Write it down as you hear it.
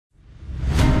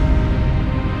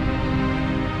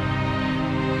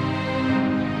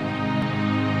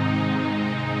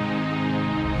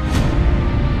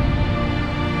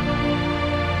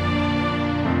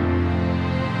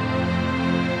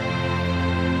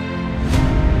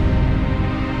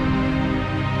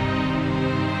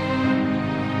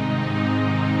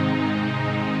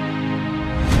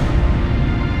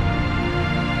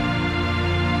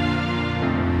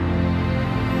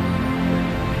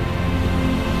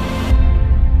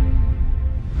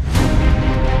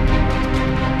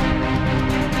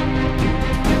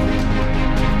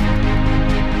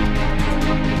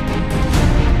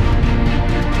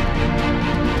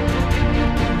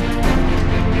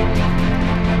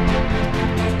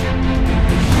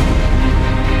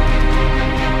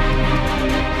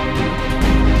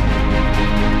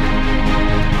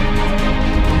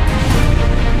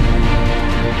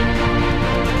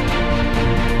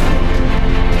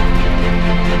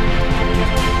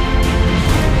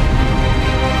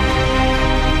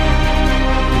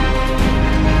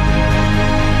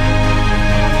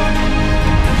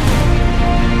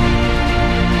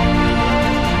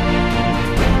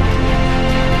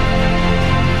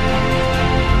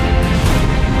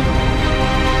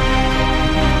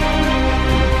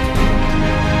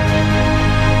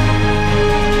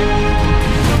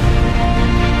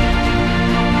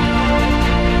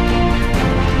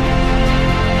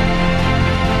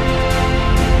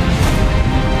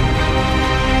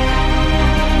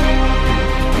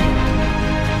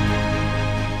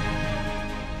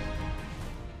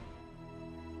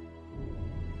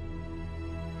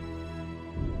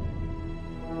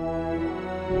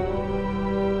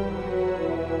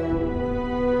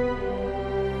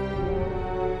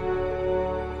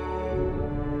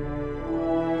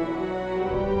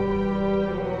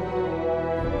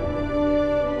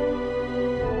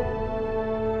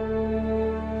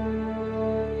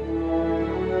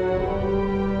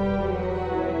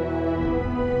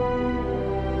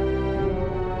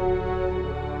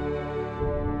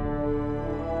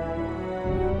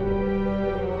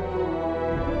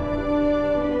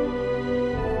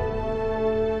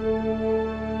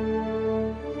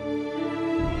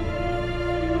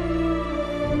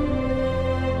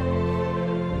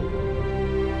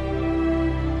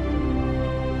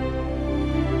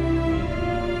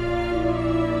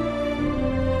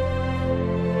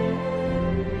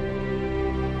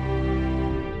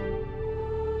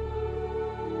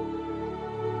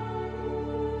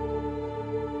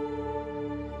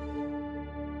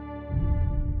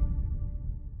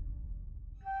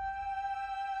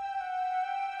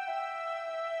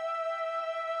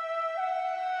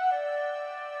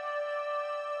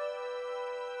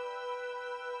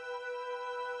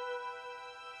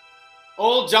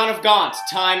Old John of Gaunt,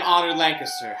 time-honored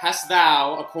Lancaster, hast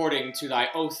thou, according to thy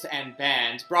oath and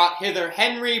band, brought hither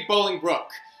Henry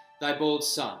Bolingbroke, thy bold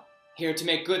son, here to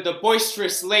make good the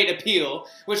boisterous late appeal,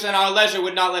 which in our leisure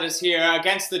would not let us hear,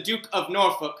 against the Duke of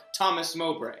Norfolk, Thomas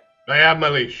Mowbray. I have, my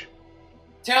liege.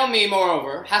 Tell me,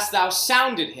 moreover, hast thou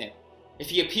sounded him, if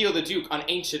he appeal the Duke on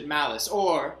ancient malice,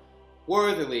 or,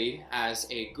 worthily, as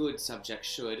a good subject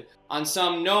should, on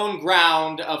some known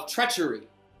ground of treachery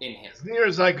in him? As near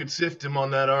as I could sift him on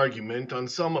that argument, on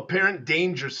some apparent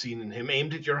danger seen in him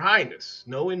aimed at your highness,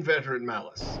 no inveterate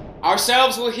malice.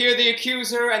 Ourselves will hear the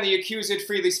accuser and the accused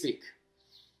freely speak.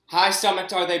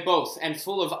 High-stomached are they both, and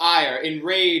full of ire, in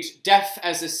rage, deaf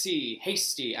as the sea,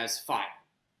 hasty as fire.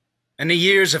 And the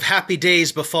years of happy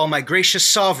days befall my gracious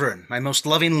sovereign, my most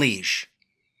loving liege.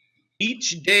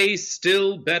 Each day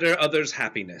still better others'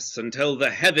 happiness, until the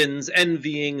heavens,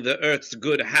 envying the earth's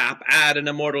good hap, add an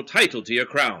immortal title to your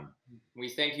crown. We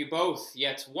thank you both,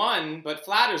 yet one but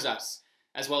flatters us,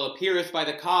 as well appeareth by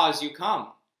the cause you come,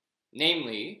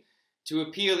 namely, to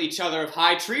appeal each other of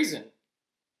high treason.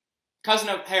 Cousin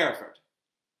of Hereford,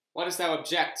 what dost thou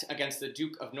object against the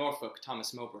Duke of Norfolk,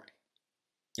 Thomas Mowbray?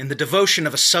 In the devotion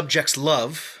of a subject's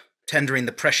love, tendering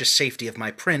the precious safety of my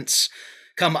prince,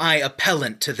 come I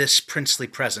appellant to this princely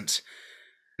present.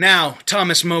 Now,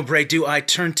 Thomas Mowbray, do I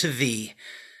turn to thee.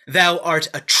 Thou art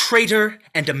a traitor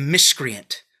and a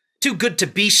miscreant, too good to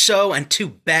be so and too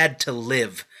bad to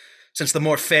live. Since the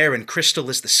more fair and crystal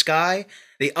is the sky,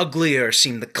 the uglier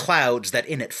seem the clouds that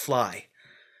in it fly.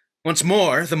 Once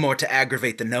more, the more to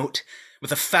aggravate the note,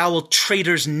 with a foul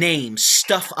traitor's name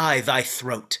stuff I thy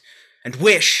throat, and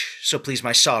wish, so please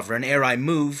my sovereign, ere I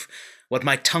move, what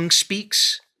my tongue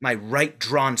speaks, my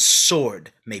right-drawn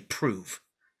sword may prove.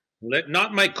 Let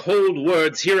not my cold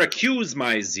words here accuse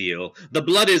my zeal. The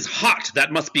blood is hot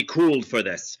that must be cooled for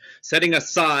this, setting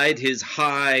aside his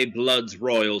high blood's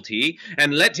royalty,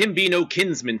 and let him be no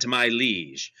kinsman to my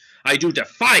liege. I do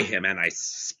defy him, and I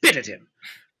spit at him.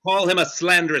 Call him a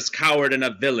slanderous coward and a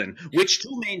villain, which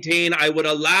to maintain I would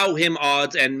allow him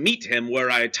odds and meet him were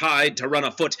I tied to run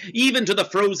afoot, even to the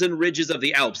frozen ridges of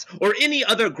the Alps, or any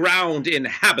other ground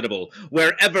inhabitable,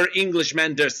 wherever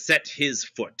Englishman durst set his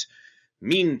foot.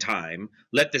 Meantime,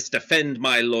 let this defend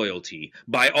my loyalty.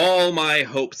 By all my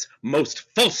hopes, most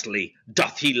falsely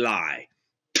doth he lie.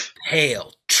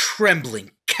 Hail, trembling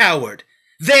coward!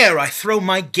 There I throw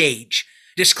my gage,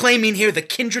 disclaiming here the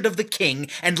kindred of the king,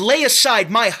 and lay aside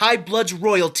my high blood's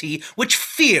royalty, which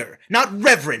fear, not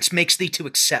reverence, makes thee to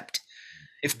accept.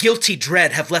 If guilty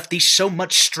dread have left thee so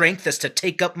much strength as to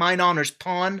take up mine honor's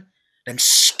pawn, then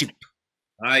stoop.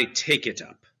 I take it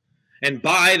up. And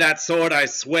by that sword I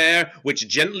swear, which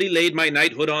gently laid my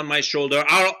knighthood on my shoulder,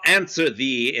 I'll answer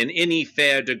thee in any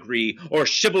fair degree, or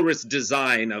chivalrous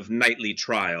design of knightly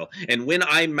trial. And when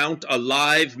I mount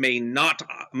alive, may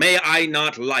I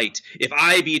not light, if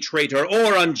I be traitor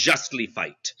or unjustly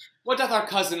fight. What doth our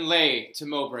cousin lay to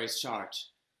Mowbray's charge?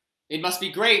 It must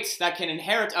be great that can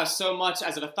inherit us so much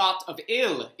as a thought of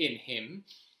ill in him.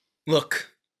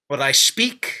 Look, what I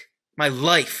speak, my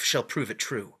life shall prove it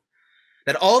true.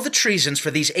 That all the treasons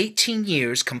for these 18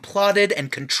 years complotted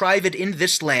and contrived in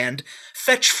this land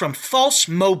fetch from false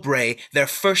Mowbray their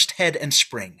first head and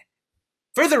spring.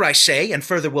 Further I say, and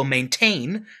further will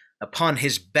maintain, upon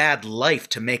his bad life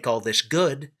to make all this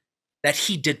good, that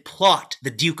he did plot the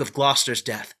Duke of Gloucester's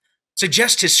death,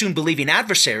 suggest his soon-believing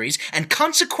adversaries, and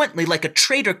consequently, like a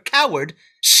traitor coward,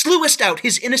 slewest out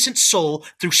his innocent soul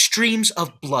through streams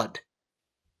of blood.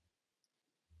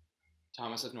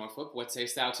 Thomas of Norfolk, what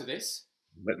sayst thou to this?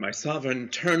 Let my sovereign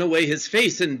turn away his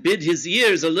face, and bid his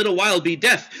ears a little while be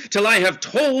deaf, till I have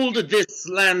told this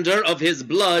slander of his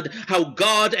blood, how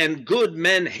God and good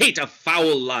men hate a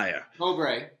foul liar.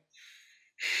 Mowbray,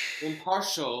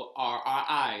 impartial are our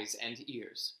eyes and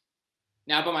ears.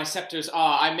 Now by my scepter's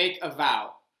awe I make a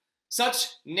vow.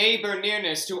 Such neighbor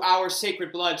nearness to our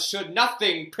sacred blood should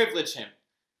nothing privilege him.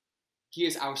 He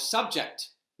is our subject,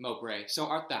 Mowbray, so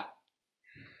art thou.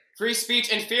 Free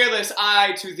speech and fearless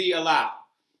I to thee allow.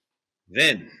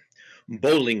 Then,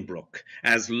 Bolingbroke,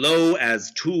 as low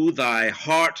as to thy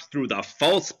heart through the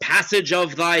false passage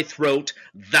of thy throat,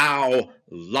 thou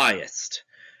liest.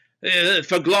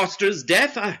 For Gloucester's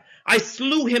death, I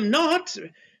slew him not,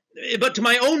 but to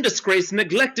my own disgrace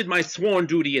neglected my sworn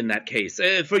duty in that case.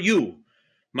 For you,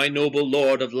 my noble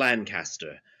lord of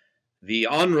Lancaster, the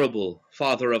honorable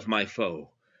father of my foe,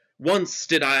 once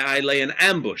did I lay an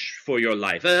ambush for your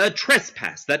life, a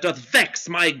trespass that doth vex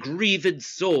my grieved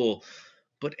soul.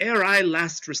 But ere I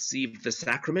last received the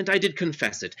sacrament, I did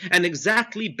confess it, and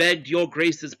exactly begged your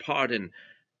grace's pardon,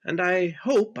 and I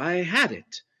hope I had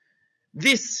it.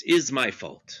 This is my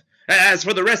fault, As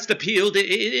for the rest appealed,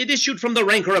 it issued from the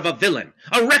rancor of a villain,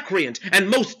 a recreant, and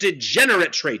most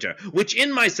degenerate traitor, which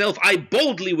in myself I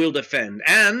boldly will defend,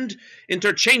 and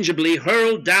interchangeably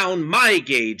hurl down my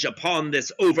gage upon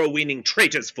this overweening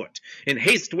traitor's foot, in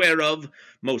haste whereof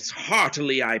most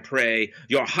heartily I pray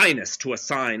your highness to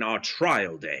assign our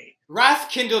trial day. Wrath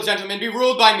kindle, gentlemen, be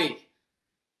ruled by me.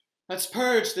 Let's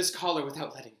purge this collar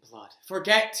without letting blood.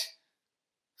 Forget,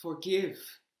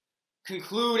 forgive.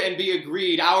 Conclude and be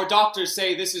agreed. Our doctors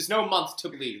say this is no month to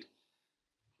bleed.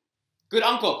 Good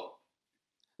uncle,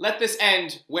 let this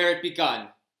end where it begun.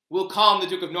 We'll calm the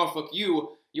Duke of Norfolk,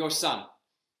 you, your son.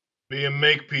 Being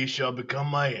make-peace shall become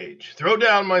my age. Throw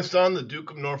down, my son, the Duke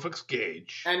of Norfolk's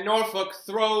gage. And Norfolk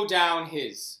throw down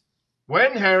his.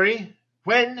 When, Harry?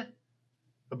 When?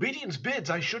 Obedience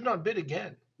bids, I should not bid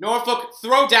again. Norfolk,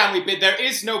 throw down, we bid. There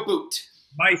is no boot.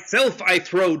 Myself I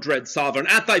throw, dread sovereign,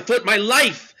 at thy foot my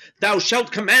life thou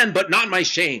shalt command, but not my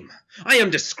shame. I am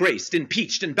disgraced,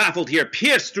 impeached, and baffled here,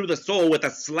 pierced through the soul with a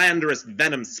slanderous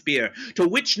venom spear, to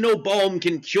which no balm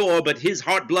can cure but his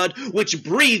heart blood, which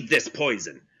breathed this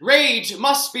poison. Rage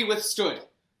must be withstood.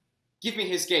 Give me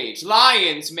his gage.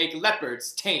 Lions make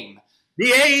leopards tame.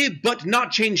 Yea, but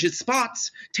not change his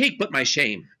spots. Take but my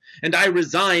shame, and I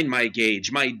resign my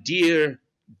gage, my dear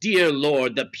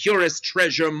Lord. The purest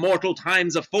treasure mortal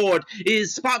times afford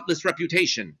is spotless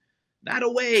reputation. That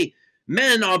away,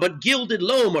 men are but gilded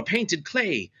loam or painted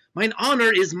clay. Mine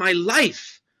honor is my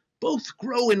life. Both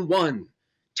grow in one.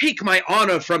 Take my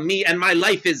honor from me, and my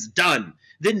life is done.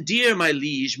 Then, dear my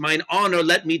liege, mine honor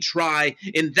let me try.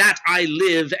 In that I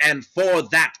live, and for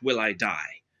that will I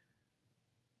die.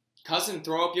 Cousin,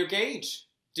 throw up your gage.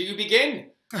 Do you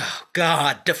begin? Oh,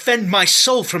 God, defend my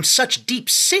soul from such deep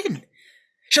sin.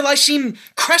 Shall I seem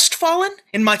crestfallen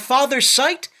in my father's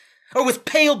sight? Or with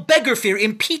pale beggar fear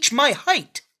impeach my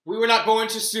height? We were not born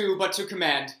to sue, but to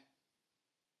command.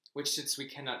 Which since we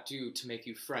cannot do to make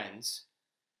you friends.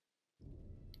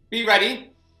 Be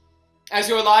ready, as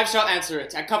your lives shall answer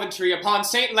it, at Coventry upon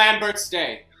St. Lambert's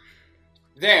Day.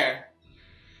 There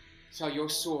shall your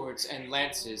swords and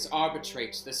lances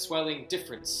arbitrate the swelling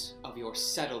difference of your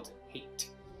settled hate.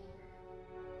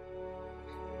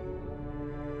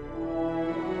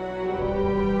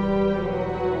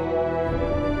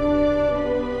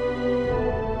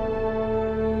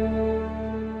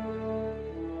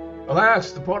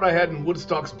 Alas, the part I had in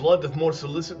Woodstock's blood doth more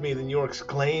solicit me than York's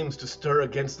claims to stir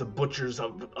against the butchers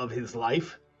of his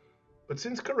life. But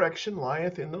since correction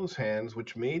lieth in those hands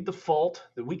which made the fault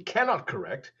that we cannot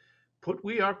correct, put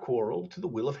we our quarrel to the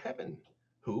will of heaven,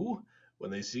 who, when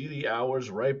they see the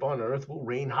hours ripe on earth, will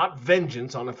rain hot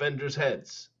vengeance on offenders'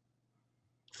 heads.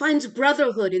 Finds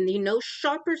brotherhood in thee no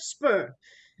sharper spur?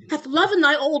 Hath love in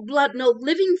thy old blood no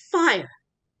living fire?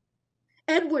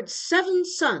 Edward's 7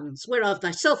 sons, whereof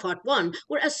thyself art one,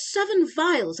 were as 7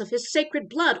 vials of his sacred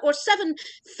blood, or 7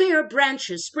 fair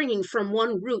branches springing from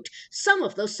one root. Some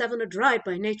of those 7 are dried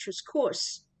by nature's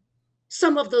course,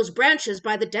 some of those branches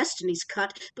by the destinies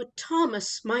cut. But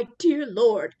Thomas, my dear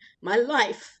lord, my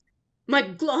life, my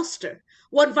Gloucester,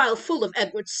 one vial full of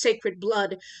Edward's sacred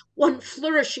blood, one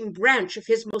flourishing branch of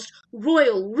his most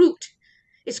royal root,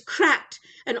 is cracked,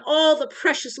 and all the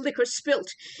precious liquor spilt,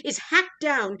 is hacked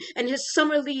down, and his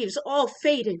summer leaves all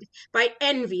faded by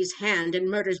envy's hand and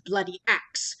murder's bloody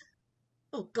axe.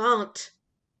 O Gaunt,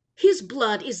 his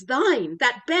blood is thine,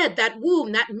 that bed, that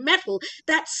womb, that metal,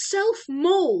 that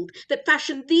self-mould that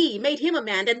fashioned thee, made him a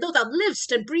man, and though thou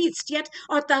liv'st and breath'st, yet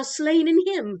art thou slain in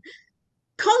him.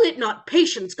 Call it not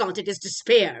patience, Gaunt, it is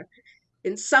despair.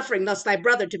 In suffering thus thy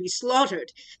brother to be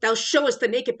slaughtered, thou showest the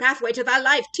naked pathway to thy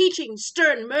life, teaching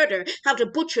stern murder how to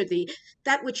butcher thee.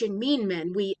 That which in mean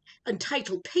men we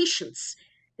entitle patience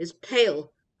is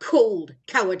pale, cold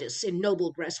cowardice in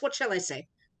noble breast. What shall I say?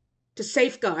 To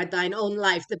safeguard thine own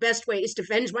life, the best way is to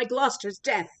venge my Gloucester's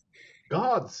death.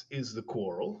 God's is the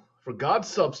quarrel, for God's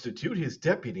substitute, his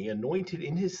deputy, anointed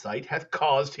in his sight, hath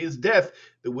caused his death,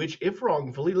 the which, if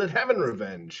wrongfully, let heaven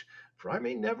revenge. For I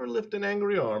may never lift an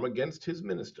angry arm against his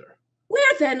minister. Where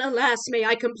then, alas, may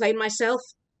I complain myself?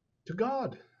 To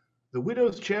God, the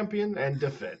widow's champion and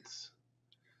defence.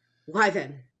 Why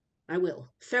then, I will.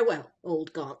 Farewell,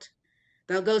 old Gaunt.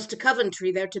 Thou goest to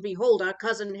Coventry there to behold our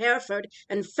cousin Hereford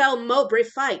and fell Mowbray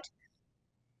fight.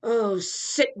 Oh,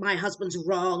 sit my husband's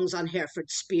wrongs on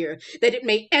Hereford's spear, that it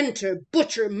may enter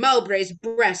butcher Mowbray's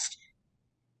breast.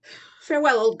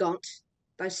 Farewell, old Gaunt.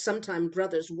 Thy sometime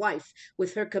brother's wife,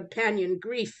 with her companion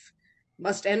grief,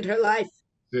 must end her life.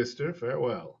 Sister,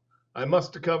 farewell. I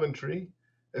must to Coventry.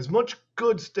 As much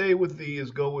good stay with thee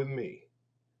as go with me.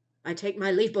 I take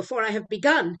my leave before I have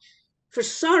begun. For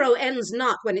sorrow ends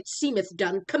not when it seemeth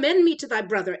done. Commend me to thy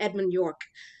brother Edmund York.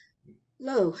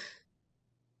 Lo,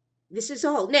 this is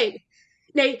all. Nay,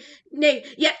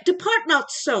 yet depart not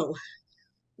so.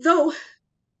 Though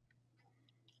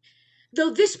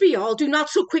this be all, do not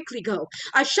so quickly go.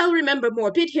 I shall remember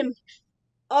more. Bid him,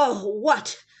 oh,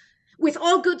 what? With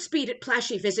all good speed at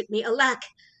Plashy visit me. Alack,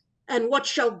 and what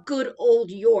shall good old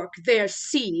York there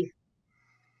see?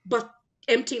 But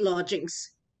empty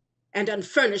lodgings, and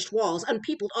unfurnished walls,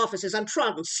 unpeopled offices,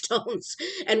 untrodden stones,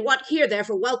 and what here there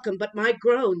for welcome but my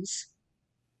groans?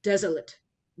 Desolate,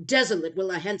 desolate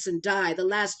will I henceforth die. The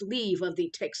last leave of thee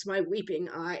takes my weeping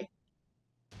eye.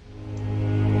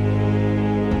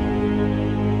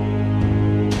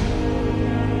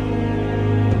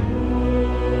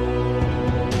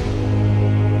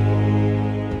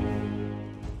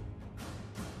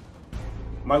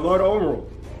 My lord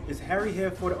Emerald, is Harry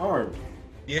Hereford armed?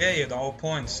 Yea, at all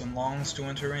points, and longs to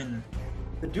enter in.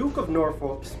 The Duke of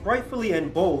Norfolk, sprightfully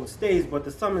and bold, stays but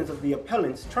the summons of the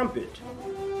appellant's trumpet.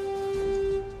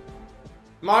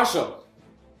 Marshal,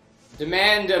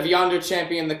 demand of yonder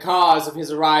champion the cause of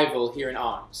his arrival here in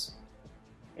arms.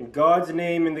 In God's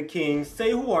name and the King's,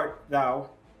 say who art thou,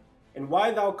 and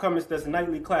why thou comest thus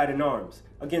knightly clad in arms,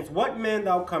 against what man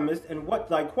thou comest, and what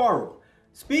thy quarrel.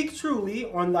 Speak truly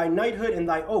on thy knighthood and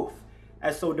thy oath,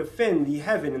 as so defend thee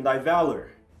heaven and thy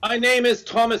valor. My name is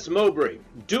Thomas Mowbray,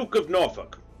 Duke of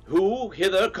Norfolk, who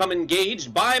hither come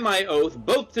engaged by my oath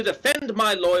both to defend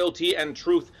my loyalty and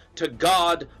truth to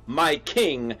God, my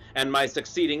king, and my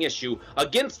succeeding issue,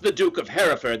 against the Duke of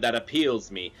Hereford that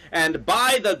appeals me, and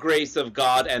by the grace of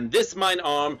God and this mine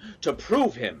arm to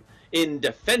prove him, in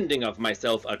defending of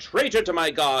myself, a traitor to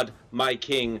my God, my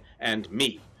king, and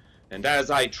me. And as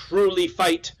I truly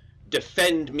fight,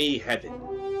 defend me heaven.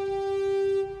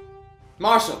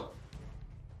 Marshal,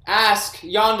 ask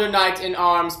yonder knight in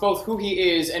arms both who he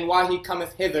is and why he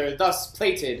cometh hither thus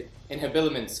plated in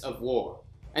habiliments of war,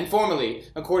 and formally,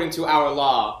 according to our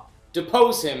law,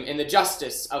 depose him in the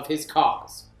justice of his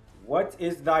cause. What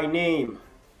is thy name,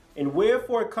 and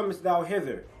wherefore comest thou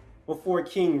hither, before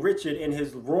King Richard in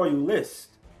his royal list?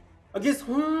 Against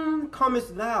whom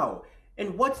comest thou,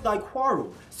 and what's thy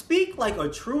quarrel? Speak like a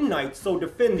true knight, so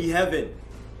defend thee heaven.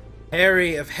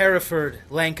 Harry of Hereford,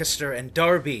 Lancaster, and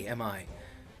Derby am I,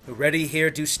 who ready here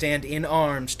do stand in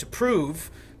arms to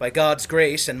prove, by God's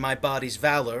grace and my body's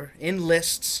valor, in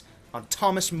lists, on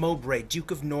Thomas Mowbray, Duke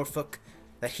of Norfolk,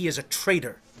 that he is a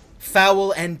traitor,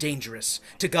 foul and dangerous,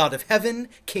 to God of heaven,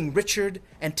 King Richard,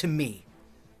 and to me.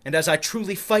 And as I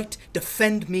truly fight,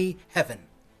 defend me heaven.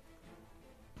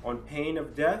 On pain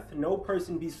of death, no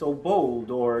person be so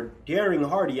bold or daring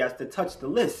hardy as to touch the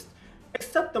list,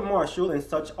 except the marshal and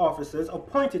such officers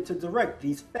appointed to direct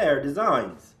these fair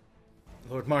designs.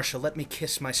 Lord Marshal, let me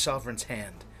kiss my sovereign's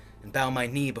hand, and bow my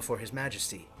knee before his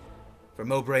majesty. For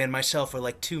Mowbray and myself are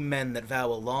like two men that vow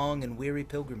a long and weary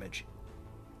pilgrimage.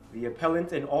 The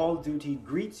appellant in all duty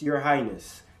greets your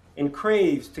highness, and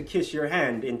craves to kiss your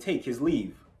hand and take his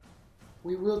leave.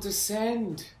 We will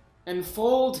descend and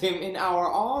fold him in our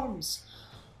arms.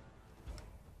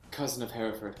 Cousin of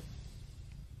Hereford,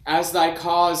 as thy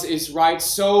cause is right,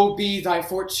 so be thy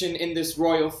fortune in this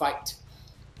royal fight.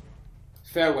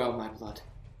 Farewell, my blood,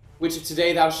 which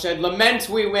today thou shed. Lament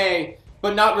we may,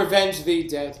 but not revenge thee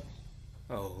dead.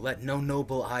 Oh, let no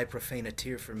noble eye profane a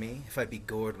tear for me, if I be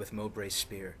gored with Mowbray's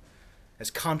spear. As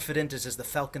confident as is the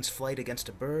falcon's flight against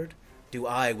a bird, do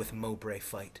I with Mowbray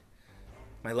fight.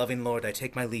 My loving lord, I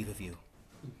take my leave of you.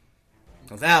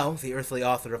 Thou, the earthly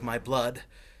author of my blood,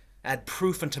 add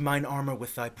proof unto mine armor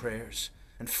with thy prayers,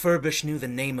 and furbish new the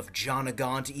name of John a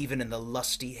Gaunt even in the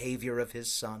lusty havior of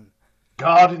his son.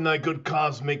 God in thy good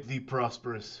cause make thee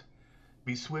prosperous.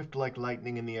 Be swift like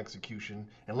lightning in the execution,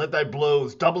 and let thy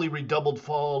blows doubly redoubled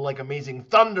fall like amazing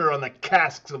thunder on the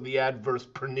casques of the adverse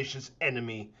pernicious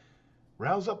enemy.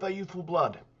 Rouse up thy youthful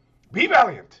blood. Be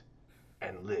valiant,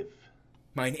 and live.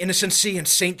 Mine innocency and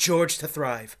St. George to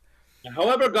thrive.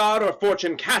 However God or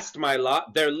fortune cast my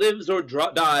lot, there lives or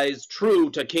dies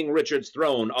true to King Richard's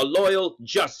throne, a loyal,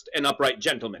 just, and upright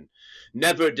gentleman.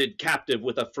 Never did captive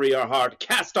with a freer heart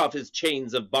cast off his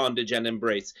chains of bondage and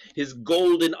embrace, his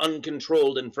golden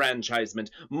uncontrolled enfranchisement,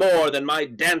 more than my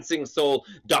dancing soul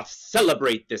doth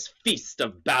celebrate this feast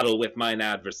of battle with mine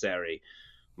adversary.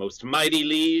 Most mighty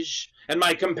liege, and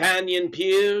my companion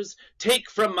peers, take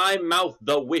from my mouth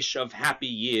the wish of happy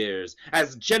years.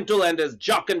 As gentle and as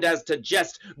jocund as to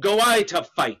jest, go I to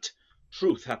fight.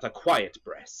 Truth hath a quiet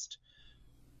breast.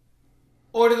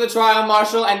 Order the trial,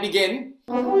 Marshal, and begin.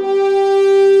 Harry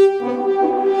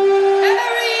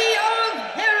of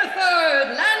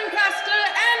Hereford, Lancaster,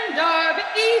 and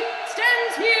Derby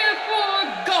stands here for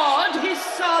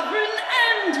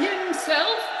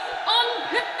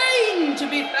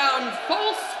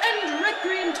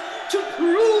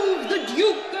prove the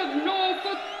Duke of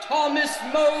Norfolk, Thomas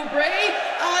Mowbray,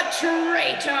 a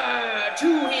traitor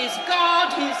to his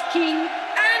God, his king,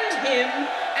 and him,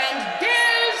 and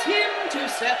dares him to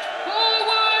set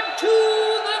forward to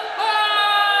the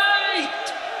fight.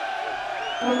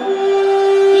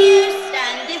 Here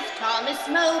standeth Thomas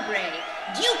Mowbray,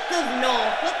 Duke of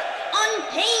Norfolk, on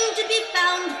pain to be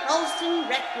found false and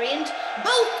recreant,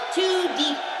 both to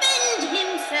defend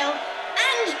himself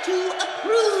and to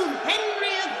approve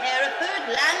Henry of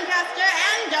Hereford, Lancaster,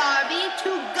 and Derby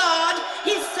to God,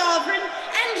 his sovereign,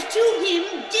 and to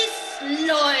him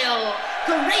disloyal,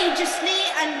 courageously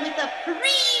and with a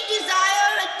free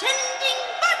desire attending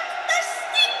but the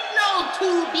signal to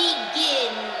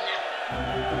begin.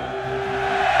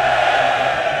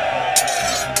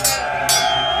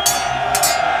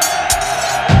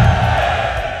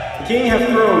 The king hath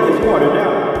thrown his water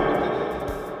down.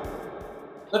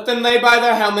 Let them lay by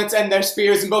their helmets and their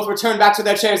spears and both return back to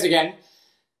their chairs again.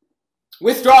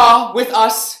 Withdraw with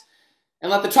us,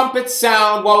 and let the trumpets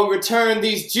sound while we return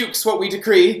these dukes what we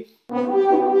decree.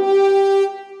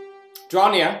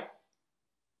 Draw near,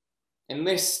 and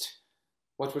list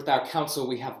what with our counsel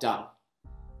we have done.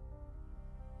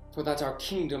 For that our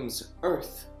kingdom's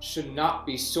earth should not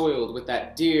be soiled with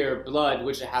that dear blood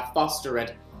which it hath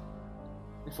fostered,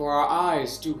 and for our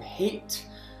eyes do hate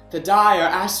the dire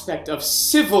aspect of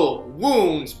civil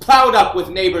wounds ploughed up with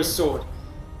neighbor's sword.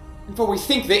 And for we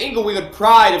think the ingle-winged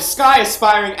pride of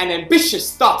sky-aspiring and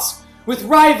ambitious thoughts, with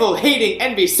rival-hating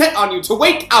envy set on you to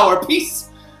wake our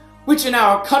peace, which in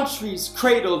our country's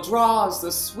cradle draws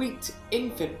the sweet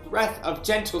infant breath of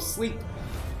gentle sleep,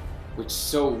 which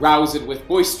so roused with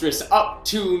boisterous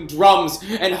up-tuned drums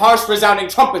and harsh resounding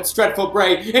trumpets' dreadful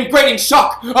bray, in grating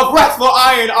shock of wrathful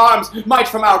iron arms, might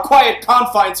from our quiet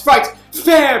confines fright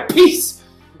fair peace,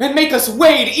 and make us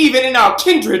wade even in our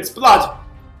kindred's blood.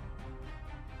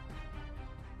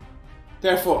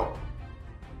 Therefore,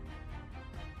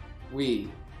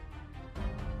 we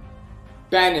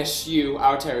banish you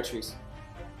our territories.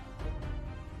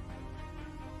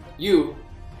 You,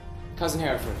 cousin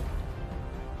Hereford,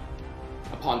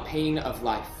 upon pain of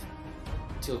life,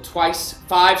 till twice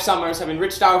 5 summers have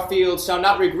enriched our fields, shall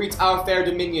not regreet our fair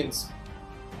dominions,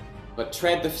 but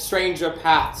tread the stranger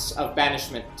paths of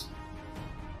banishment.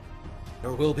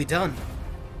 Your will be done.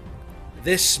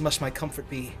 This must my comfort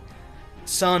be.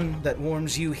 Sun that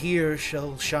warms you here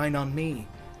shall shine on me,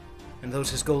 and those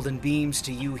his golden beams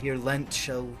to you here lent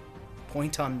shall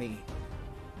point on me,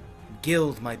 and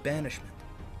gild my banishment.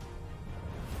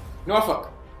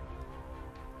 Norfolk,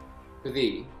 for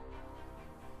thee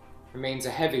remains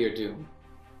a heavier doom,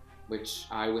 which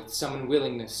I with some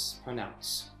unwillingness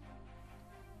pronounce.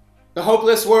 The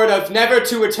hopeless word of never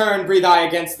to return breathe I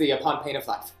against thee upon pain of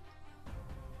life.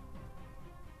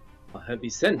 A heavy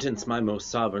sentence, my most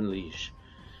sovereign liege,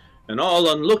 and all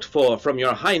unlooked for from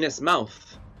your highness'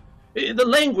 mouth. The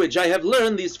language I have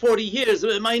learned these 40 years,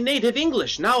 my native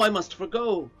English, now I must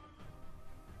forgo.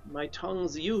 My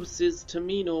tongue's use is to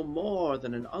me no more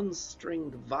than an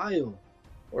unstringed viol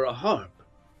or a harp.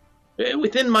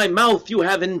 Within my mouth you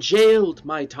have enjailed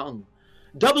my tongue,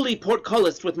 doubly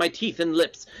portcullised with my teeth and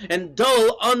lips, and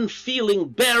dull, unfeeling,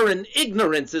 barren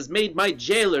ignorance has made my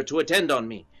jailer to attend on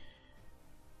me.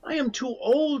 I am too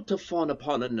old to fawn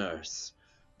upon a nurse,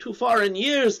 too far in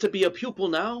years to be a pupil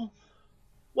now.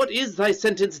 What is thy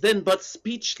sentence then but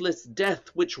speechless death,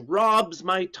 which robs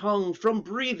my tongue from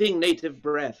breathing native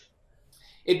breath?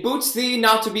 It boots thee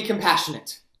not to be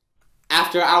compassionate.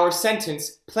 After our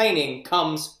sentence, plaining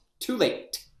comes too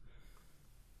late.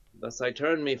 Thus I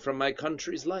turn me from my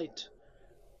country's light,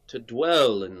 to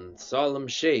dwell in solemn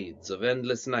shades of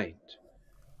endless night.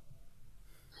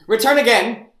 Return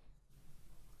again,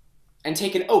 and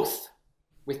take an oath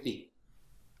with thee.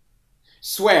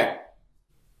 Swear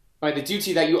by the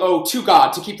duty that you owe to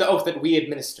God to keep the oath that we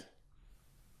administer.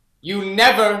 You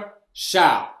never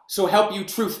shall, so help you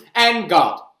truth and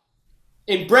God,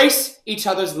 embrace each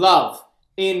other's love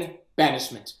in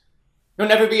banishment. Nor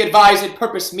never be advised at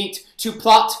purpose meet to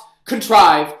plot,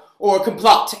 contrive, or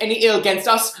complot any ill against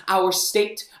us, our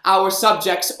state, our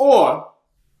subjects, or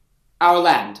our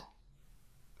land.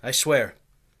 I swear.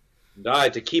 And I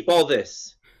to keep all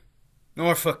this.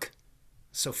 Norfolk,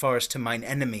 so far as to mine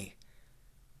enemy,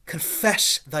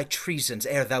 confess thy treasons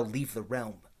ere thou leave the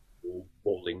realm. O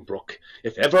Bolingbroke,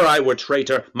 if ever I were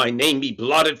traitor, my name be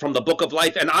blotted from the book of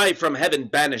life, and I from heaven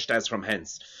banished as from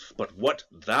hence. But what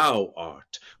thou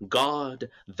art, God,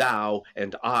 thou,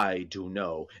 and I do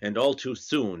know, and all too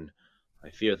soon I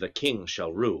fear the king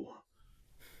shall rue.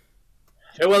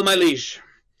 Farewell, my liege.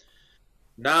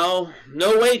 Now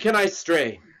no way can I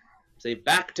stray, save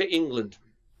back to England,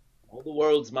 All the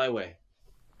world's my way.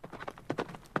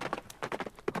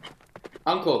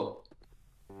 Uncle,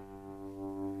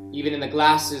 even in the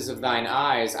glasses of thine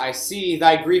eyes I see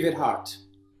thy grieved heart.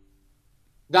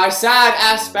 Thy sad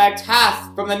aspect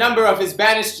hath, from the number of his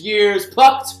banished years,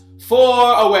 plucked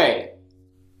 4 away.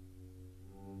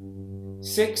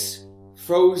 6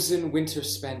 frozen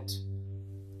winters spent,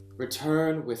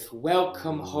 return with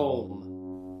welcome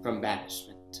home from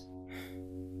banishment.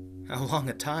 How long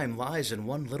a time lies in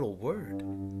one little word?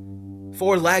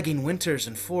 4 lagging winters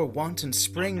and 4 wanton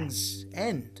springs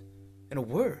end in a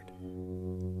word.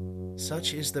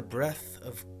 Such is the breath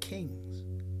of kings.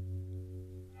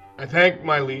 I thank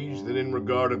my liege that in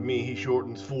regard of me he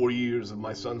shortens 4 years of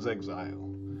my son's exile.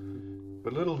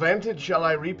 But little vantage shall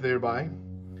I reap thereby,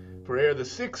 for ere the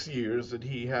 6 years that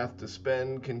he hath to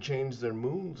spend can change their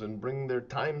moons and bring their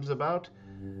times about,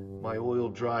 my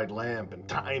oil-dried lamp and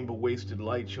time-bewasted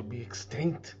light shall be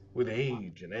extinct with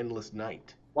age and endless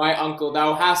night. Why, uncle,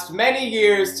 thou hast many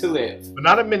years to live. But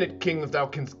not a minute, king, that thou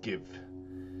canst give.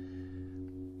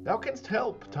 Thou canst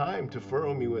help time to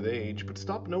furrow me with age, but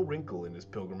stop no wrinkle in his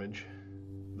pilgrimage.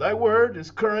 Thy word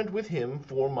is current with him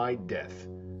for my death.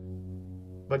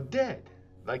 But dead,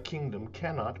 thy kingdom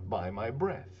cannot buy my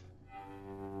breath.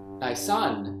 Thy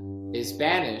son is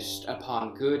banished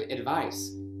upon good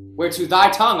advice, whereto thy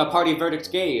tongue a party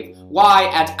verdict gave. Why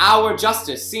at our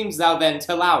justice seems thou then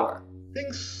to lour?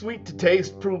 Things sweet to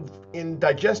taste prove in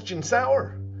digestion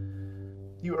sour.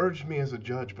 You urged me as a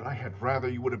judge, but I had rather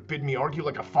you would have bid me argue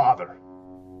like a father.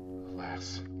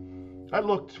 Alas, I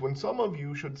looked when some of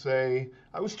you should say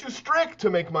I was too strict to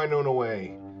make mine own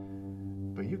away.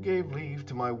 But you gave leave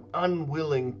to my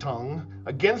unwilling tongue,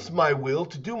 against my will,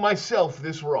 to do myself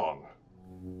this wrong.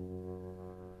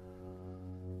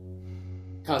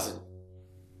 Cousin,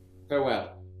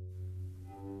 farewell.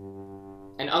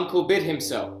 And uncle bid him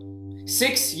so.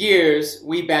 6 years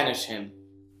we banish him,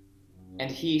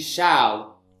 and he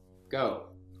shall go.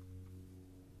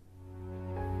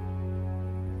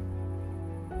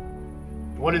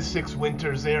 What is 6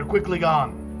 winters? They are quickly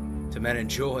gone. To men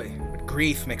enjoy, but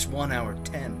grief makes 1 hour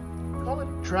 10. Call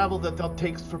it travel that thou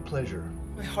takest for pleasure.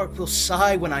 My heart will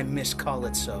sigh when I miscall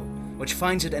it so, which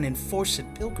finds it an enforced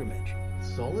pilgrimage.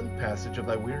 Sullen passage of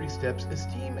thy weary steps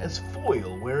esteem as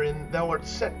foil wherein thou art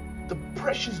set the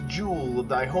precious jewel of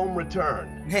thy home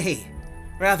return. Nay,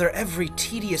 rather every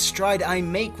tedious stride I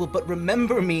make will but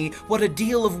remember me what a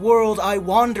deal of world I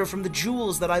wander from the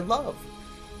jewels that I love.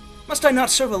 Must I not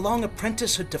serve a long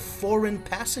apprenticehood to foreign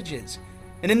passages,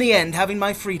 and in the end, having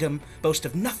my freedom, boast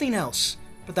of nothing else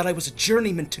but that I was a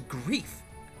journeyman to grief?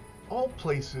 All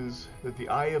places that the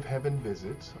eye of heaven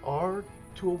visits are,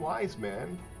 to a wise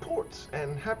man, ports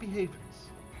and happy havens.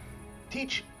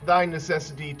 Teach thy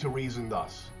necessity to reason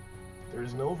thus. There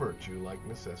is no virtue like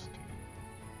necessity.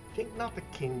 Think not the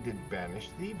king did banish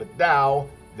thee, but thou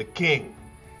the king.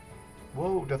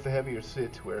 Woe doth the heavier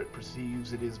sit, where it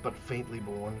perceives it is but faintly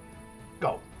born.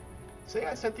 Go, say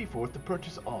I sent thee forth to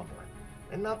purchase honor,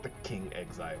 and not the king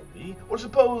exiled thee. Or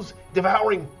suppose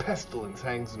devouring pestilence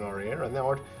hangs in our air, and thou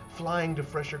art flying to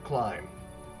fresher clime.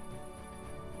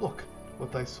 Look,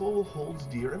 what thy soul holds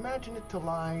dear, imagine it to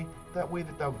lie that way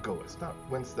that thou goest, not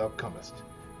whence thou comest.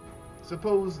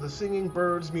 Suppose the singing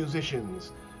birds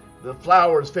musicians, the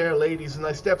flowers fair ladies, and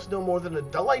thy steps no more than a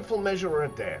delightful measure or a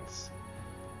dance.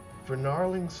 For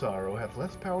gnarling sorrow hath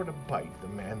less power to bite the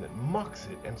man that mocks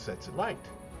it and sets it light.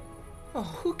 Oh,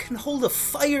 who can hold a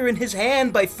fire in his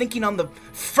hand by thinking on the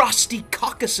frosty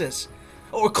Caucasus,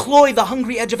 or cloy the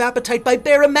hungry edge of appetite by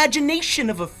bare imagination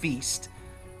of a feast?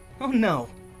 Oh no,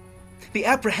 the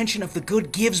apprehension of the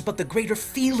good gives but the greater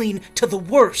feeling to the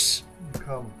worse.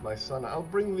 Come, my son, I'll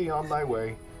bring thee on thy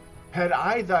way. Had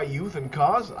I thy youth and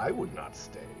cause, I would not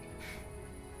stay.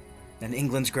 And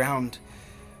England's ground,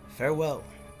 farewell.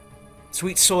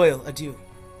 Sweet soil, adieu.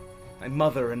 My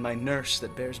mother and my nurse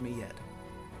that bears me yet.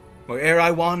 Where'er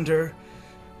I wander,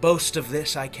 boast of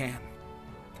this I can.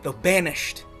 Though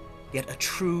banished, yet a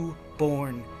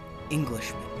true-born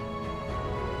Englishman.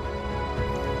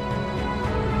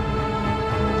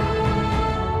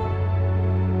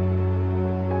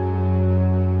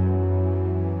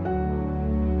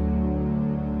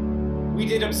 We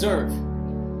did observe.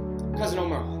 Cousin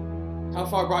O'Merle, how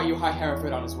far brought you High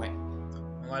Hereford on his way?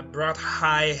 Well, I brought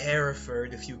High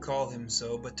Hereford, if you call him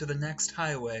so, but to the next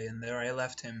highway, and there I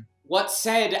left him. What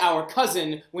said our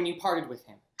cousin when you parted with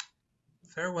him?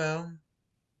 Farewell.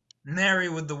 Nary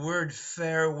would the word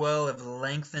farewell have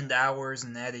lengthened hours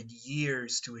and added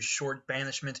years to his short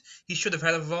banishment. He should have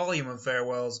had a volume of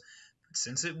farewells, but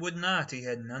since it would not, he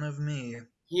had none of me.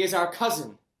 He is our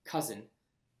cousin, cousin.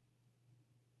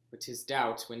 But 'tis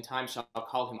doubt, when time shall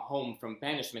call him home from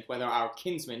banishment, whether our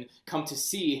kinsman come to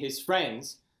see his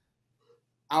friends.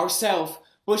 Ourself,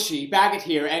 Bushy, Bagot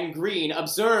here, and Green,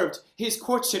 observed his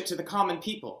courtship to the common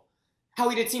people, how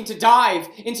he did seem to dive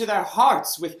into their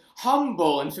hearts with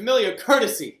humble and familiar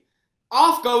courtesy.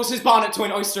 Off goes his bonnet to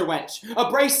an oyster wench.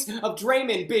 A brace of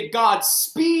draymen bid God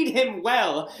speed him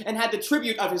well, and had the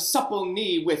tribute of his supple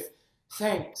knee with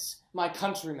thanks, my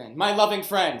countrymen, my loving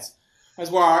friends, as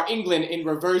were our England in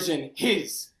reversion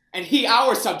his, and he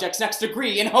our subjects next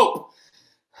degree in hope.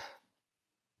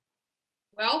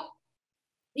 Well,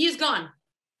 he is gone,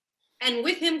 and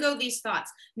with him go these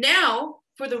thoughts. Now,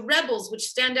 for the rebels which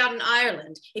stand out in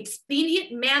Ireland,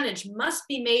 expedient manage must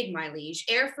be made, my liege,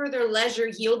 ere further leisure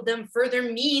yield them further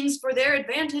means for their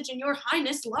advantage and your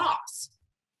highness' loss.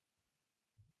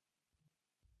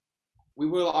 We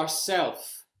will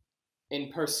ourself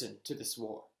in person to this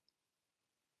war.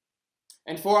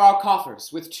 And for our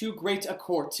coffers, with too great a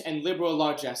court and liberal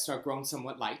largesse are grown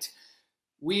somewhat light,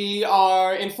 we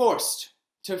are enforced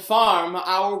to farm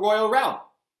our royal realm,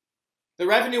 the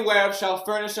revenue whereof shall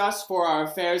furnish us for our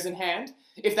affairs in hand.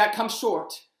 If that come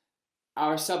short,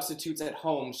 our substitutes at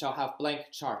home shall have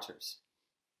blank charters,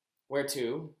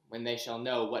 whereto, when they shall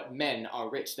know what men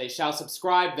are rich, they shall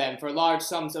subscribe them for large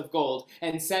sums of gold,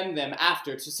 and send them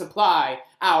after to supply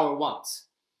our wants.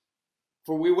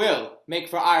 For we will make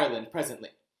for Ireland presently.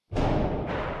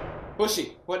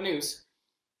 Bushy, what news?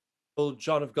 Old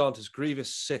John of Gaunt is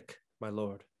grievous sick, my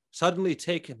lord, suddenly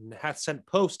taken, and hath sent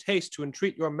post-haste to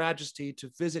entreat your majesty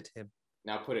to visit him.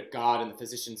 Now put it God in the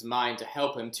physician's mind to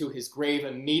help him to his grave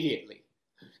immediately.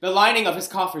 The lining of his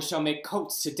coffers shall make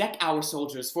coats to deck our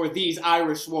soldiers for these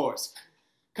Irish wars.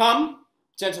 Come,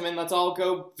 gentlemen, let's all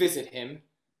go visit him.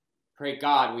 Pray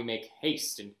God we make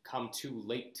haste and come too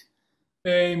late.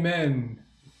 Amen.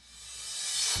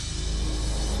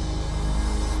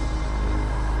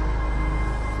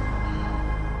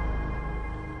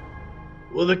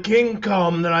 Will the king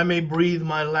come, that I may breathe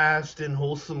my last in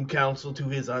wholesome counsel to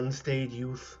his unstayed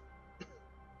youth?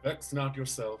 Vex not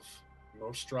yourself,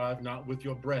 nor strive not with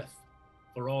your breath,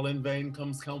 for all in vain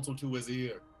comes counsel to his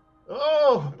ear.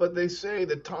 Oh, but they say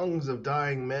the tongues of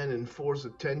dying men enforce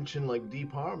attention like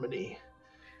deep harmony.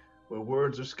 Where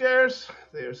words are scarce,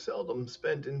 they are seldom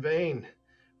spent in vain,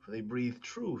 for they breathe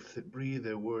truth that breathe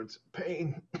their words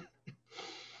pain.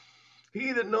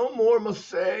 He that no more must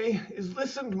say is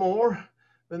listened more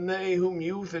than they whom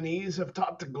youth and ease have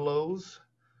taught to gloze.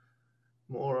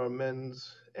 More are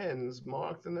men's ends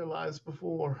marked than their lives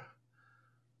before.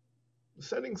 The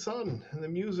setting sun and the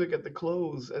music at the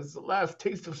close, as the last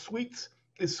taste of sweets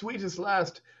is sweetest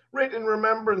last, writ in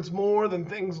remembrance more than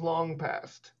things long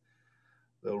past.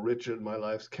 Though Richard my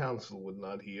life's counsel would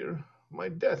not hear, my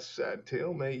death's sad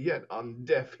tale may yet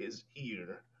undeaf his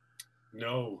ear.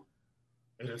 No,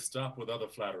 it is stopped with other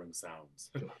flattering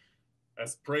sounds,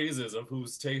 as praises of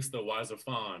whose taste the wise are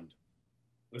fond,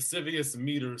 lascivious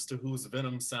meters to whose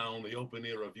venom sound the open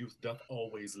ear of youth doth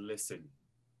always listen.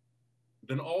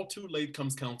 Then all too late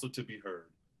comes counsel to be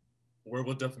heard,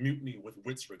 wherewith doth mutiny with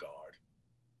wit's regard.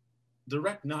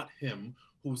 Direct not him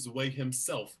whose way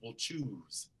himself will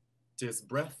choose. 'Tis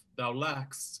breath thou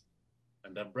lackst,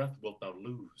 and that breath wilt thou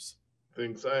lose.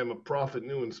 Thinks I am a prophet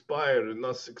new inspired, and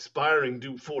thus expiring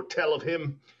do foretell of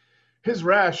him. His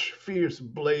rash, fierce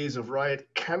blaze of riot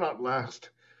cannot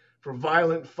last, for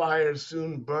violent fires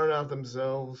soon burn out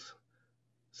themselves.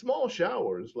 Small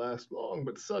showers last long,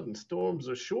 but sudden storms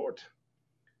are short.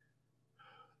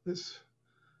 This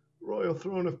royal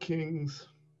throne of kings,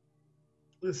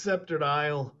 this sceptred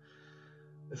isle,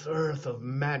 this earth of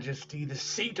majesty, the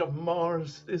seat of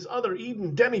Mars, this other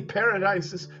Eden,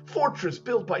 demi-paradise, this fortress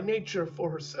built by nature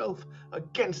for herself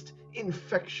against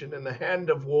infection and the hand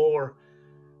of war,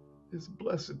 this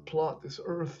blessed plot, this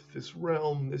earth, this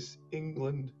realm, this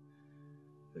England,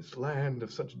 this land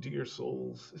of such dear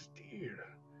souls, this dear,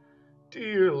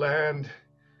 dear land,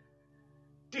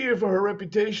 dear for her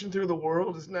reputation through the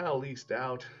world, is now leased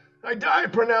out. I die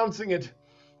pronouncing it,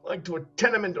 like to a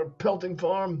tenement or pelting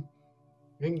farm.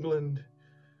 England,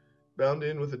 bound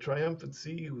in with a triumphant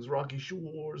sea whose rocky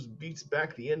shores beats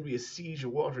back the envious siege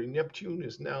of watery Neptune,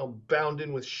 is now bound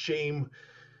in with shame,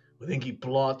 with inky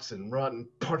blots and rotten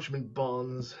parchment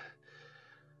bonds.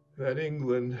 That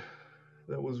England,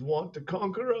 that was wont to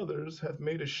conquer others, hath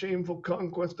made a shameful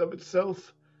conquest of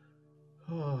itself.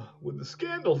 Ah, would the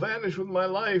scandal vanish with my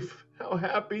life, how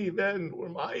happy then were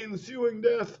my ensuing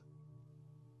death.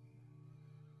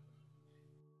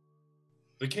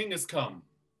 The king is come.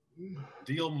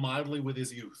 Deal mildly with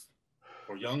his youth,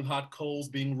 for young hot coals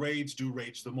being raged do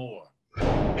rage the more.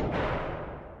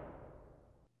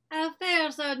 How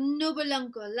fares our our noble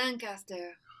uncle,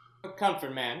 Lancaster.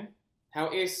 Comfort, man. How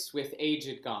is with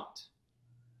aged Gaunt?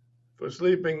 For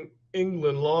sleeping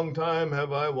England long time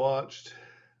have I watched.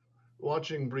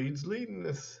 Watching breeds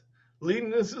leanness.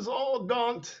 Leanness is all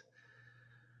Gaunt.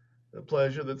 The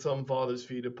pleasure that some fathers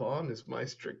feed upon is my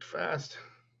strict fast.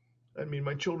 I mean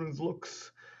my children's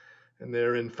looks, and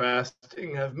therein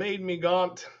fasting have made me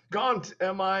gaunt. Gaunt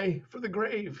am I for the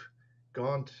grave,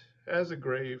 gaunt as a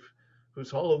grave, whose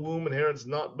hollow womb inherits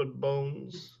naught but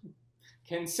bones.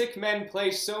 Can sick men play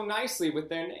so nicely with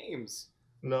their names?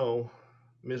 No,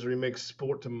 misery makes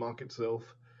sport to mock itself.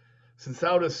 Since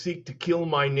thou dost seek to kill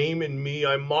my name in me,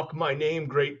 I mock my name,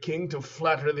 great king, to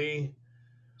flatter thee.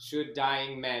 Should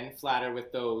dying men flatter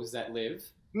with those that live?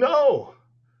 No,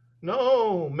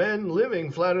 no, men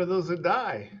living flatter those that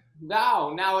die.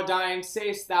 Thou, now a dying,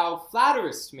 say'st thou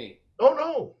flatterest me. Oh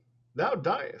no, thou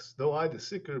diest, though I the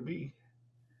sicker be.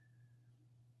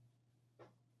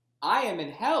 I am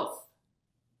in health.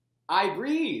 I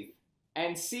breathe,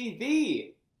 and see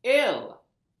thee ill.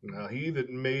 Now he that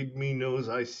made me knows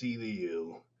I see thee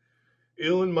ill.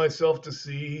 Ill in myself to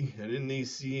see, and in thee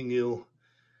seeing ill.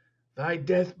 Thy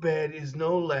deathbed is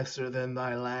no lesser than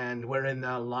thy land, wherein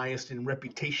thou liest in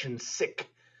reputation sick.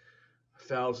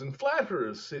 1,000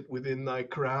 flatterers sit within thy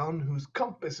crown, whose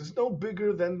compass is no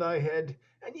bigger than thy head,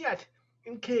 and yet,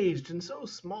 encaged in so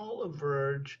small a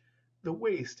verge, the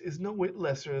waste is no whit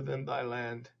lesser than thy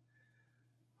land.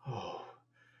 Oh,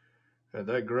 had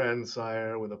thy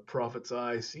grandsire with a prophet's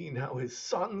eye seen how his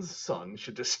son's son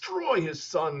should destroy his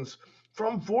sons,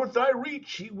 from forth thy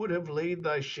reach he would have laid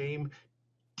thy shame,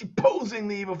 deposing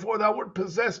thee before thou wert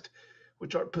possessed,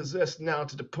 which art possessed now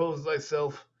to depose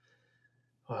thyself.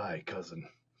 Why, cousin,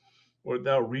 wert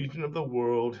thou regent of the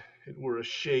world, it were a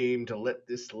shame to let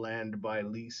this land by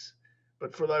lease.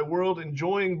 But for thy world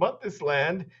enjoying but this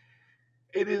land,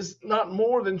 it is not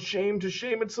more than shame to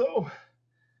shame it so.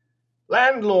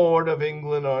 Landlord of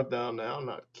England art thou now,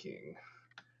 not king.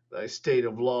 Thy state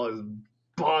of law is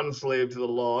bondslave to the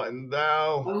law, and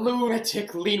thou... A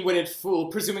lunatic, lean-witted fool,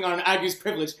 presuming on an ague's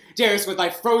privilege, dares with thy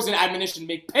frozen admonition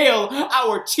make pale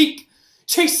our cheek,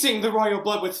 chasing the royal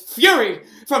blood with fury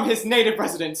from his native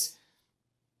residence.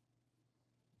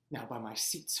 Now by my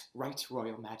seats, right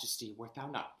royal majesty, wert thou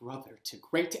not brother to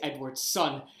great Edward's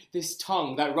son, this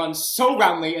tongue that runs so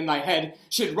roundly in thy head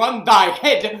should run thy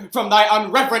head from thy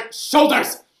unreverent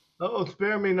shoulders. Oh,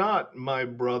 spare me not, my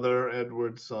brother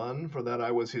Edward's son, for that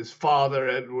I was his father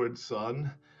Edward's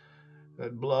son.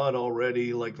 That blood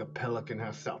already, like the pelican,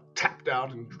 hast thou tapped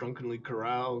out and drunkenly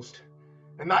caroused.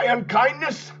 And thy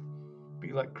unkindness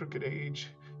be like crooked age,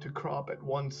 to crop at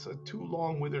once a too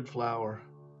long withered flower.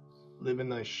 Live in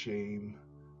thy shame,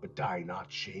 but die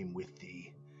not shame with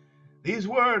thee. These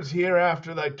words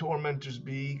hereafter thy tormentors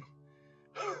be.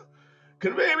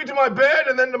 Convey me to my bed,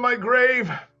 and then to my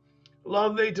grave.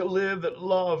 Love they to live that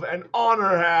love and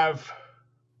honor have.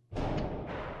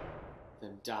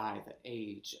 Then die that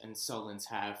age and sullens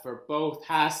have, for both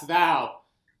hast thou,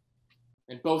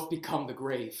 and both become the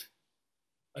grave.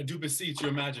 I do beseech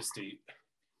your majesty,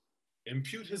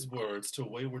 impute his words to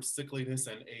wayward sickliness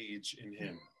and age in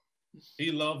him.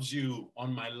 He loves you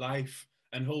on my life,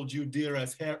 and holds you dear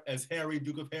as Harry,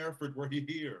 Duke of Hereford, were he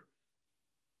here.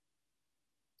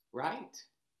 Right.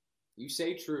 You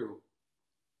say true.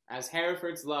 As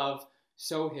Hereford's love,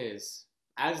 so his.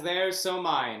 As theirs, so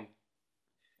mine.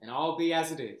 And all be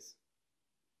as it is.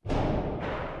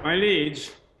 My liege,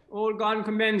 old God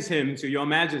commends him to your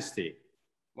majesty.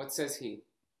 What says he?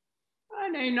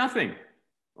 Nay, nothing.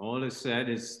 All is said,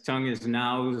 his tongue is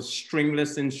now a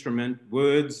stringless instrument,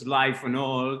 words, life, and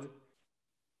all.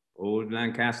 Old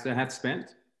Lancaster hath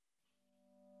spent.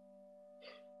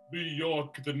 Be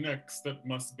York the next that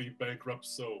must be bankrupt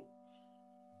so.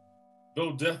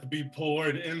 Though death be poor,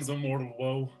 it ends a mortal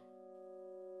woe.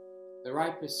 The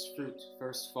ripest fruit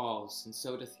first falls, and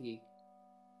so doth he.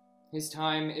 His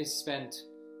time is spent,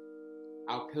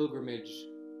 our pilgrimage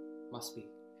must be.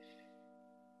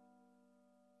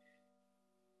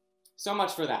 So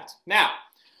much for that. Now,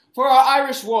 for our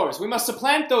Irish wars, we must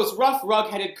supplant those rough,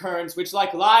 rug-headed kerns which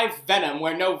like live venom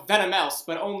where no venom else,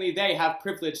 but only they have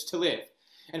privilege to live.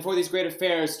 And for these great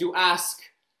affairs do ask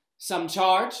some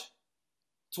charge.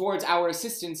 Towards our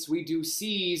assistance we do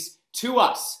seize to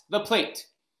us the plate,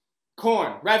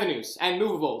 corn, revenues, and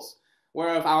movables,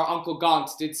 whereof our uncle Gaunt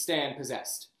did stand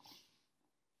possessed.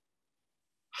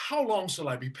 How long shall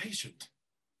I be patient?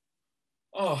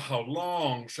 Oh, how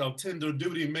long shall tender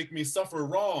duty make me suffer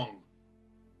wrong?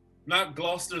 Not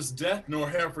Gloucester's death, nor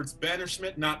Hereford's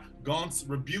banishment, not Gaunt's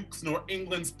rebukes, nor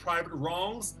England's private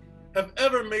wrongs, have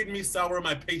ever made me sour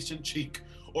my patient cheek,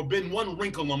 or been one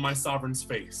wrinkle on my sovereign's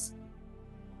face.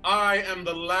 I am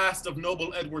the last of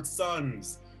noble Edward's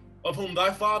sons, of whom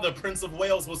thy father, Prince of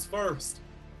Wales, was first.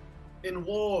 In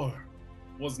war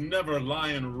was never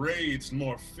lion raged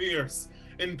more fierce,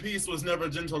 in peace was never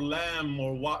gentle lamb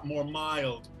more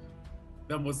mild,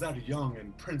 than was that young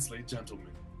and princely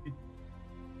gentleman.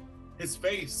 His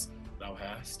face thou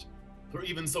hast, for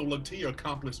even so looked he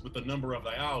accomplished with the number of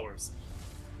thy hours.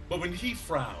 But when he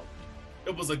frowned,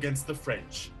 it was against the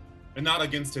French, and not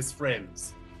against his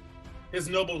friends. His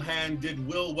noble hand did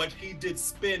will what he did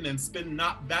spin, and spin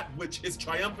not that which his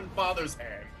triumphant father's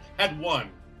hand had won.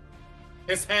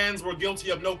 His hands were guilty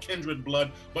of no kindred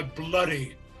blood, but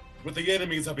bloody with the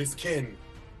enemies of his kin.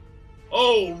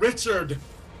 Oh, Richard,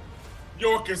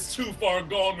 York is too far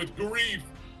gone with grief,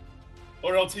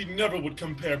 or else he never would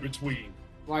compare between.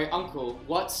 Why, uncle,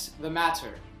 what's the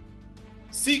matter?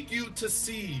 Seek you to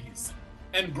seize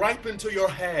and gripe into your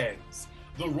hands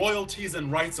the royalties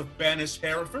and rights of banished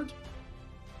Hereford?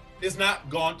 Is not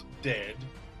Gaunt dead,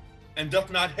 and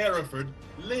doth not Hereford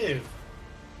live?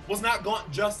 Was not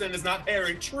Gaunt just, and is not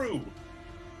Harry true?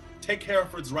 Take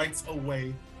Hereford's rights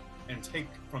away, and take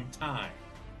from time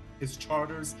his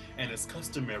charters and his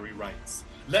customary rights.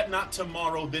 Let not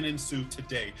tomorrow then ensue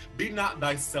today. Be not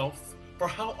thyself, for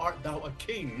how art thou a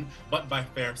king, but by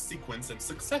fair sequence and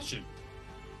succession?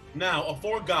 Now,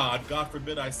 afore God, God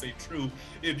forbid I say true,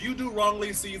 if you do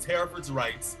wrongly seize Hereford's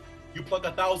rights, you pluck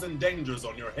 1,000 dangers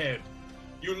on your head.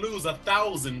 You lose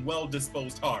 1,000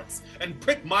 well-disposed hearts, and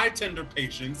prick my tender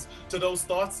patience to those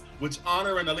thoughts which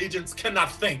honor and allegiance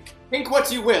cannot think. Think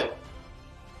what you will.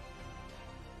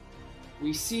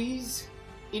 We seize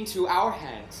into our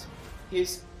hands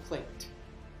his plate,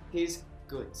 his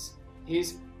goods,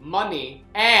 his money,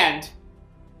 and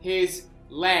his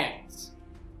lands.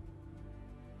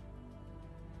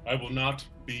 I will not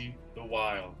be the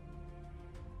while.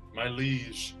 My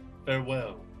liege,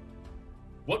 farewell.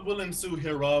 What will ensue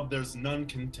hereof, there's none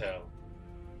can tell.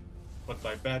 But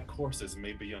by bad courses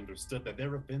may be understood that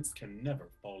their events can never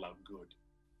fall out good.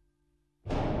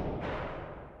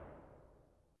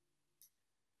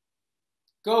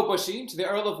 Go, Bushy, to the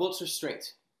Earl of Wiltshire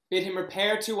straight. Bid him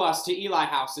repair to us to Ely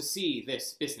House to see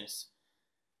this business.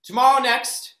 Tomorrow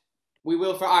next, we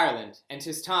will for Ireland, and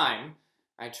 'tis time,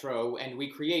 I trow, and we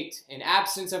create, in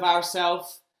absence of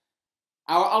ourself,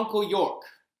 our Uncle York,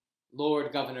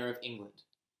 Lord Governor of England.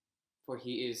 For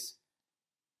he is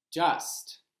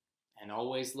just, and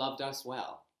always loved us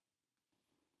well.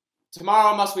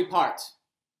 Tomorrow must we part.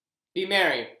 Be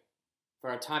merry, for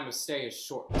our time of stay is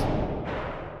short.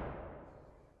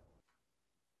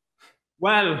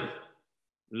 Well,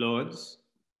 lords,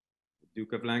 the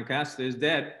Duke of Lancaster is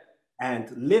dead.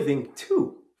 And living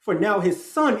too, for now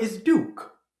his son is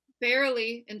Duke.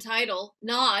 Barely in title,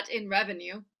 not in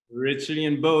revenue. Richly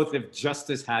in both, if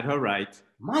justice had her right.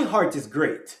 My heart is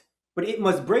great, but it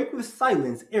must break with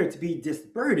silence ere to be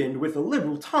disburdened with a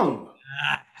liberal tongue.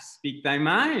 Speak thy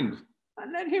mind,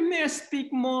 and let him there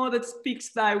speak more that speaks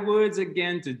thy words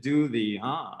again to do thee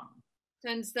harm.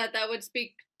 Since that thou would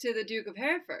speak to the Duke of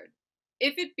Hereford.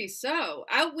 If it be so,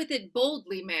 out with it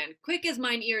boldly, man, quick as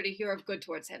mine ear to hear of good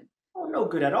towards him. Oh, no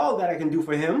good at all that I can do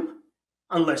for him,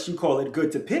 unless you call it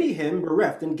good to pity him,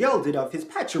 bereft and gelded of his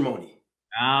patrimony.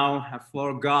 Now,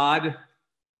 afore God,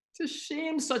 to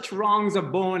shame such wrongs are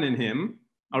born in him,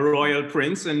 a royal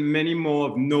prince and many more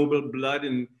of noble blood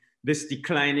in this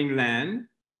declining land.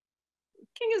 The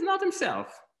king is not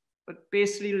himself, but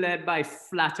basely led by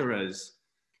flatterers,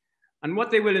 and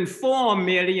what they will inform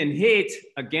merely in hate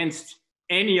against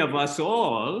any of us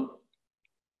all,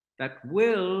 that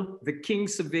will the king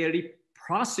severely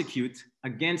prosecute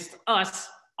against us,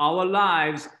 our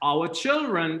lives, our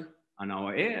children, and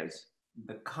our heirs.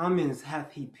 The commons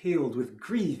hath he peeled with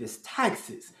grievous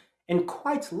taxes, and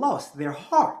quite lost their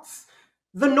hearts.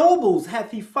 The nobles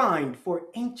hath he fined for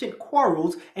ancient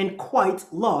quarrels, and quite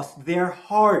lost their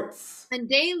hearts. And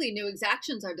daily new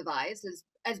exactions are devised,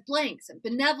 as blanks and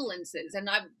benevolences, and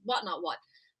I what not what.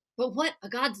 But what a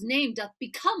God's name doth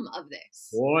become of this?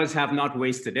 Wars have not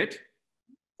wasted it,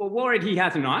 for warred he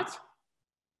hath not,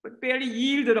 but barely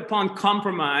yielded upon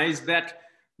compromise that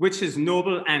which his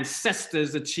noble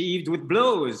ancestors achieved with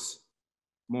blows.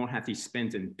 More hath he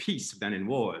spent in peace than in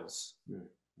wars.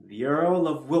 The Earl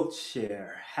of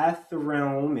Wiltshire hath the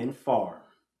realm and farm.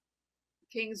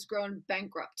 The king's grown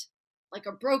bankrupt, like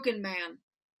a broken man.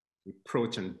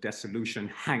 Reproach and dissolution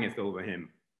hangeth over him.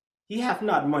 He hath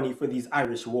not money for these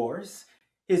Irish wars,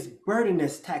 his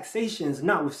burdenous taxations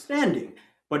notwithstanding,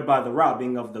 but by the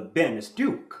robbing of the banished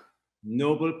Duke.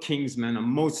 Noble kingsman, a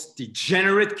most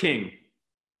degenerate king.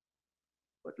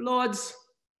 But lords,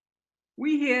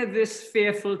 We hear this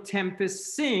fearful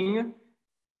tempest sing,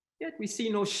 yet we see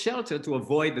no shelter to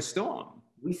avoid the storm.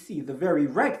 We see the very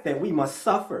wreck that we must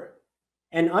suffer.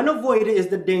 And unavoided is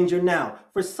the danger now,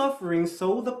 for suffering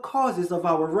so the causes of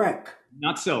our wreck.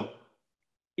 Not so.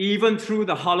 Even through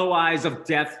the hollow eyes of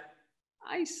death,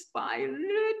 I spy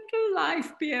little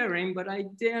life bearing, but I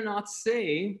dare not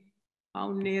say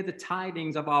how near the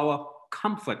tidings of our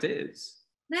comfort is.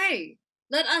 Nay,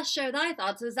 let us share thy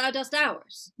thoughts as thou dost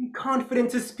ours. Be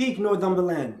confident to speak,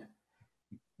 Northumberland.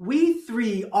 We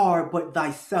three are but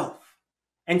thyself.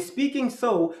 And speaking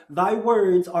so, thy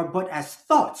words are but as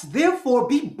thoughts. Therefore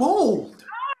be bold.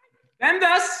 And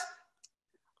thus,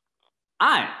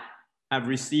 I have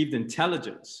received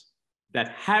intelligence that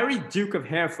Harry, Duke of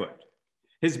Hereford,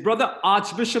 his brother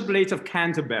Archbishop late of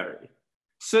Canterbury,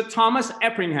 Sir Thomas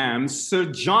Eppingham, Sir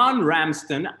John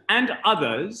Ramsden, and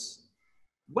others,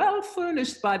 well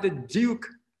furnished by the Duke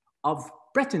of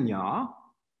Bretagne,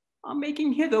 are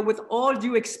making hither with all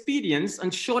due expedience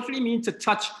and shortly mean to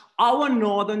touch our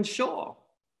northern shore.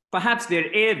 Perhaps they'll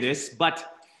air this,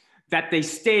 but that they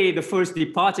stay the first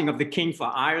departing of the king for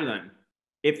Ireland.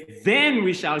 If then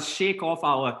we shall shake off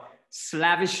our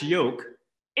slavish yoke,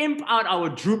 imp out our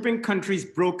drooping country's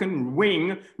broken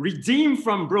wing, redeem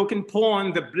from broken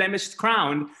pawn the blemished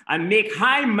crown, and make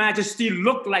high majesty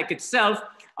look like itself,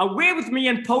 away with me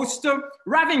and poster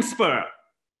Ravingspur.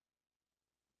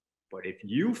 But if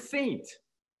you faint,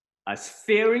 as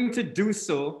fearing to do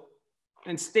so,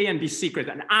 then stay and be secret,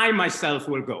 and I myself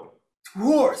will go. To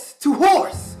horse, to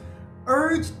horse!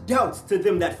 Urge doubts to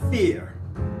them that fear.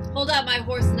 Hold out my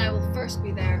horse and I will first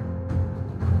be there.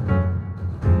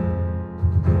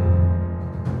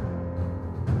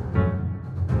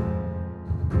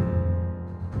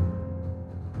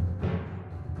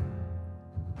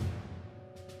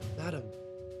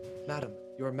 Madam,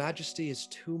 your majesty is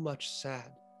too much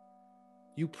sad.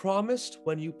 You promised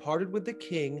when you parted with the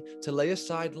king to lay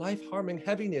aside life-harming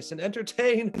heaviness and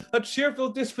entertain a cheerful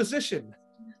disposition.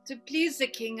 To please the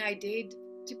king I did.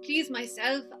 To please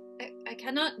myself, I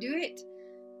cannot do it.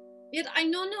 Yet I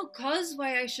know no cause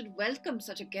why I should welcome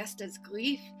such a guest as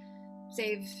grief,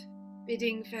 save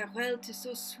bidding farewell to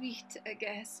so sweet a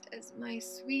guest as my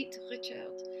sweet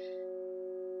Richard.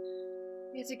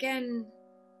 Yet again,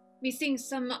 methinks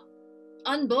some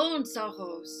unborn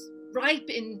sorrows, ripe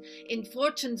in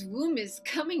fortune's womb, is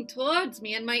coming towards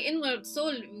me, and my inward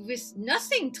soul with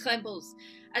nothing trembles.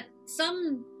 At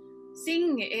some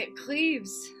thing it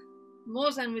grieves,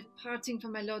 more than with parting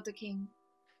from my lord the king.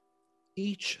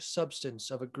 Each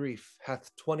substance of a grief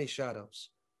hath 20 shadows,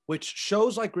 which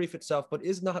shows like grief itself, but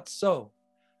is not so.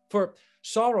 For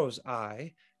sorrow's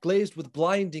eye, glazed with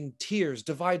blinding tears,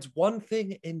 divides one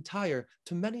thing entire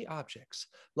to many objects,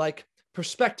 like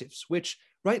perspectives, which,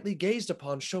 rightly gazed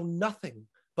upon, show nothing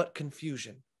but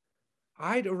confusion.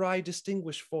 I'd awry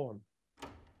distinguish form.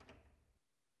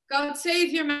 God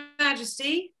save your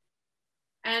majesty,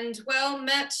 and well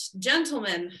met,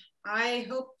 gentlemen. I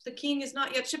hope the king is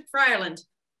not yet shipped for Ireland.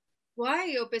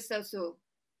 Why hopest thou so?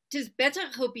 'Tis better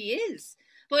hope he is,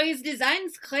 for his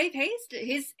designs crave haste,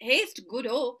 his haste good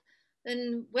hope.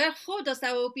 Then wherefore dost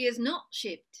thou hope he is not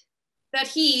shipped? That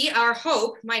he, our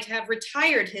hope, might have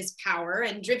retired his power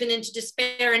and driven into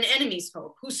despair an enemy's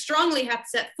hope, who strongly hath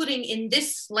set footing in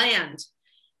this land.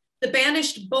 The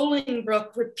banished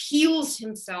Bolingbroke repeals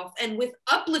himself, and with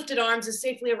uplifted arms is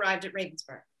safely arrived at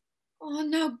Ravensburg. Oh,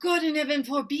 now God in heaven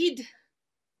forbid.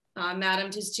 Ah, madam,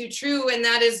 'tis too true, and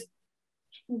that is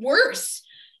worse.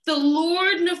 The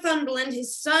Lord Northumberland,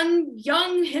 his son,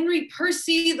 young Henry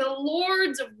Percy, the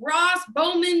lords of Ross,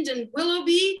 Bowmond, and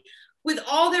Willoughby, with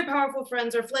all their powerful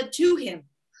friends, are fled to him.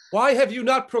 Why have you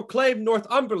not proclaimed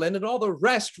Northumberland and all the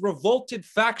rest revolted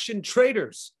faction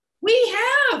traitors? We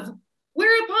have!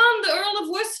 Whereupon the Earl of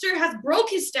Worcester hath broke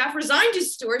his staff, resigned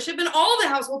his stewardship, and all the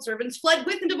household servants fled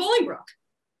with him to Bolingbroke.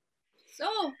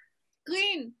 So,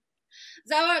 Green,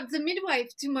 thou art the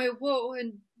midwife to my woe,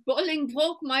 and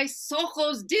Bolingbroke my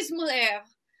sorrow's dismal air.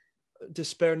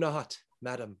 Despair not,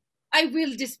 madam. I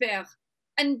will despair,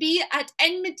 and be at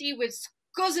enmity with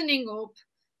cozening hope.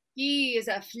 He is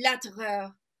a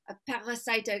flatterer, a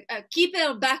parasite, a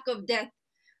keeper back of death,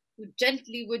 who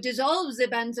gently would dissolve the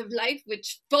bands of life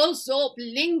which false hope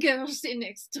lingers in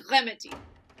extremity.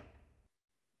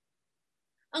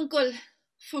 Uncle,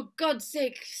 for God's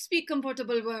sake, speak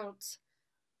comfortable words.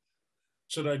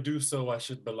 Should I do so, I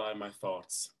should belie my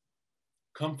thoughts.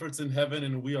 Comfort's in heaven,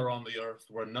 and we are on the earth,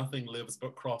 where nothing lives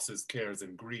but crosses, cares,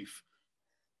 and grief.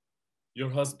 Your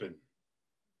husband,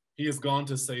 he is gone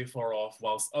to say far off,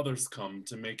 whilst others come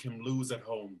to make him lose at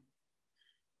home.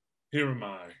 Here am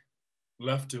I,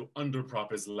 left to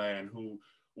underprop his land, who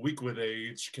weak with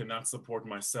age, cannot support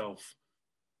myself.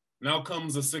 Now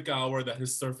comes a sick hour that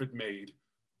his surfeit made.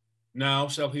 Now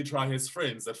shall he try his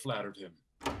friends that flattered him.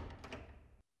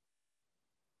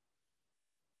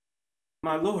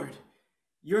 My lord,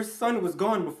 your son was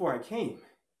gone before I came.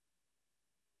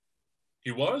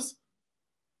 He was?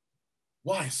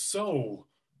 Why so?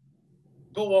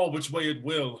 Go all which way it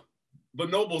will. The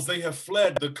nobles, they have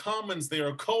fled. The commons, they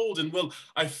are cold and will,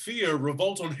 I fear,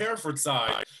 revolt on Hereford's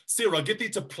side. Sirrah, get thee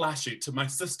to Plashy, to my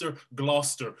sister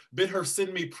Gloucester. Bid her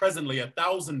send me presently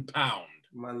 £1,000.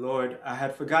 My lord, I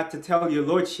had forgot to tell your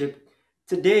lordship.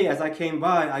 Today, as I came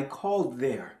by, I called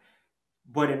there.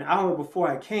 But an hour before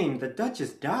I came, the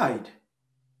Duchess died.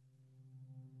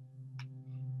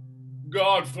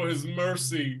 God for his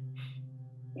mercy.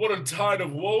 What a tide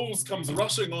of woes comes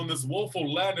rushing on this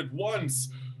woeful land at once.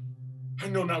 I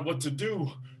know not what to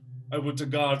do. I would to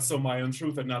God so my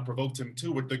untruth had not provoked him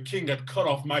to it, the king had cut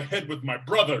off my head with my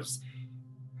brothers.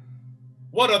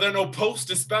 What, are there no posts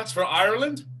dispatched for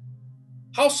Ireland?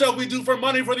 How shall we do for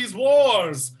money for these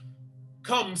wars?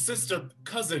 Come, sister,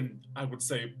 cousin, I would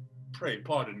say, pray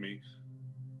pardon me.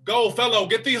 Go, fellow,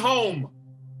 get thee home.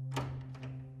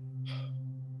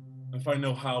 If I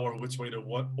know how or which way to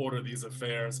order these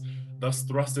affairs, thus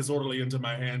thrust disorderly into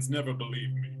my hands, never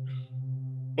believe me.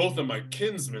 Both are my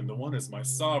kinsmen, the one is my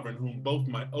sovereign, whom both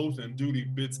my oath and duty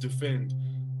bids defend.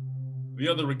 The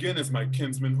other again is my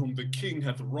kinsman, whom the king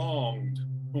hath wronged,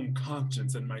 whom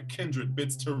conscience and my kindred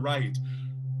bids to right.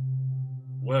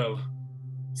 Well,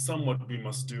 somewhat we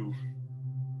must do.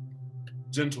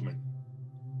 Gentlemen,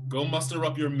 go muster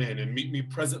up your men and meet me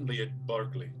presently at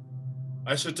Berkeley.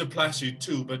 I should to Plashy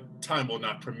too, but time will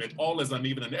not permit. All is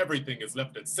uneven and everything is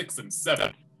left at 6 and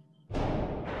 7.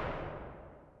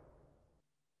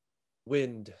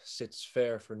 Wind sits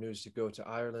fair for news to go to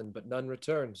Ireland, but none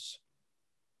returns.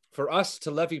 For us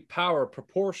to levy power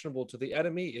proportionable to the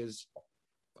enemy is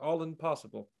all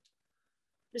impossible.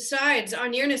 Besides, our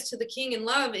nearness to the king in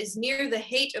love is near the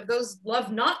hate of those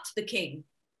love not the king.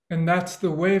 And that's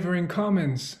the wavering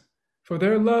commons. For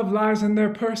their love lies in their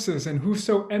purses, and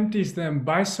whoso empties them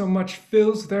by so much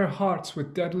fills their hearts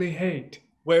with deadly hate.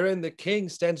 Wherein the king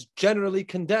stands generally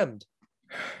condemned.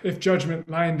 If judgment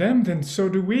lie in them, then so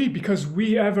do we, because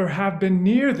we ever have been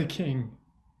near the king.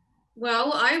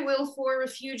 Well, I will for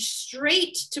refuge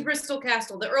straight to Bristol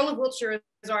Castle. The Earl of Wiltshire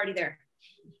is already there.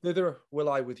 Thither will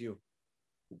I with you.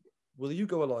 Will you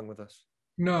go along with us?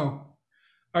 No,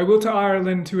 I will to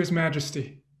Ireland to his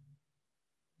majesty.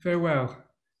 Farewell.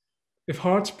 If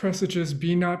heart's presages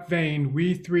be not vain,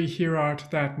 we three here art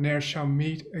that ne'er shall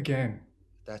meet again.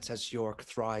 That's as York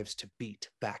thrives to beat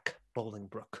back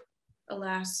Bolingbroke.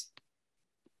 Alas,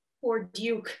 poor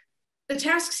Duke. The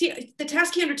task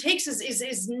he undertakes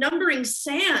is numbering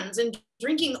sands and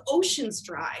drinking oceans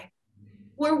dry.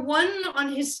 Where one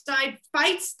on his side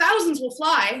fights, thousands will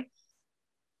fly.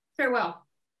 Farewell.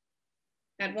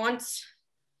 At once,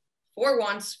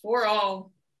 for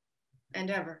all,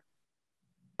 and ever.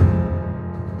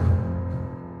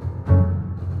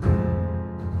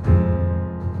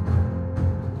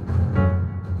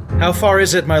 How far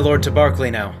is it, my lord, to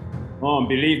Berkeley now? Oh,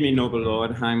 believe me, noble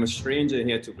lord, I'm a stranger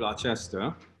here to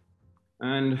Gloucester,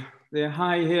 and their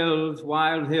high hills,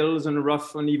 wild hills, and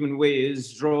rough uneven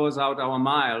ways draws out our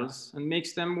miles and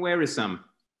makes them wearisome.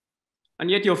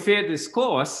 And yet your fair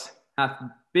discourse hath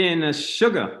been as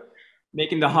sugar,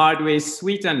 making the hard way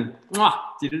sweet and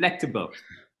delectable.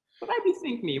 But I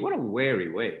bethink me, what a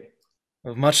weary way.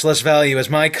 Of much less value is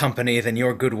my company than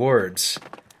your good words.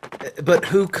 But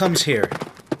who comes here?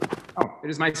 Oh, it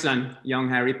is my son, young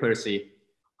Harry Percy,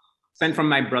 sent from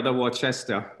my brother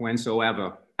Worcester,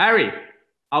 whensoever. Harry,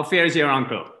 how fares your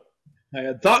uncle? I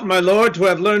had thought, my lord, to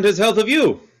have learned his health of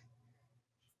you.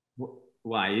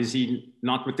 Why, is he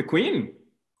not with the queen?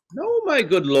 No, my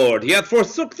good lord, he hath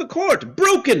forsook the court,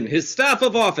 broken his staff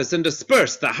of office, and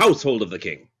dispersed the household of the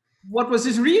king. What was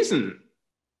his reason?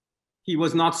 He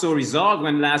was not so resolved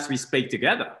when last we spake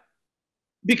together.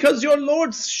 Because your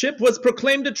lordship was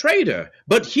proclaimed a traitor.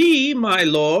 But he, my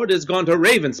lord, is gone to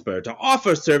Ravenspur to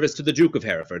offer service to the Duke of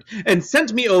Hereford, and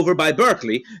sent me over by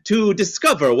Berkeley to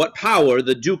discover what power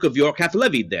the Duke of York hath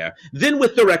levied there, then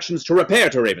with directions to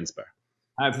repair to Ravenspur.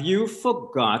 Have you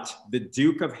forgot the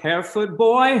Duke of Hereford,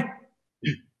 boy?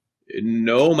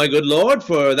 No, my good lord,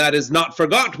 for that is not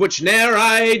forgot which ne'er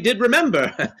I did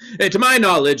remember. To my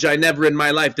knowledge, I never in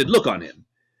my life did look on him.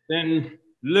 Then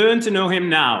learn to know him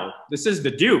now. This is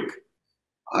the Duke.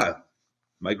 Ah,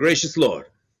 my gracious lord,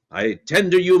 I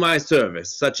tender you my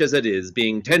service, such as it is,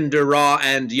 being tender, raw,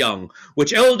 and young,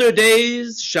 which elder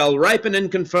days shall ripen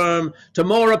and confirm to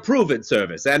more approved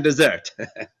service and desert.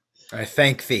 I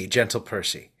thank thee, gentle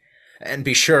Percy, and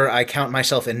be sure I count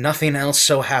myself in nothing else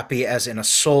so happy as in a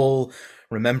soul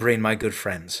remembering my good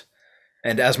friends.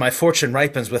 And as my fortune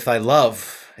ripens with thy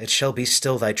love, it shall be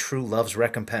still thy true love's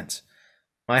recompense.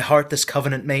 My heart this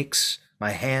covenant makes,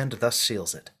 my hand thus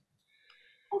seals it.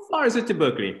 How far is it to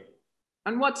Berkeley?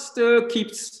 And what still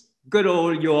keeps good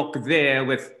old York there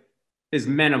with his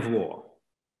men of war?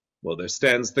 Well, there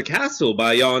stands the castle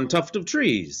by yon tuft of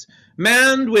trees,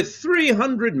 manned with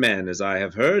 300 men, as I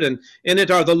have heard, and in it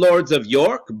are the lords of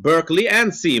York, Berkeley,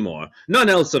 and Seymour, none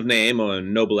else of name or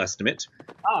noble estimate.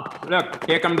 Ah, look,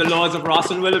 here come the lords of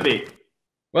Ross and Willoughby.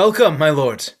 Welcome, my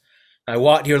lords. I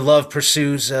wot your love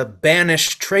pursues a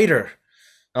banished traitor.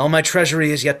 All my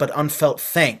treasury is yet but unfelt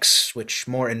thanks, which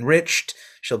more enriched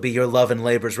shall be your love and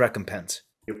labor's recompense.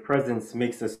 Your presence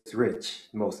makes us rich,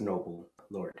 most noble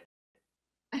lord.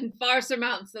 And far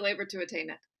surmounts the labor to attain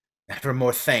it. Ever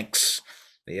more thanks,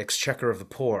 the exchequer of the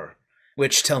poor,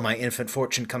 which, till my infant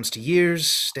fortune comes to years,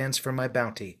 stands for my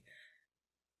bounty.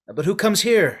 But who comes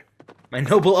here? My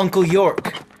noble Uncle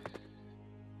York.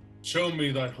 Show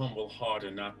me thy humble heart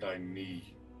and not thy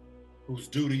knee, whose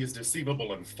duty is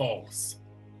deceivable and false.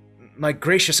 My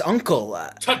gracious uncle.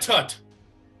 Tut tut!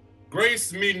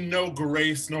 Grace me no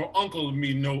grace, nor uncle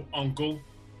me no uncle.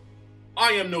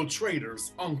 I am no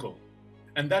traitor's uncle,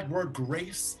 and that word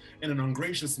grace in an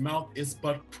ungracious mouth is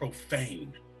but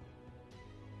profane.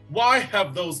 Why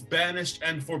have those banished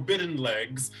and forbidden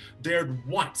legs dared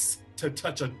once to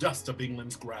touch a dust of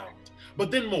England's ground?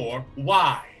 But then more,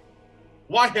 why?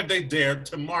 Why have they dared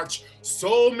to march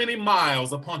so many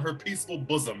miles upon her peaceful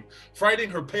bosom, frighting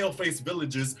her pale-faced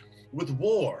villages with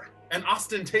war and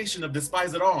ostentation of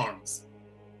despised arms?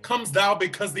 Comes thou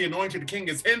because the anointed king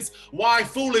is hence? Why,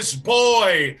 foolish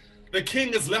boy, the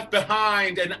king is left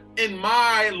behind, and in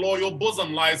my loyal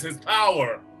bosom lies his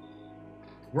power.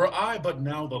 Were I but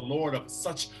now the lord of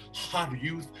such hot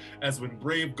youth as when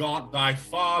brave Gaunt thy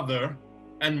father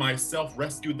and myself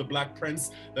rescued the Black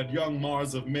Prince, that young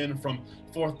Mars of men, from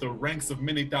forth the ranks of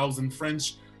many thousand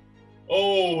French,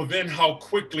 oh, then how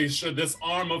quickly should this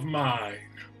arm of mine,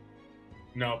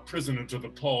 now prisoner to the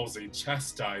palsy,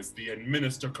 chastise thee and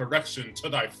minister correction to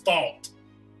thy fault.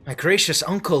 My gracious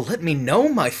uncle, let me know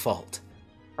my fault.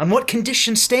 On what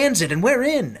condition stands it, and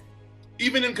wherein?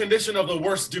 Even in condition of the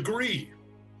worst degree,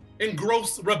 in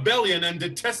gross rebellion and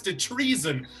detested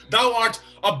treason, thou art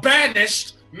a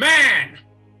banished man,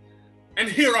 and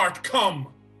here art come,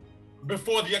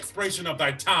 before the expiration of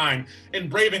thy time, in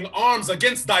braving arms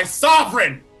against thy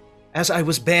sovereign. As I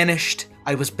was banished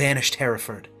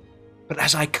Hereford. But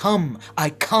as I come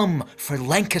for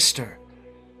Lancaster.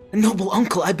 Noble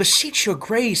uncle, I beseech your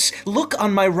grace, look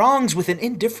on my wrongs with an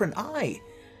indifferent eye.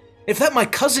 If that my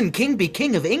cousin king be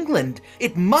king of England,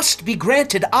 it must be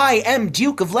granted I am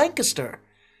Duke of Lancaster.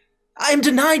 I am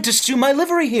denied to sue my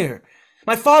livery here.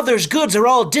 My father's goods are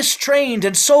all distrained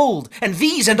and sold, and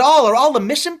these and all are all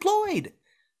amiss employed.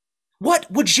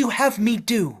 What would you have me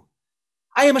do?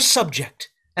 I am a subject,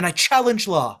 and I challenge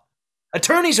law.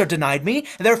 Attorneys are denied me,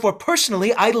 therefore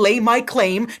personally I lay my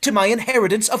claim to my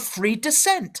inheritance of free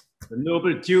descent. The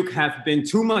noble duke hath been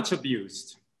too much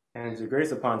abused. And your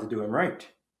grace upon to do him right.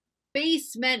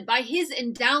 Base men by his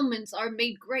endowments are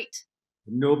made great.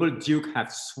 The noble duke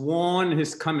hath sworn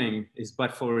his coming is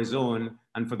but for his own,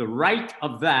 and for the right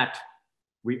of that,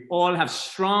 we all have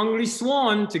strongly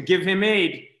sworn to give him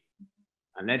aid,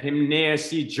 and let him ne'er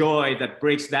see joy that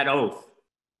breaks that oath.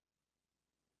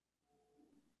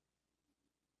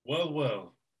 Well,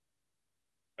 well,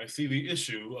 I see the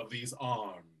issue of these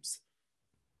arms.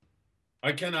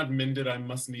 I cannot mend it, I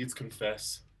must needs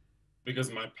confess,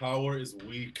 because my power is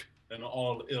weak and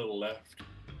all ill left.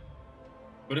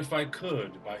 But if I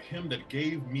could, by him that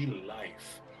gave me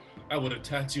life, I would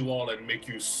attach you all and make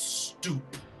you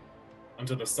stoop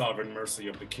unto the sovereign mercy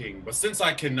of the king. But since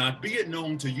I cannot, be it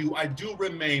known to you, I do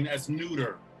remain as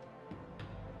neuter.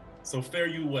 So fare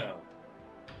you well,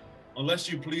 unless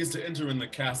you please to enter in the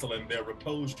castle and there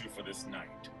repose you for this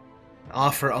night.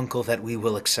 Offer, uncle, that we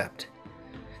will accept.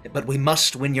 But we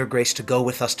must win your grace to go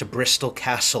with us to Bristol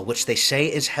Castle, which they say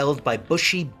is held by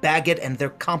Bushy, Bagot, and their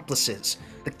complices,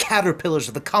 the caterpillars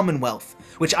of the Commonwealth,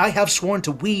 which I have sworn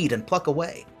to weed and pluck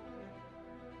away.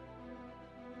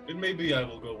 It may be I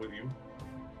will go with you,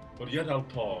 but yet I'll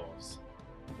pause,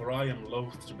 for I am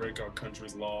loath to break our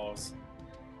country's laws.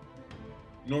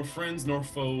 Nor friends nor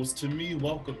foes, to me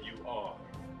welcome you are.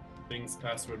 Things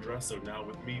past redress are now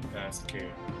with me past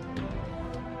care.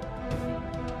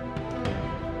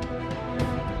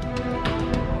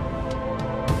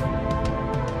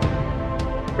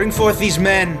 Bring forth these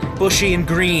men, Bushy and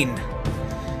Green.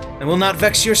 I will not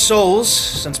vex your souls,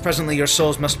 since presently your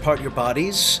souls must part your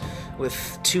bodies,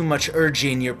 with too much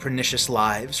urging your pernicious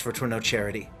lives, for 'twere no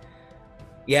charity.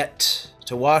 Yet,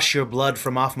 to wash your blood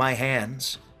from off my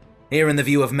hands, here in the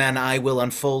view of men I will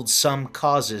unfold some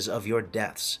causes of your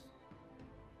deaths.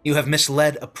 You have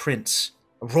misled a prince,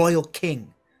 a royal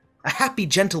king, a happy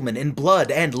gentleman in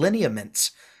blood and lineaments,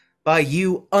 by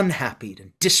you unhappied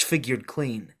and disfigured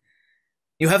clean.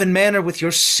 You have in manner with your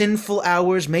sinful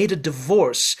hours made a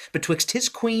divorce betwixt his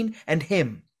queen and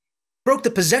him, broke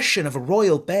the possession of a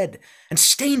royal bed, and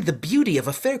stained the beauty of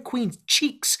a fair queen's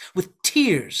cheeks with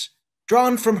tears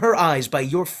drawn from her eyes by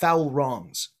your foul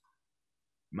wrongs.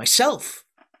 Myself,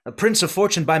 a prince of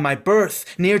fortune by my birth,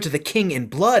 near to the king in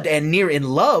blood and near in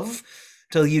love,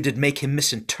 till you did make him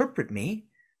misinterpret me,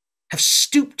 have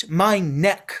stooped my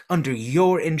neck under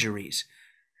your injuries,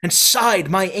 and sighed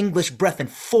my English breath in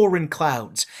foreign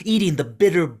clouds, eating the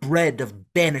bitter bread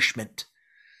of banishment,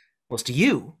 whilst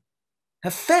you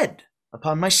have fed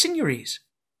upon my seigneuries,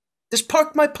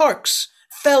 disparked my parks,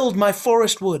 felled my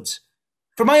forest woods,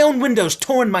 from my own windows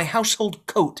torn my household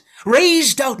coat,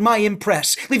 raised out my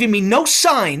impress, leaving me no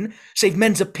sign, save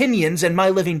men's opinions and my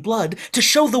living blood, to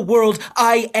show the world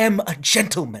I am a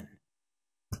gentleman.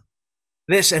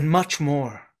 This and much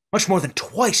more than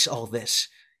twice all this,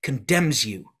 condemns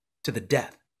you to the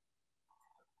death.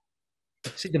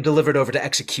 See them delivered over to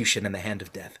execution in the hand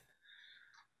of death.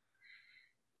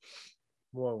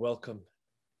 More welcome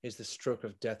is the stroke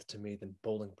of death to me than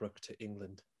Bolingbroke to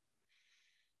England.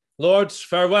 Lords,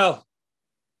 farewell.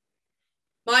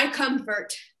 My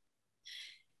comfort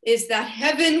is that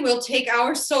heaven will take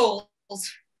our souls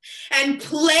and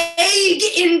plague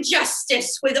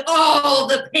injustice with all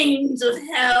the pains of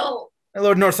hell. My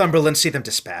Lord Northumberland, see them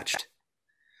dispatched.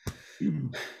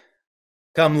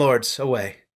 Come, lords,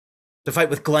 away, to fight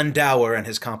with Glendower and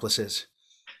his complices.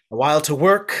 A while to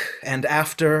work, and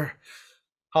after,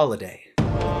 holiday.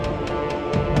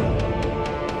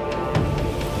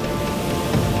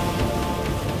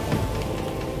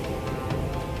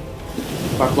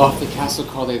 Barclough, the castle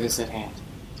call they this at hand.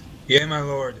 Yea, my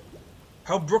lord.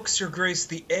 How brooks your grace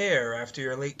the air after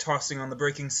your late tossing on the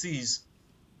breaking seas?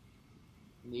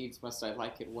 Needs must I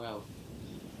like it well.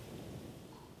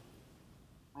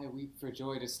 I weep for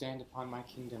joy to stand upon my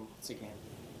kingdom once again.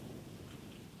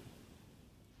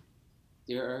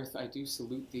 Dear earth, I do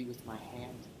salute thee with my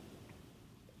hand,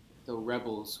 though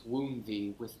rebels wound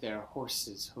thee with their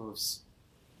horses' hoofs.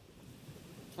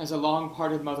 As a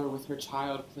long-parted mother with her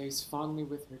child plays fondly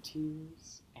with her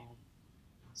tears and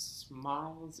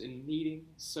smiles in meeting,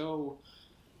 so,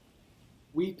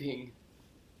 weeping,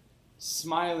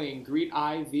 smiling, greet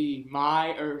I thee,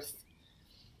 my earth,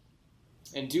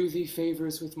 and do thee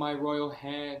favors with my royal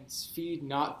hands. Feed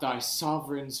not thy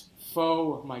sovereign's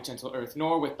foe, my gentle earth,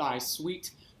 nor with thy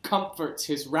sweet comforts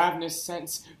his ravenous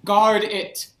sense guard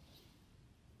it.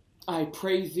 I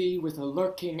pray thee with a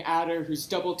lurking adder, whose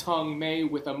double tongue may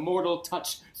with a mortal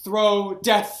touch throw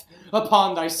death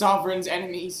upon thy sovereign's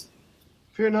enemies.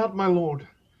 Fear not, my lord.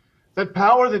 That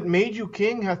power that made you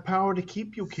king hath power to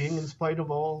keep you king in spite of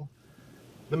all.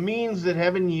 The means that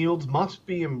heaven yields must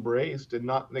be embraced and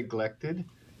not neglected.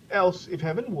 Else, if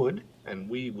heaven would, and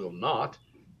we will not,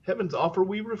 heaven's offer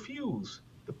we refuse,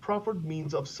 the proffered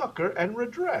means of succor and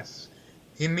redress.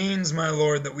 He means, my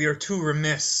lord, that we are too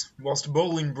remiss, whilst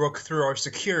Bolingbroke, through our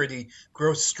security,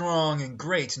 grows strong and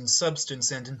great in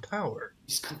substance and in power.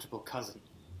 His comfortable cousin,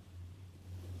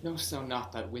 knowst thou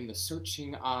not that when the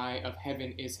searching eye of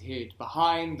heaven is hid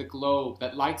behind the globe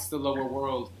that lights the lower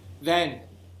world, then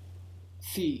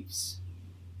thieves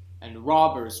and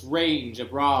robbers range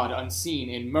abroad unseen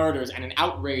in murders and in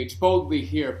outrage boldly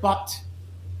here, but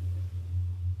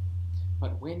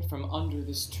when from under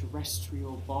this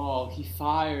terrestrial ball he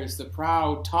fires the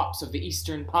proud tops of the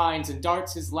eastern pines and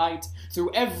darts his light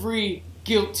through every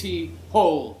guilty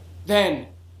hole, then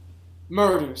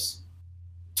murders,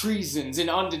 treasons, and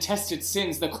undetested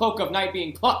sins, the cloak of night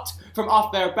being plucked from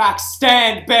off their backs,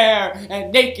 stand bare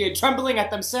and naked, trembling at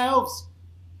themselves.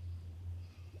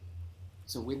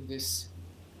 So when this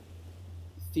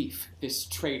thief, this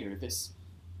traitor, this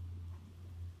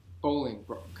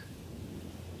Bolingbroke,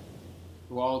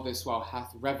 who all this while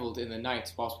hath revelled in the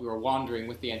night whilst we were wandering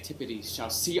with the Antipodes, shall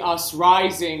see us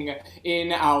rising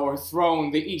in our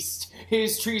throne, the east,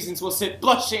 his treasons will sit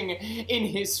blushing in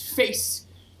his face,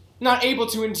 not able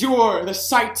to endure the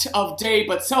sight of day,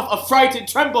 but self-affrighted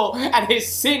tremble at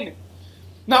his sin.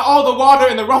 Not all the water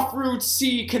in the rough rude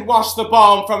sea can wash the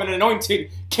balm from an anointed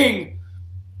king.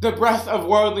 The breath of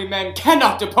worldly men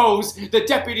cannot depose the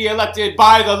deputy elected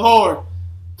by the Lord.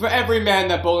 For every man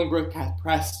that Bolingbroke hath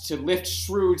pressed to lift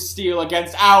shrewd steel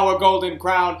against our golden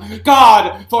crown,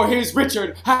 God for his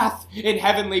Richard hath in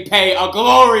heavenly pay a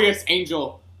glorious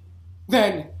angel.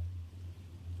 Then,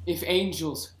 if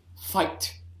angels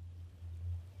fight,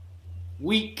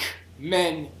 weak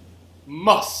men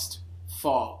must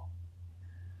fall,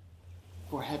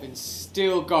 for heaven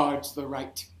still guards the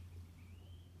right.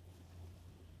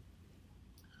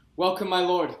 Welcome, my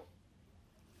lord.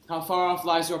 How far off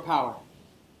lies your power?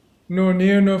 Nor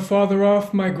near nor farther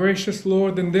off, my gracious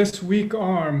lord, than this weak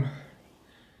arm.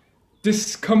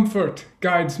 Discomfort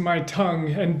guides my tongue,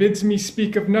 and bids me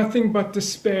speak of nothing but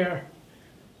despair.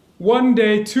 One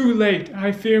day too late,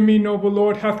 I fear me, noble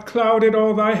lord, hath clouded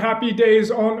all thy happy days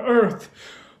on earth.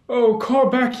 Oh, call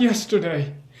back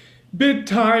yesterday. Bid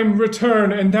time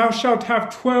return, and thou shalt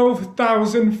have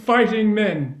 12,000 fighting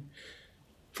men.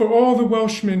 For all the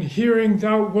Welshmen, hearing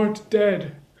thou wert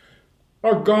dead,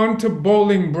 are gone to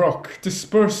Bolingbroke,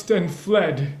 dispersed and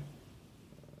fled.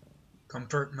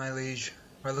 Comfort, my liege.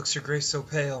 Why looks your grace so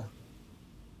pale?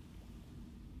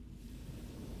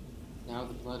 Now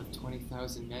the blood of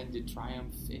 20,000 men did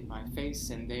triumph in my face,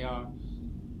 and they are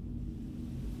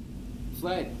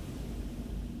fled.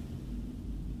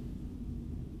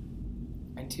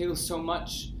 Until so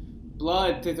much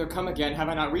blood thither come again, have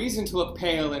I not reason to look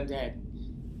pale and dead?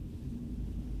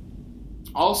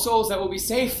 All souls that will be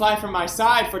safe fly from my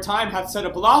side, for time hath set a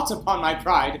blot upon my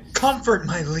pride. Comfort,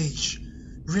 my liege.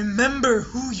 Remember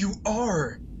who you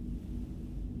are.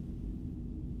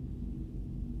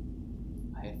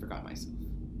 I had forgot myself.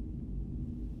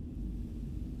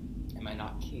 Am I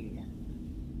not king?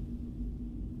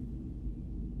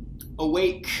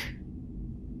 Awake!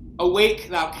 Awake,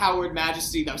 thou coward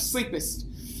majesty, thou sleepest.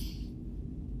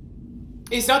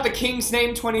 Is not the king's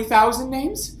name 20,000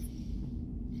 names?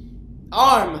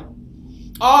 Arm!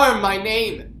 Arm, my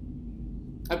name!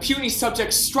 A puny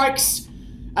subject strikes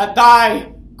at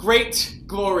thy great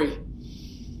glory.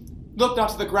 Look not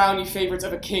to the ground, ye favorites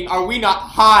of a king. Are we not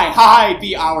high? High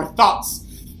be our thoughts.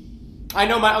 I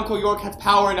know my uncle York hath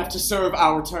power enough to serve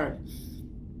our turn.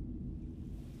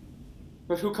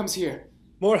 But who comes here?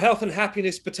 More health and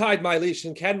happiness betide my liege,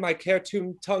 and can my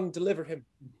care-tuned tongue deliver him?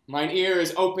 Mine ear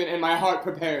is open and my heart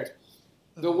prepared.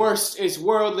 The worst is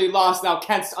worldly loss thou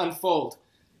canst unfold.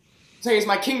 Say, is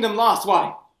my kingdom lost?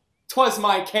 Why, 'twas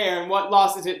my care, and what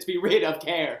loss is it to be rid of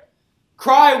care?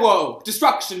 Cry woe,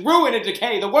 destruction, ruin, and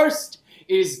decay. The worst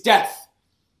is death,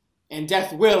 and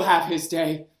death will have his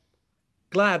day.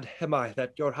 Glad am I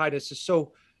that your highness is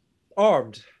so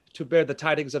armed to bear the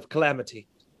tidings of calamity.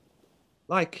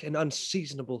 Like an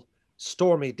unseasonable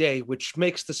stormy day, which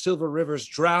makes the silver rivers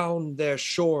drown their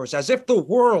shores, as if the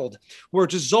world were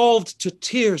dissolved to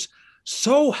tears,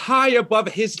 so high above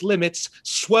his limits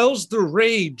swells the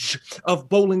rage of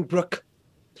Bolingbroke,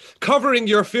 covering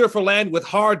your fearful land with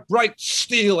hard, bright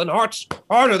steel and hearts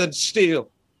harder than steel.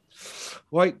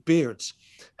 White beards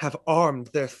have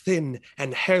armed their thin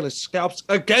and hairless scalps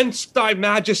against thy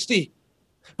majesty,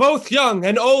 both young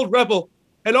and old rebel,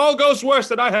 and all goes worse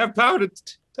than I have power to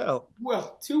tell.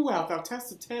 Well, too well, thou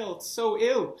tell'st a tale so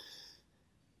ill.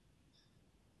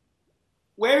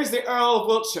 Where is the Earl of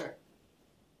Wiltshire?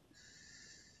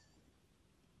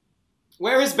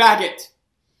 Where is Bagot?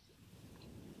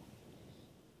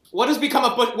 What has become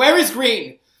of where is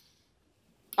Green?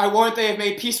 I warrant they have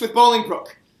made peace with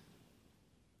Bolingbroke.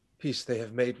 Peace they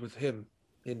have made with him,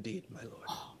 indeed, my lord.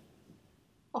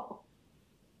 Oh.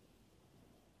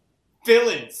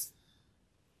 Villains!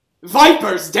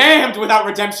 Vipers, damned without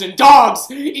redemption, dogs,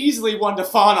 easily won to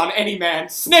fawn on any man,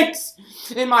 snakes,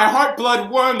 in my heart blood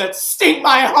worm that sting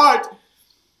my heart.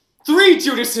 3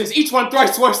 Judases, each one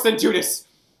thrice worse than Judas.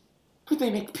 Could they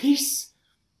make peace?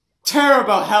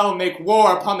 Terrible hell make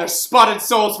war upon their spotted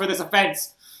souls for this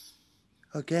offense.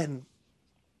 Again,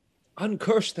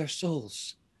 uncurse their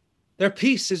souls. Their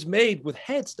peace is made with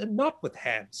heads and not with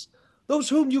hands. Those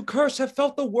whom you curse have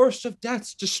felt the worst of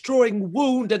deaths, destroying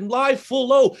wound and lie full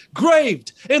low,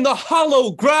 graved in the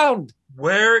hollow ground.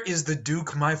 Where is the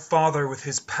Duke my father with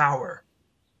his power?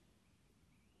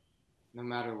 No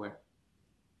matter where.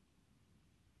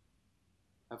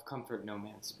 Of comfort no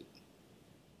man speak.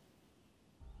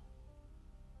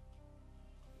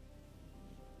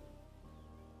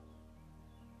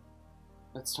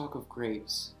 Let's talk of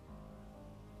graves,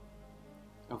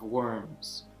 of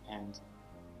worms, and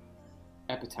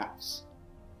epitaphs.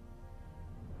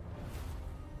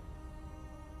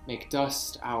 Make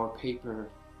dust our paper,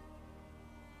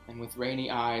 and with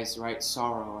rainy eyes write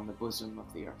sorrow on the bosom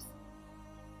of the earth.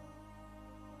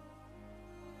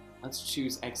 Let's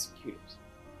choose executors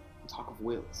and talk of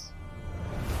wills.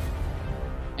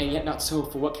 And yet not so,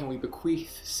 for what can we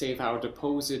bequeath, save our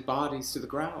deposed bodies to the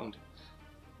ground?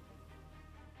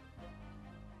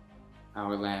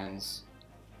 Our lands,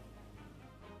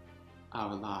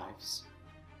 our lives,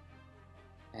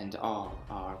 and all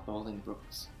our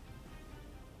Bolingbroke's.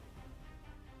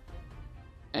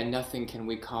 And nothing can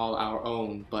we call our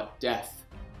own but death,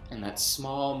 and that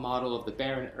small model of the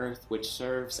barren earth which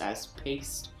serves as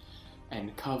paste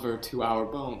and cover to our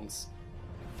bones.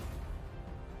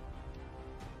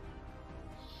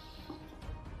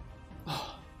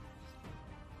 Oh,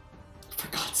 for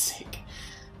God's sake,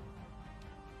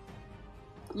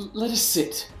 let us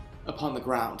sit upon the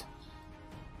ground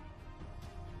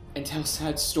and tell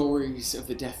sad stories of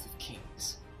the death of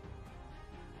kings.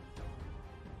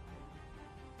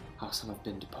 How some have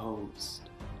been deposed,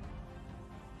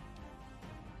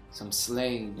 some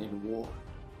slain in war,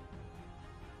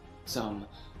 some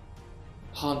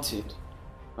haunted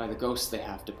by the ghosts they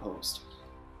have deposed,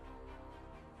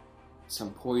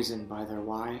 some poisoned by their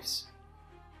wives,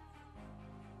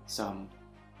 some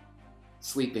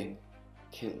sleeping,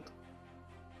 killed.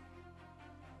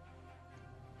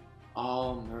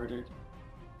 All murdered.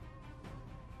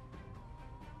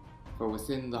 For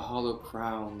within the hollow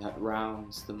crown that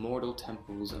rounds the mortal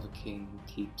temples of a king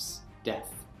keeps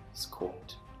death his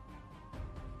court.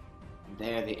 And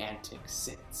there the antic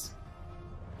sits,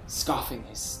 scoffing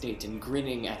his state and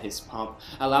grinning at his pomp,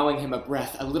 allowing him a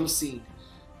breath, a little scene,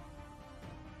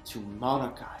 to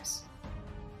monarchize,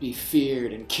 be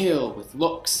feared and kill with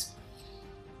looks,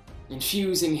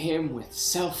 infusing him with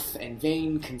self and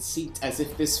vain conceit, as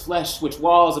if this flesh which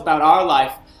walls about our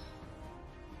life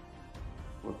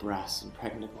were brass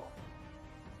impregnable.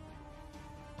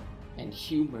 And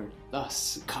humored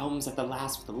thus comes at the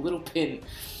last with a little pin,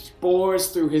 bores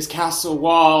through his castle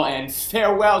wall, and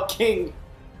farewell, king!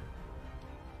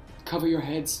 Cover your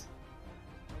heads,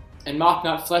 and mock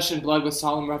not flesh and blood with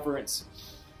solemn reverence.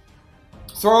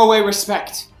 Throw away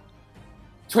respect,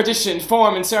 tradition,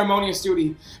 form, and ceremonious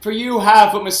duty, for you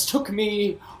have but mistook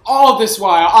me all this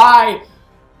while.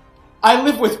 I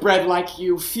live with bread like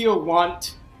you, feel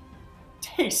want,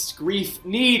 taste grief,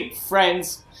 need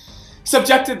friends.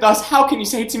 Subjected thus, how can you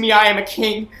say to me I am a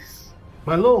king?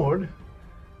 My lord,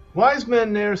 wise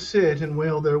men ne'er sit and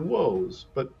wail their woes,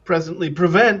 but presently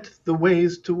prevent the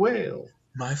ways to wail.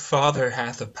 My father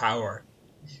hath a power.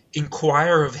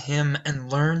 Inquire of him,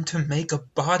 and learn to make a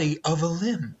body of a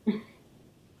limb.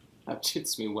 Thou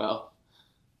chidst me well.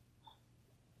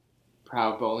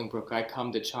 Proud Bolingbroke, I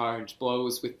come to charge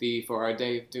blows with thee for our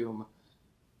day of doom.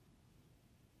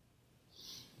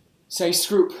 Say,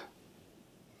 Scroop,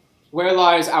 where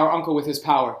lies our uncle with his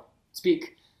power?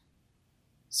 Speak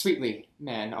sweetly,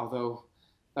 man, although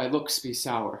thy looks be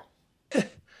sour.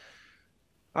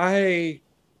 I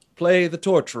play the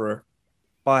torturer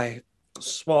by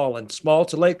small and small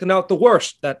to lengthen out the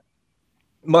worst that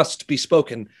must be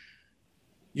spoken.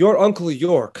 Your uncle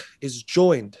York is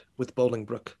joined with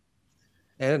Bolingbroke,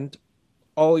 and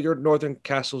all your northern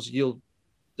castles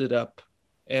yielded up,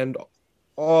 and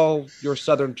all your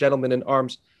southern gentlemen in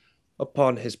arms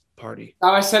upon his party.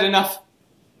 Now I said enough.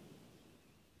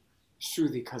 Shrew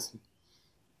thee, cousin,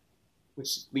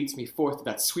 which leads me forth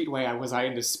that sweet way I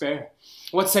in despair.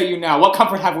 What say you now? What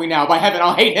comfort have we now? By heaven,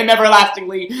 I'll hate him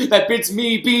everlastingly that bids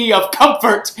me be of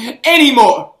comfort any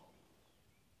more.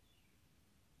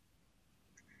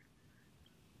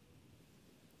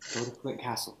 Go to Flint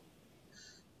Castle.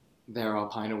 There I'll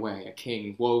pine away. A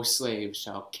king, woe slave,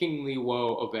 shall kingly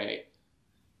woe obey.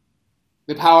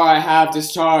 The power I have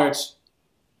discharged.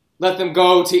 Let them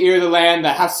go to ear the land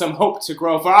that hath some hope to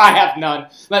grow, for I have none.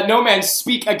 Let no man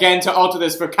speak again to alter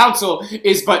this, for counsel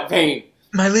is but vain.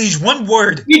 My liege, one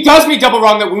word. He does me double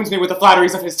wrong that wounds me with the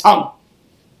flatteries of his tongue.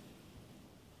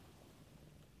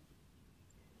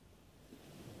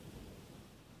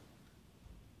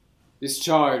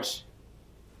 Discharge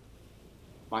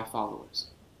my followers.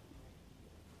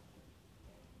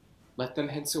 Let them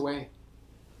hence away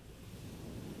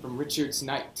from Richard's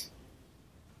night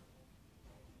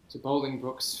to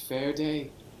Bolingbroke's fair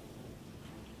day.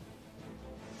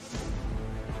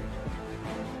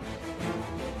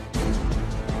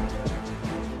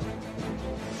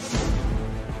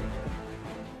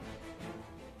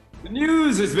 The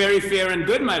news is very fair and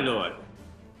good, my lord.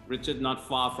 Richard, not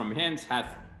far from hence,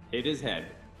 hath hid his head.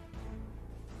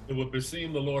 It would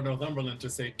beseem the Lord Northumberland to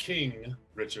say King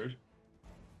Richard,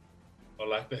 or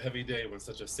lack the heavy day when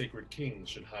such a sacred king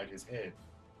should hide his head.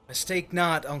 Mistake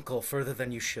not, uncle, further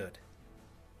than you should.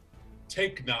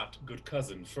 Take not, good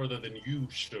cousin, further than you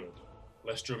should,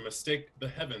 lest your mistake the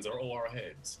heavens are o'er our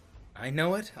heads. I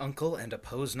know it, uncle, and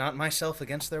oppose not myself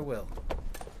against their will.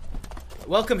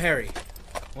 Welcome, Harry.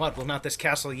 What, will not this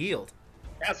castle yield?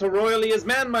 Castle royally is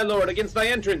manned, my lord, against thy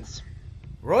entrance.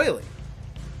 Royally?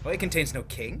 Well, it contains no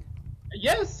king.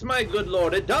 Yes, my good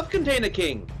lord, it doth contain a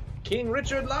king. King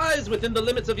Richard lies within the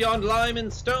limits of yond lime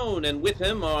and stone, and with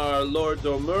him are Lord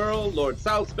Dormerle, Lord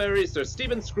Salisbury, Sir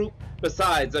Stephen Scroop,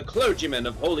 besides a clergyman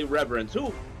of holy reverence,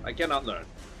 who I cannot learn.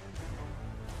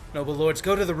 Noble lords,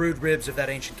 go to the rude ribs of that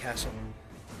ancient castle.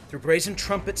 Through brazen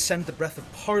trumpets send the breath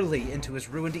of parley into his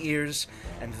ruined ears,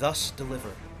 and thus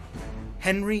deliver.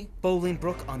 Henry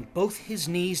Bolingbroke on both his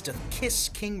knees doth kiss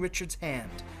King Richard's hand,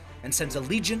 and sends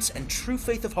allegiance and true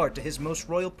faith of heart to his most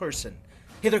royal person,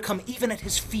 hither come even at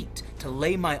his feet to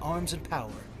lay my arms and power,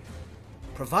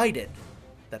 provided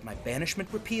that my banishment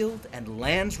repealed and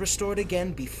lands restored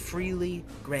again be freely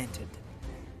granted.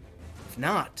 If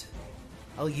not,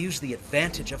 I'll use the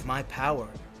advantage of my power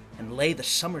and lay the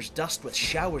summer's dust with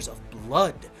showers of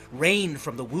blood rain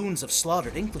from the wounds of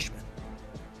slaughtered Englishmen,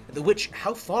 the which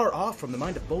how far off from the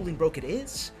mind of Bolingbroke it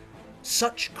is?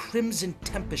 Such crimson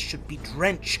tempest should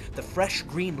bedrench the fresh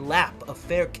green lap of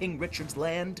fair King Richard's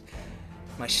land,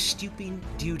 my stooping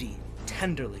duty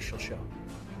tenderly shall show.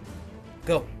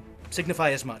 Go,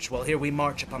 signify as much, while here we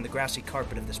march upon the grassy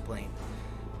carpet of this plain.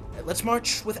 Let's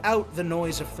march without the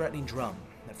noise of threatening drum,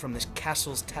 that from this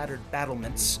castle's tattered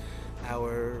battlements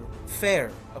our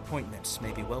fair appointments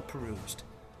may be well perused.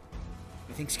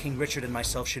 Methinks King Richard and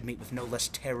myself should meet with no less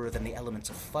terror than the elements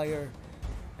of fire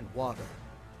and water,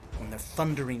 when their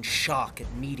thundering shock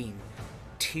at meeting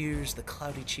tears the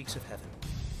cloudy cheeks of heaven.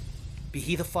 Be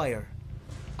he the fire,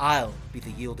 I'll be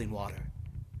the yielding water.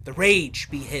 The rage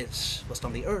be his, lest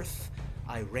on the earth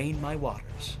I rain my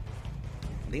waters.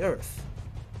 On the earth,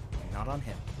 not on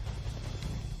him.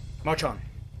 March on,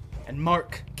 and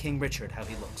mark King Richard how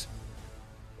he looks.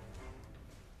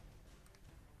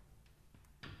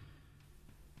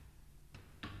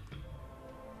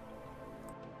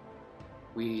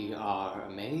 We are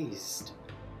amazed.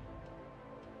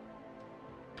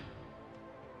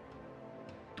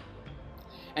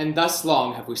 And thus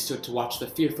long have we stood to watch the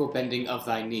fearful bending of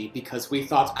thy knee, because we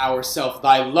thought ourself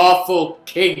thy lawful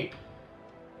king.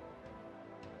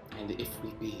 And if we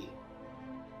be,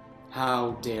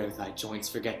 how dare thy joints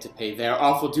forget to pay their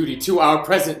awful duty to our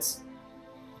presence?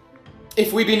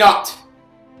 If we be not,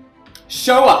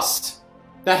 show us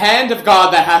the hand of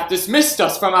God that hath dismissed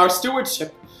us from our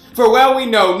stewardship. For well we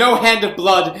know no hand of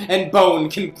blood and bone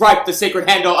can gripe the sacred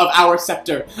handle of our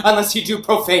scepter, unless he do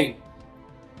profane,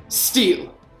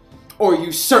 steal, or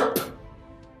usurp.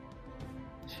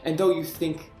 And though you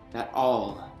think that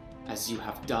all, as you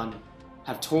have done,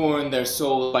 have torn their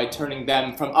souls by turning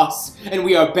them from us, and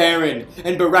we are barren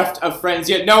and bereft of friends,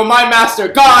 yet know my master,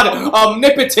 God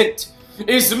omnipotent,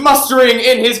 is mustering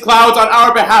in his clouds on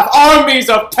our behalf armies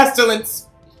of pestilence,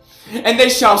 and they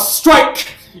shall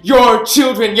strike your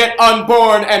children yet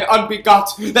unborn and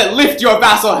unbegot, that lift your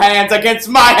vassal hands against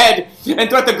my head and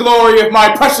threat the glory of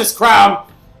my precious crown.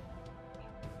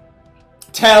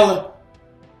 Tell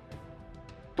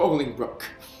Bolingbroke,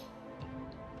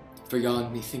 for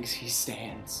yon methinks he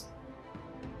stands,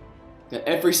 that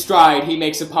every stride he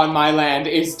makes upon my land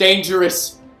is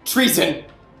dangerous treason.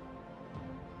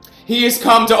 He is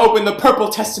come to open the purple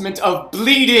testament of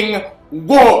bleeding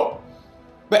war,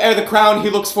 but ere the crown he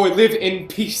looks for live in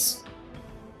peace.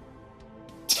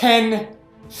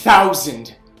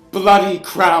 10,000 bloody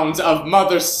crowns of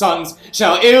mother's sons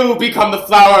shall ill become the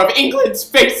flower of England's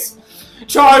face,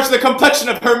 charge the complexion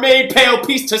of her maid pale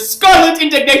peace to scarlet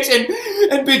indignation,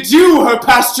 and bedew her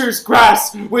pastures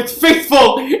grass with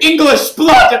faithful English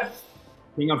blood.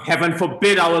 King of heaven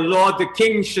forbid our lord the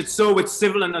king should so with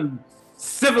civil and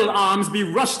uncivil arms be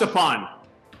rushed upon.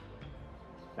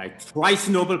 Thy thrice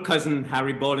noble cousin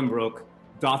Harry Bolingbroke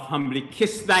doth humbly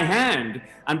kiss thy hand,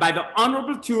 and by the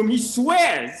honorable tomb he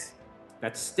swears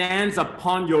that stands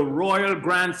upon your royal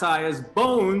grandsire's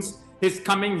bones, his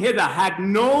coming hither had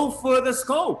no further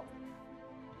scope,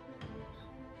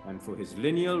 and for his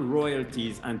lineal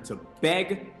royalties, and to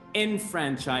beg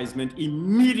enfranchisement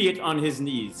immediate on his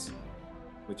knees,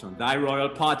 which on thy royal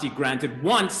party granted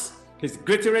once, his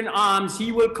glittering arms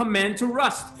he will commend to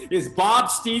rust, his barbed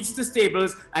steeds to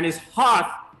stables, and his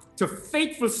hearth to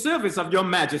faithful service of your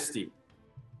majesty.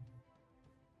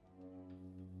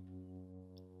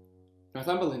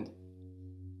 Northumberland,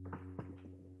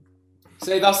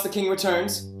 say thus the king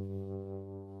returns.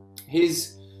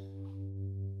 His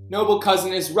noble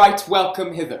cousin is right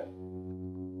welcome hither,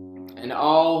 and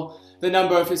all the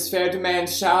number of his fair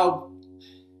demands shall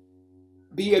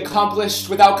be accomplished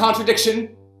without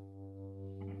contradiction.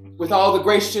 With all the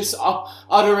gracious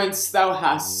utterance thou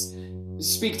hast,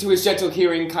 speak to his gentle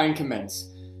hearing kind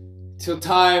commends, till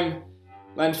time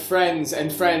Lend friends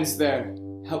and friends their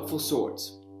helpful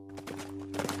swords.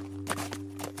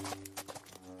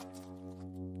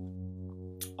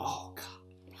 Oh,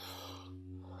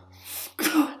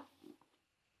 God.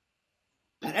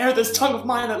 That ere this tongue of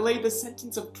mine that laid the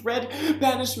sentence of dread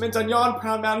banishment on yon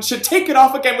proud mountain should take it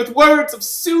off again with words of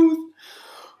sooth.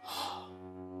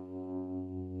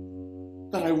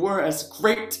 That I were as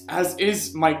great as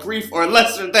is my grief, or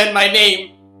lesser than my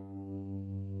name.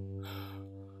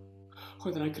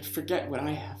 Or that I could forget what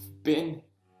I have been,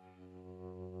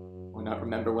 or not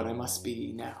remember what I must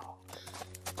be now.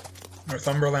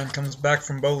 Northumberland comes back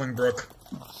from Bolingbroke.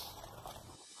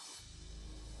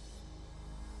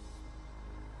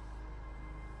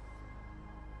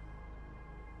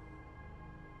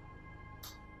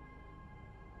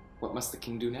 What must the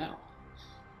king do now?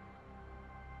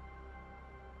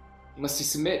 Must he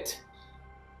submit?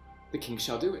 The king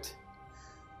shall do it.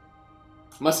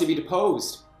 Must he be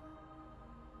deposed?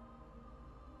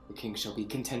 The king shall be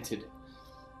contented.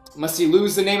 Must he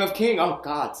lose the name of king? Oh,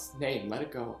 God's name, let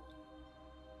it go.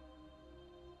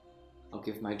 I'll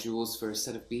give my jewels for a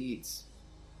set of beads,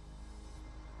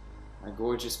 my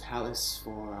gorgeous palace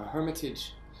for a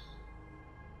hermitage,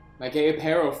 my gay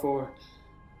apparel for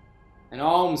an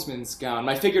almsman's gown,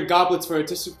 my figured goblets for a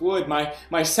dish of wood,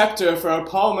 my scepter for a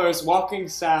palmer's walking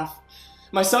staff,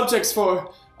 my subjects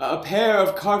for a pair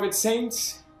of carved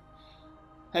saints,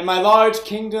 and my large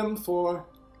kingdom for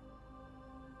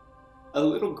a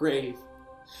little grave.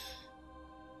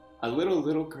 A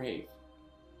little grave.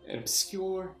 An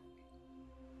obscure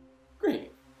grave.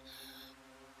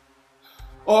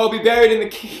 Or I'll be buried in the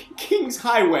king's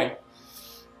highway.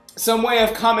 Some way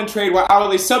of common trade where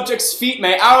hourly subjects' feet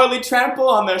may hourly trample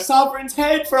on their sovereign's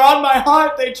head, for on my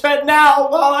heart they tread now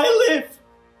while I live.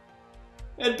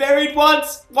 And buried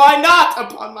once, why not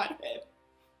upon my head?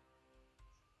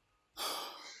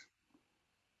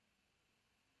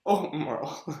 Oh,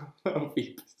 Merle, thou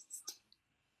weepest.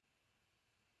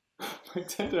 My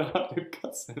tender-hearted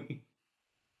cousin.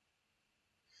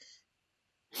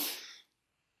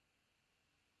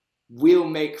 We'll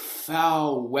make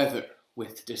foul weather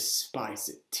with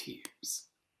despised tears.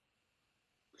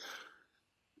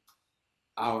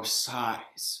 Our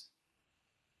sighs,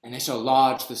 and they shall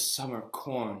lodge the summer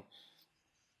corn,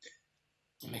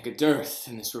 and make a dearth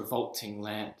in this revolting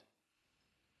land.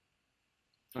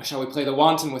 Or shall we play the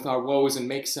wanton with our woes and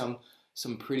make some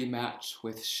pretty match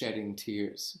with shedding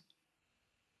tears?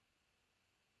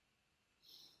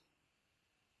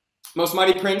 Most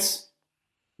mighty prince,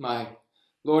 my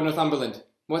Lord Northumberland,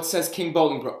 what says King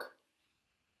Bolingbroke?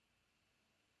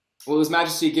 Will his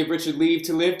majesty give Richard leave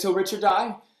to live till Richard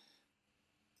die?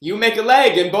 You make a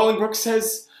leg, and Bolingbroke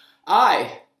says,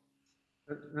 aye.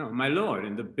 No, my lord,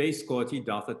 in the base court he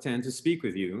doth attend to speak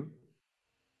with you.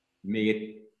 May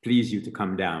it please you to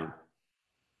come down.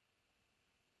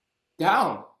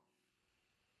 Down?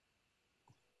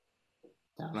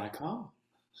 Down I come.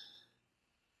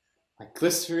 Like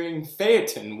glistering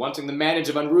Phaeton wanting the manage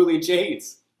of unruly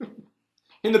jades.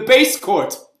 In the base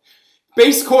court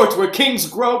where kings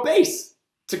grow base,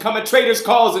 to come at traitors'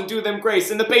 calls and do them grace.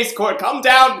 In the base court, come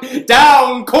down,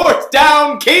 down, court,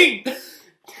 down, king!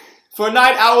 For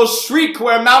night owls shriek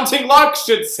where mounting larks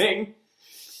should sing.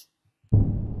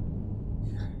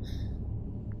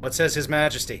 What says his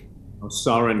majesty? Oh,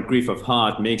 sorrow and grief of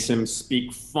heart makes him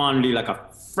speak fondly like a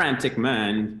frantic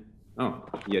man. Oh,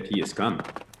 yet he is come.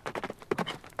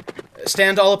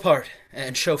 Stand all apart,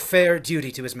 and show fair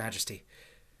duty to his majesty.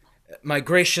 My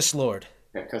gracious lord.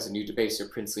 That cousin, you debase your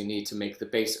princely need to make the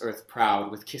base earth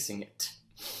proud with kissing it.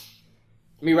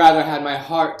 Me rather had my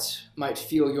heart might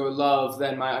feel your love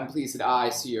than my unpleased eye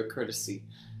see your courtesy.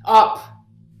 Up!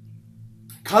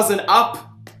 Cousin, up!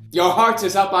 Your heart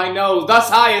is up, I know, thus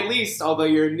high at least, although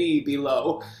your knee be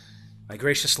low. My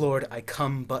gracious lord, I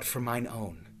come but for mine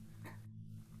own.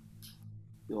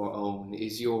 Your own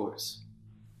is yours.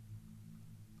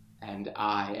 And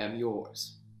I am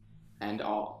yours. And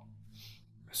all.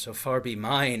 So far be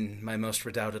mine, my most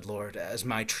redoubted lord, as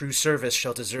my true service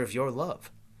shall deserve your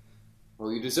love.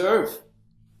 Well, you deserve.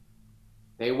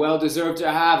 They well deserve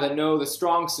to have that know the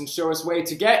strongest and surest way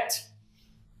to get.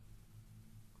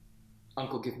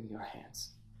 Uncle, give me your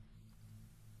hands.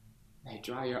 Nay,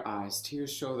 dry your eyes.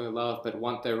 Tears show their love, but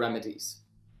want their remedies.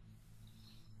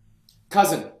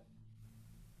 Cousin,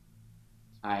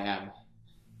 I am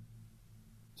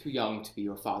too young to be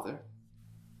your father,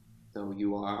 though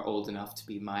you are old enough to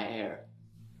be my heir.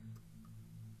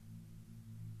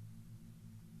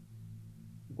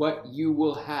 What you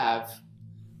will have,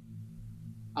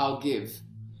 I'll give,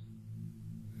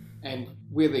 and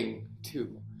willing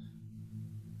too.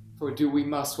 For do we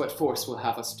must what force will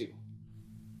have us do.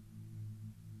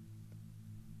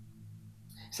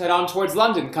 Set on towards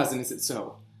London, cousin, is it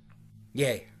so?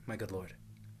 Yea, my good lord.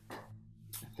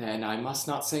 Then I must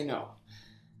not say no.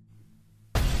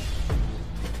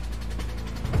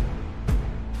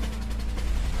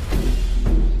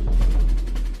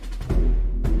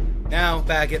 Now,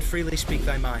 Bagot, freely speak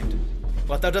thy mind.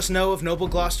 What thou dost know of noble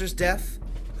Gloucester's death,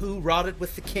 who wrought it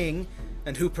with the king,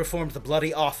 and who performed the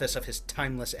bloody office of his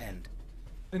timeless end.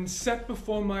 And set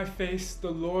before my face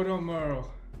the Lord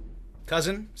O'Merle.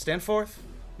 Cousin, stand forth,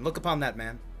 and look upon that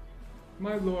man.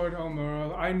 My Lord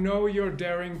O'Merle, I know your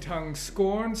daring tongue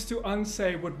scorns to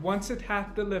unsay what once it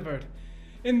hath delivered.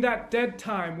 In that dead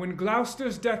time when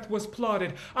Gloucester's death was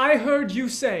plotted, I heard you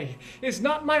say, is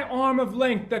not my arm of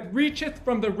length that reacheth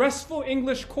from the restful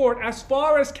English court as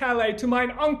far as Calais to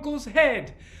mine uncle's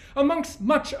head? Amongst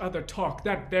much other talk,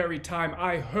 that very time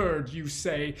I heard you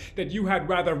say that you had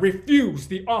rather refuse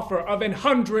the offer of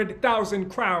 100,000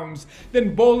 crowns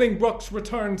than Bolingbroke's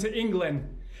return to England,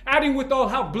 adding withal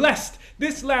how blessed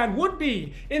this land would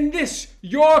be in this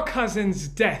your cousin's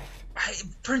death.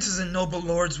 Princes and noble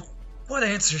lords, what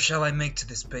answer shall I make to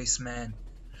this base man?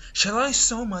 Shall I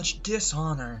so much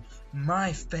dishonor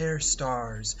my fair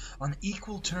stars on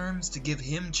equal terms to give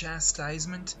him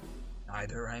chastisement?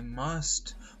 Either I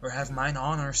must, or have mine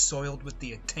honor soiled with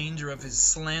the attainder of his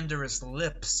slanderous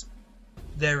lips.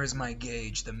 There is my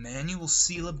gage, the manual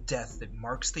seal of death that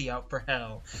marks thee out for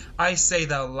hell. I say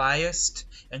thou liest,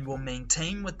 and will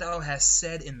maintain what thou hast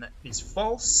said is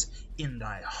false in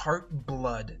thy heart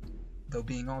blood, though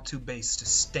being all too base to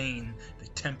stain the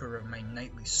temper of my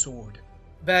knightly sword.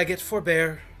 Bagot,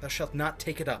 forbear, thou shalt not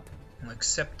take it up.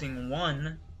 Excepting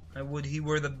one, I would he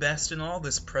were the best in all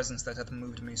this presence that hath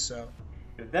moved me so.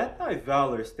 That thy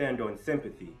valor stand on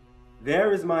sympathy,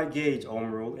 there is my gage,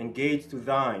 O'Merle, and gage to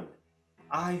thine.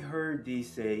 I heard thee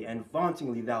say, and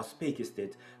vauntingly thou spakest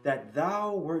it, that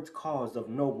thou wert cause of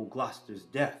noble Gloucester's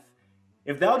death.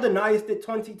 If thou deniest it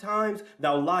 20 times,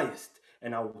 thou liest,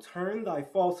 and I will turn thy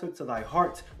falsehood to thy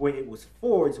heart, where it was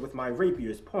forged with my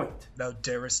rapier's point. Thou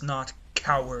darest not,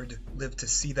 coward, live to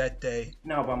see that day.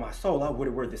 Now by my soul, I would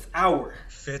it were this hour.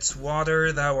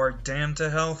 Fitzwater, thou art damned to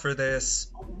hell for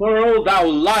this. Merle, thou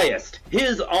liest.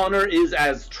 His honor is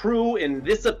as true in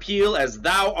this appeal as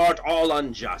thou art all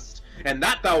unjust. And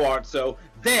that thou art so,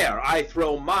 there I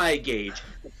throw my gage.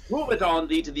 Prove it on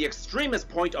thee to the extremest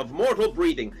point of mortal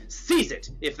breathing. Seize it,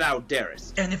 if thou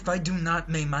darest. And if I do not,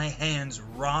 may my hands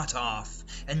rot off,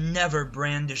 and never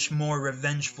brandish more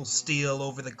revengeful steel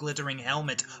over the glittering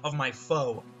helmet of my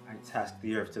foe. I task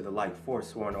the earth to the light,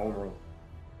 forsworn O'Merle,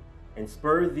 and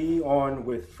spur thee on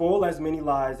with full as many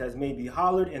lies as may be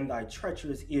hollered in thy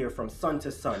treacherous ear from sun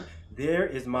to sun. There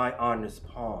is my honor's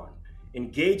pawn.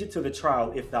 Engage it to the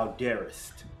trial if thou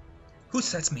darest. Who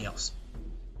sets me else?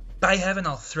 By heaven,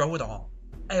 I'll throw it all.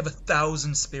 I have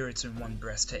 1,000 spirits in one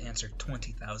breast to answer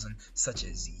 20,000 such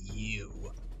as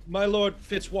you. My lord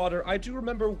Fitzwater, I do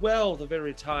remember well the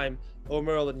very time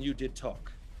O'Merle and you did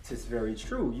talk. 'Tis very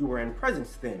true, you were in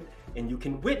presence then, and you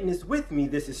can witness with me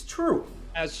this is true.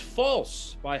 As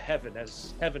false, by heaven,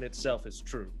 as heaven itself is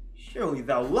true. Surely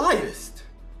thou liest.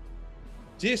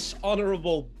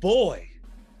 Dishonorable boy!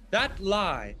 That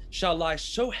lie shall lie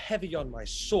so heavy on my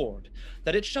sword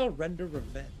that it shall render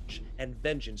revenge and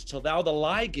vengeance till thou the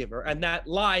lie giver and that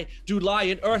lie do lie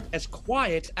in earth as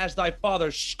quiet as thy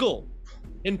father's skull.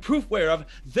 In proof whereof,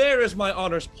 there is my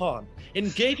honor's pawn.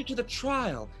 Engage it to the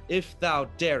trial, if thou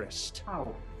darest.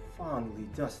 How fondly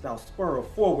dost thou spur a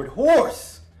forward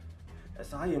horse!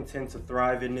 As I intend to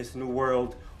thrive in this new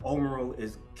world, O'Merle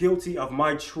is guilty of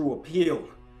my true appeal.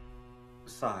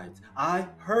 Besides, I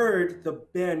heard the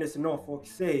Baroness Norfolk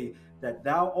say that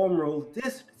thou, O'Merle,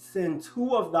 didst send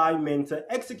 2 of thy men to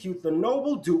execute the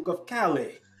noble Duke of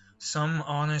Calais. Some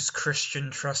honest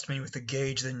Christian trust me with the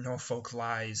gage that Norfolk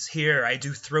lies. Here I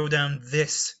do throw down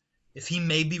this, if he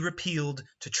may be repealed,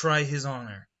 to try his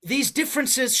honor. These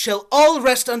differences shall all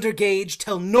rest under gage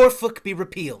till Norfolk be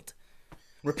repealed.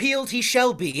 Repealed he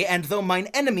shall be, and though mine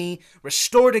enemy,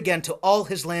 restored again to all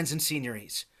his lands and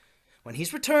seigneuries. When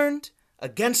he's returned,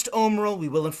 against O'Merle we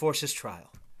will enforce his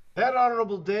trial. That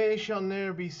honorable day shall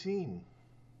ne'er be seen.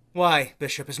 Why,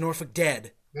 Bishop, is Norfolk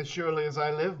dead? As surely as I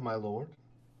live, my lord.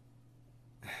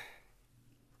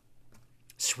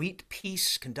 Sweet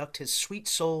peace conduct his sweet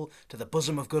soul to the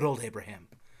bosom of good old Abraham.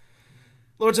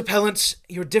 Lords appellants,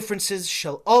 your differences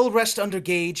shall all rest under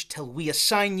gage till we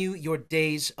assign you your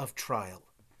days of trial.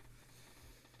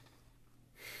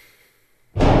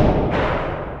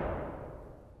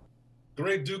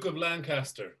 Great Duke of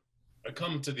Lancaster, I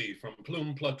come to thee from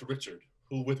plume-plucked Richard,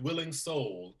 who with willing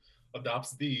soul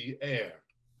adopts thee heir,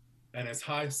 and his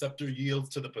high scepter yields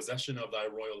to the possession of thy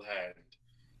royal hand.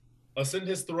 Ascend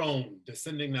his throne,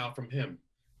 descending now from him,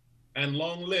 and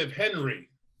long live Henry,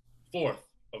 fourth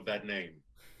of that name.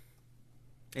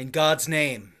 In God's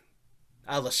name,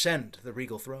 I'll ascend the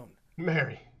regal throne.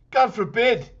 Mary, God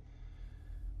forbid!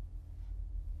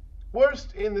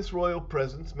 Worst in this royal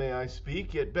presence may I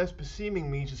speak, yet best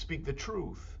beseeming me to speak the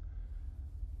truth.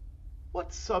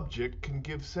 What subject can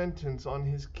give sentence on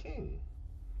his king?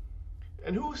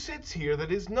 And who sits here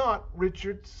that is not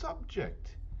Richard's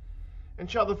subject? And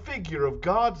shall the figure of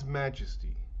God's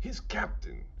majesty, his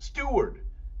captain, steward,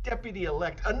 deputy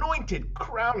elect, anointed,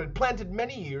 crowned, planted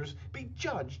many years, be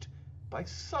judged by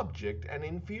subject and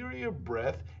inferior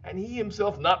breath, and he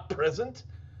himself not present?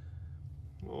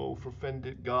 Oh, forfend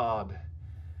it God,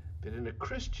 that in a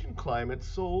Christian climate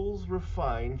souls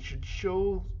refined should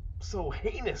show so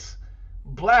heinous,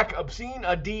 black, obscene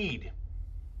a deed.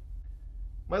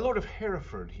 My lord of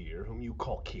Hereford here, whom you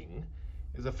call king,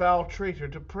 is a foul traitor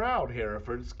to proud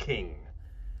Hereford's king.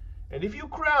 And if you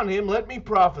crown him, let me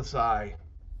prophesy,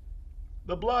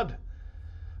 the blood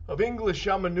of English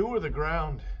shall manure the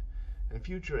ground, and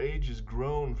future ages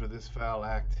groan for this foul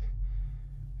act.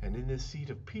 And in this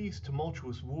seat of peace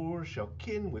tumultuous war shall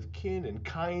kin with kin and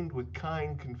kind with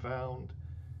kind confound.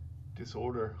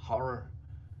 Disorder, horror,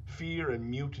 fear, and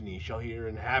mutiny shall here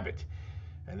inhabit,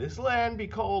 and this land be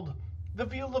called the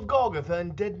field of Golgotha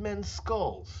and dead men's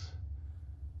skulls.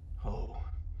 Oh,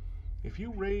 if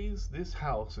you raise this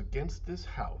house against this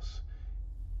house,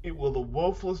 it will the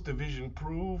woefulest division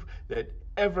prove that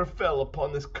ever fell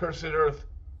upon this cursed earth.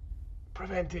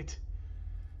 Prevent it.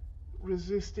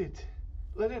 Resist it.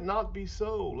 Let it not be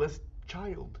so, lest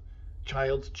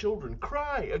child's children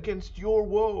cry against your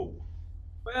woe.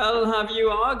 Well, have you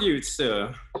argued,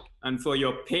 sir? And for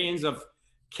your pains of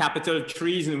capital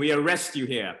treason, we arrest you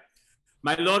here.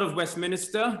 My Lord of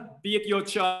Westminster, be it your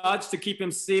charge to keep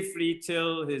him safely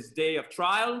till his day of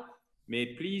trial. May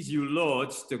it please you,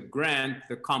 lords, to grant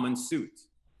the common suit.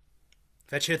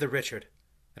 Fetch hither Richard,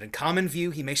 that in common view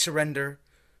he may surrender,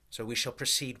 so we shall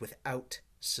proceed without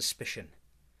suspicion.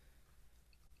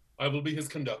 I will be his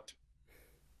conduct.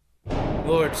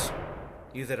 Lords,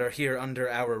 you that are here under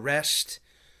our arrest,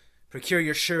 procure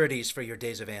your sureties for your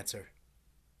days of answer.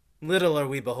 Little are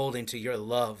we beholding to your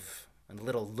love, and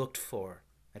little looked for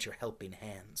at your helping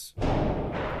hands.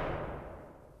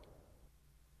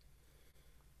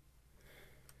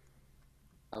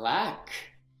 Alack!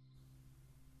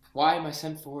 Why am I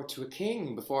sent for to a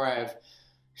king before I have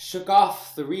shook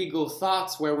off the regal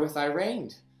thoughts wherewith I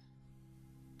reigned?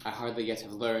 I hardly yet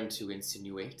have learned to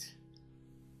insinuate,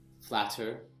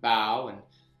 flatter, bow, and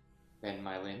bend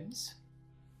my limbs.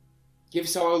 Give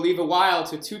sorrow leave a while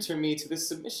to tutor me to this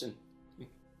submission.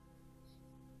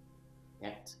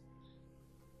 Yet,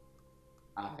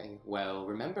 I well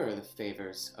remember the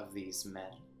favors of these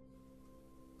men.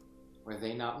 Were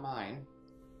they not mine?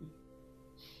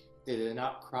 Did it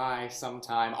not cry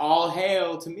sometime, all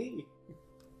hail to me?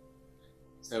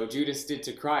 So Judas did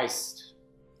to Christ,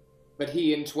 but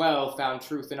he in 12 found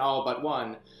truth in all but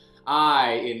one,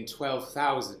 I in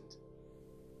 12,000.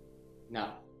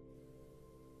 None.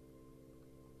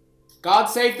 God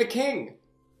save the king!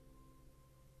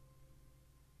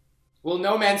 Will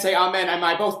no man say amen? Am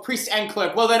I both priest and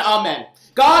clerk? Well then, amen.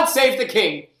 God save the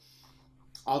king,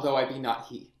 although I be not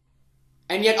he.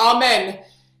 And yet, amen,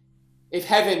 if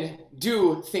heaven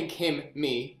do think him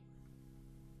me.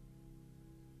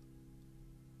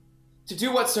 To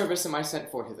do what service am I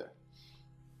sent for hither?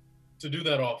 To do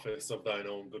that office of thine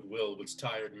own goodwill which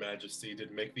tired majesty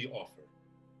did make thee offer,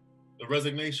 the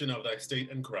resignation of thy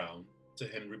state and crown to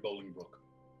Henry Bolingbroke.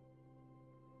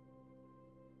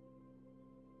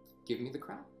 Give me the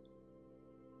crown.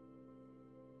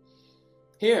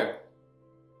 Here,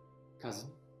 cousin,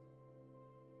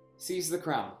 seize the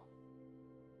crown.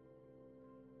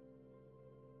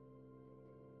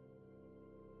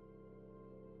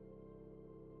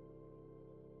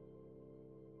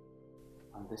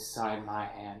 On this side my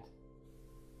hand,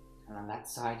 and on that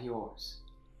side yours.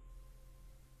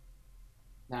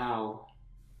 Now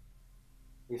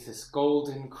is this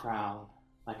golden crown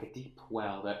like a deep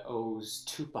well that owes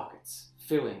 2 buckets,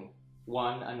 filling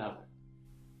one another.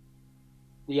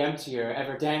 The emptier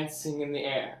ever dancing in the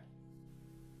air,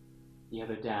 the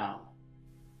other down,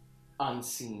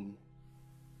 unseen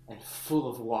and full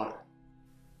of water.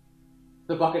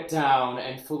 The bucket down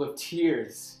and full of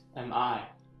tears am I,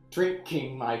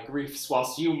 drinking my griefs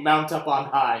whilst you mount up on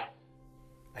high.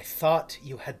 I thought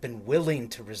you had been willing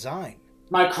to resign.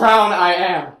 My crown I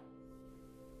am,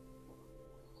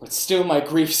 but still my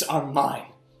griefs are mine.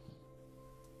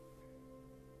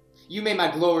 You may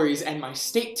my glories and my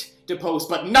state depose,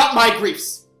 but not my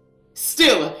griefs.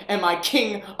 Still am I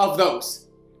king of those.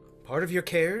 Part of your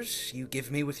cares you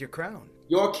give me with your crown.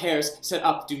 Your cares set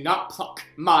up do not pluck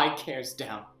my cares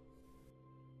down.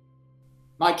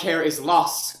 My care is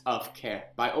loss of care,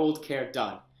 by old care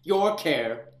done. Your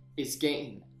care is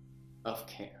gain of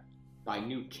care, by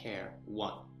new care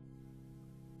won.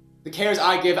 The cares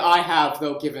I give I have,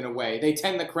 though given away. They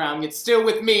tend the crown, yet still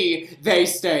with me they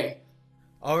stay.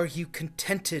 Are you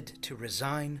contented to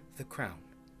resign the crown?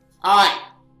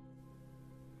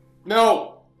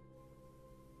 No.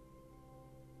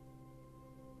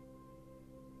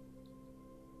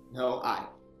 No,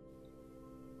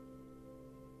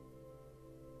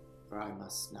 for I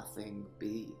must nothing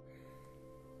be.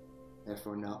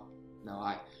 Therefore, no,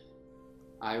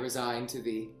 I resign to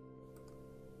thee.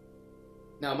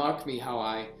 Now mark me how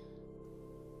I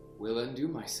will undo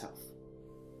myself.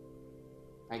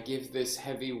 I give this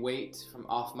heavy weight from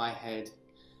off my head,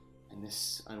 and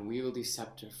this unwieldy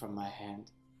scepter from my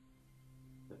hand,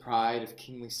 the pride of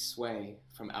kingly sway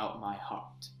from out my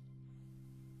heart.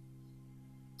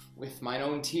 With mine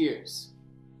own tears,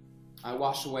 I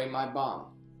wash away my bond.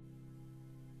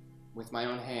 With my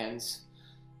own hands,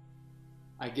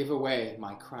 I give away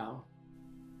my crown.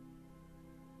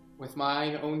 With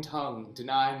mine own tongue,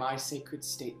 deny my sacred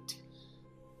state.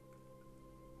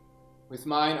 With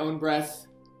mine own breath,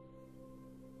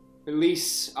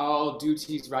 release all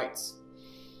duty's rights.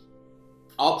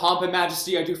 All pomp and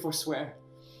majesty I do forswear.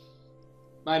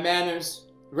 My manners,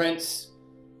 rents,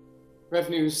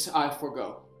 revenues I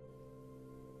forego.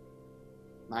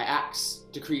 My acts,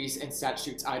 decrees, and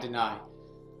statutes I deny.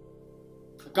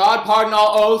 God pardon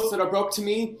all oaths that are broke to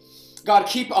me. God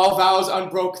keep all vows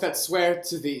unbroke that swear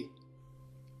to thee.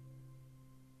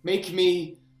 Make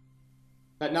me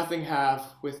that nothing have,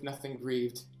 with nothing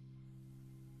grieved.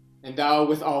 And thou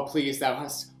with all pleased, thou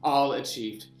hast all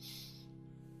achieved.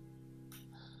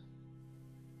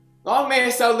 Long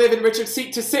mayest thou live in Richard's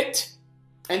seat to sit,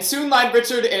 and soon lie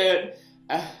Richard in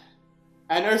an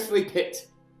earthly pit.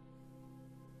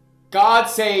 God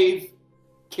save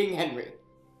King Henry,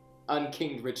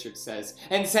 unkinged Richard says,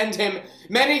 and send him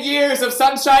many years of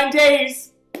sunshine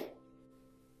days.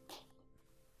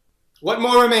 What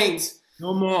more remains?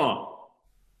 No more,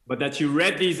 but that you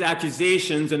read these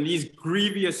accusations and these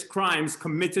grievous crimes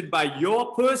committed by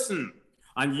your person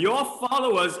and your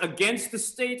followers against the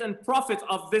state and profit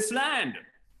of this land,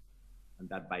 and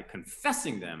that by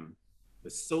confessing them, the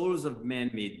souls of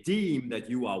men may deem that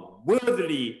you are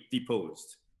worthily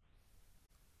deposed.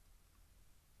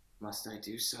 Must I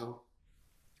do so?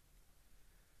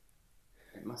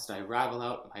 And must I ravel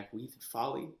out my weathered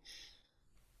folly?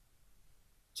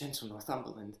 Gentle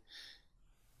Northumberland,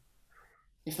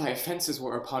 if thy offences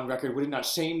were upon record, would it not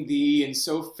shame thee in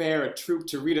so fair a troop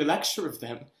to read a lecture of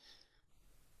them?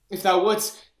 If thou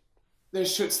wouldst, there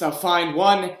shouldst thou find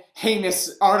one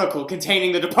heinous article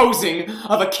containing the deposing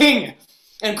of a king,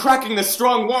 and cracking the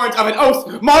strong warrant of an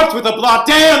oath marked with a blot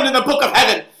damned in the book of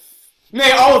heaven.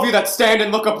 Nay, all of you that stand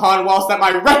and look upon, whilst that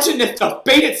my wretchedness doth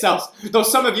bait itself, though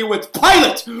some of you with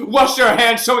Pilate wash your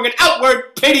hands, showing an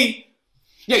outward pity.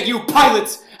 Yet you,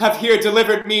 Pilates, have here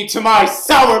delivered me to my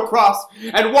sour cross,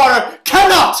 and water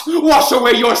cannot wash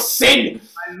away your sin.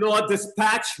 My lord,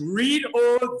 dispatch, read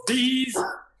all these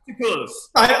articles.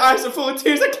 My eyes are full of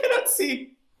tears, I cannot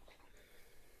see.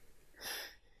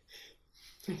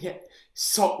 And yet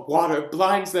salt water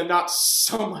blinds them not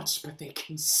so much, but they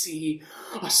can see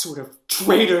a sort of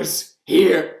traitors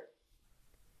here.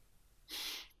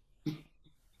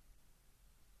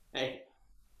 Hey,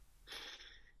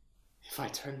 if I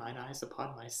turn mine eyes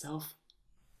upon myself,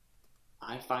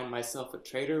 I find myself a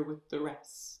traitor with the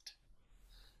rest.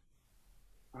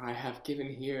 For I have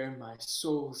given here my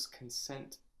soul's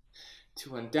consent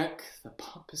to undeck the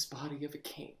pompous body of a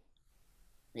king,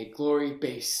 made glory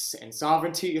base and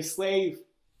sovereignty a slave,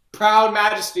 proud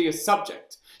majesty a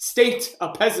subject, state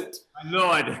a peasant. My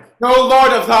lord. No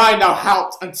lord of thine thou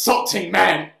halt, insulting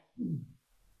man.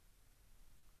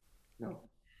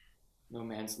 No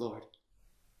man's lord.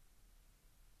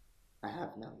 I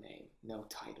have no name, no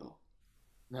title.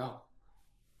 No,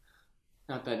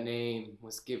 not that name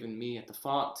was given me at the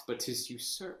font, but 'tis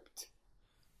usurped.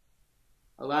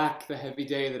 Alack, the heavy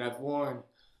day that I've worn.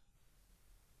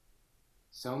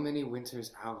 So many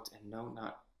winters out, and know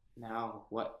not now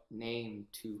what name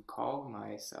to call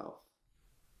myself.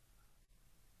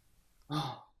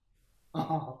 That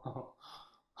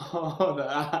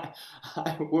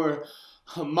I were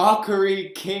a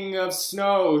mockery king of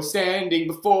snow, standing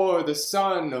before the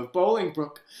sun of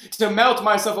Bolingbroke, to melt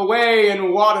myself away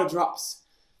in water drops.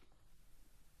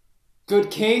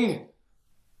 Good king,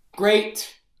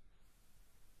 great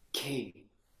king,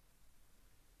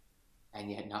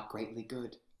 and yet not greatly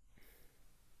good.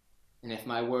 And if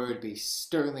my word be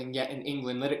sterling yet in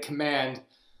England, let it command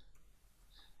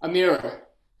a mirror,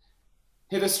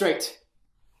 hither straight,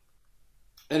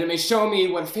 that it may show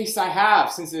me what face I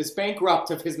have, since it is bankrupt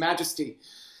of his majesty.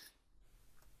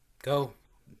 Go,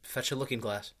 fetch a looking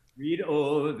glass. Read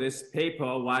all this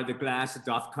paper while the glass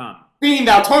doth come. Fiend,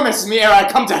 thou tormentest me ere I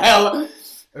come to hell!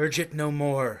 Urge it no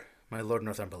more, my Lord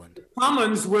Northumberland.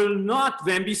 Commons will not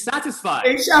then be satisfied.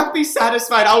 They shall be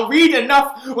satisfied. I'll read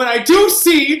enough when I do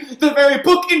see the very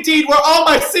book indeed where all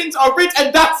my sins are writ,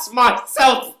 and that's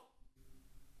myself.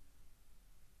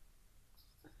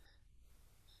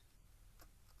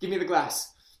 Give me the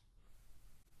glass,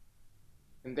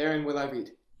 and therein will I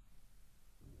read.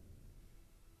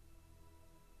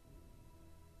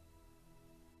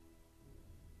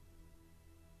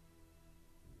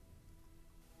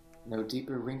 No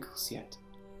deeper wrinkles yet.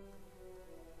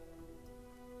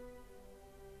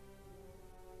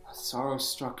 Sorrow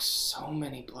struck so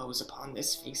many blows upon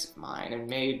this face of mine and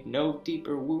made no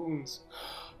deeper wounds.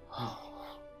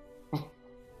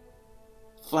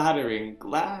 Flattering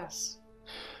glass.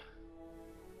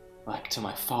 Like to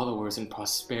my followers in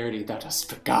prosperity, thou dost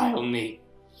beguile me.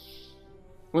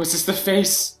 Was this the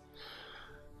face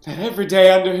that every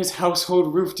day under his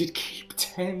household roof did keep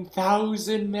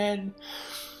 10,000 men?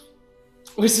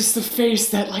 Was this the face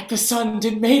that like the sun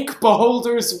did make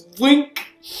beholders wink?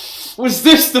 Was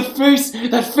this the face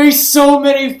that faced so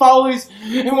many follies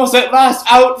and was at last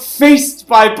outfaced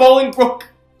by Bolingbroke?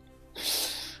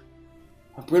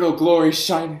 A brittle glory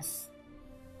shineth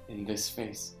in this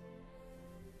face,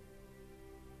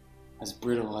 as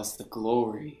brittle as the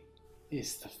glory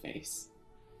is the face.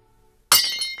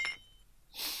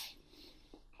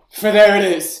 For there it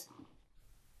is,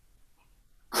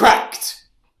 cracked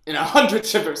in 100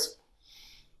 shivers.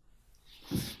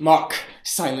 Mark,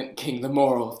 silent king, the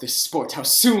moral of this sport, how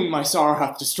soon my sorrow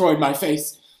hath destroyed my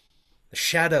face. The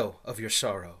shadow of your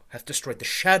sorrow hath destroyed the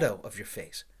shadow of your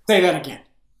face. Say that again.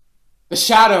 The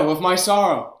shadow of my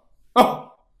sorrow.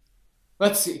 Oh,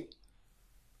 let's see.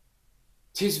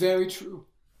 'Tis very true.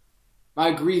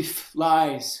 My grief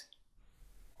lies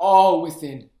all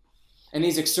within, and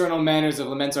these external manners of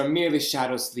laments are merely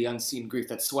shadows to the unseen grief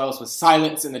that swells with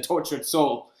silence in the tortured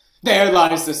soul. There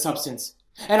lies the substance,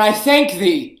 and I thank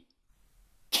thee,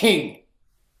 King,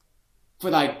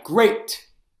 for thy great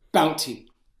bounty,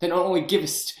 that not only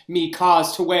givest me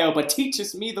cause to wail, but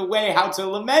teachest me the way how to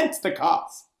lament the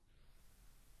cause.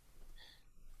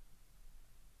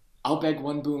 I'll beg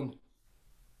one boon,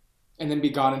 and then be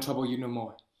gone and trouble you no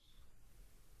more.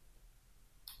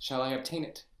 Shall I obtain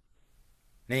it?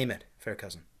 Name it, fair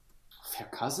cousin. Fair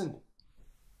cousin?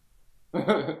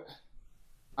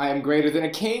 I am greater than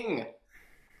a king.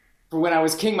 For when I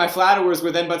was king, my flatterers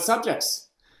were then but subjects.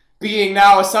 Being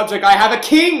now a subject, I have a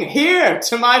king here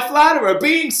to my flatterer.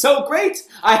 Being so great,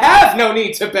 I have no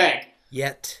need to beg.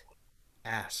 Yet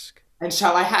ask. And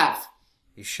shall I have?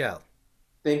 You shall.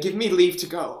 Then give me leave to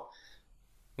go.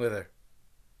 Whither?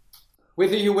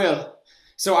 Whither you will,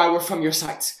 so I were from your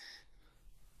sight.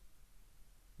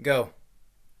 Go.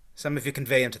 Some of you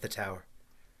convey him to the tower.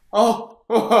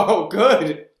 Oh,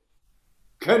 good.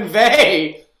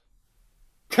 Convey.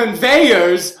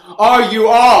 Conveyors are you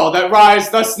all that rise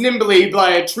thus nimbly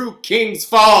by a true king's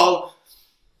fall.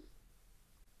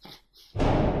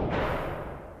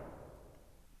 On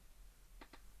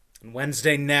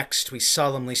Wednesday next, we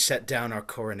solemnly set down our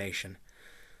coronation.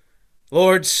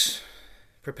 Lords,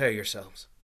 prepare yourselves.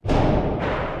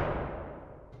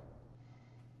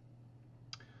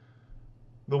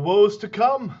 The woes to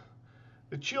come.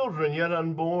 The children yet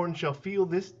unborn shall feel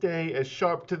this day as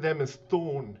sharp to them as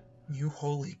thorn. You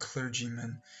holy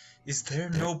clergymen, is there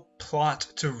no plot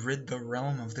to rid the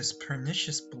realm of this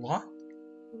pernicious blot?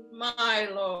 My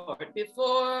lord,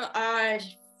 before I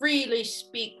freely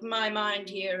speak my mind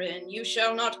herein, you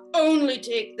shall not only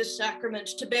take the sacrament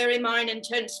to bury mine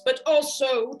intents, but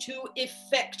also to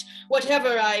effect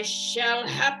whatever I shall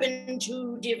happen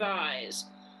to devise.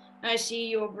 I see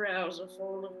your brows are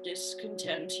full of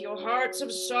discontent, your hearts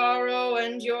of sorrow,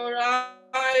 and your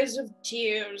eyes of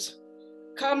tears.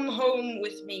 Come home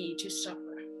with me to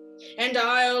supper, and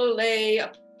I'll lay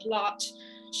a plot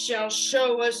shall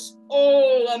show us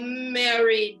all a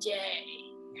merry day.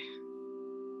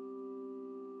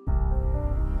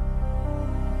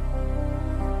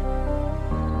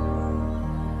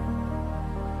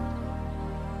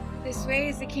 This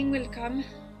way the king will come.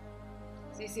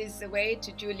 This is the way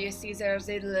to Julius Caesar's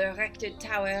ill-erected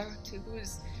tower, to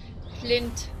whose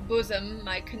flint bosom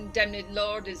my condemned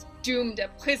lord is doomed a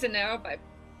prisoner by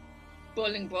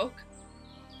Bolingbroke.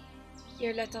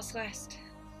 Here let us rest,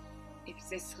 if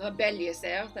this rebellious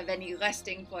earth have any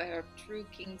resting for her true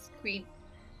king's queen.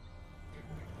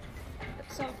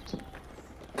 But soft,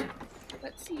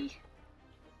 but see,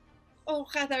 or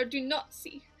rather do not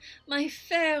see, my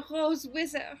fair rose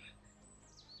wither.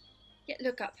 Yet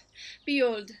look up,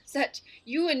 behold, that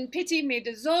you in pity may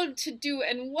dissolve to dew,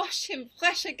 and wash him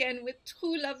fresh again with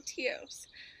true love tears.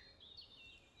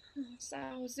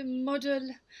 Thou the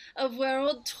model of where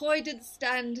old Troy did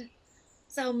stand,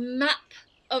 thou map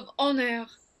of honour,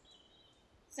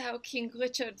 thou King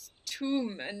Richard's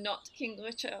tomb, and not King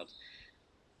Richard,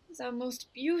 thou most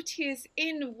beauteous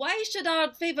inn, why should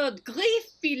our favoured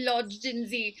grief be lodged in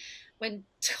thee, when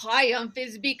triumph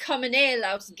is become an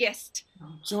alehouse guest?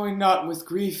 Join not with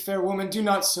grief, fair woman, do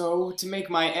not so, to make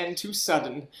my end too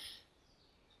sudden.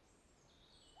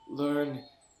 Learn,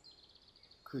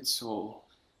 good soul,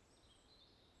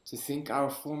 to think our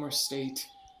former state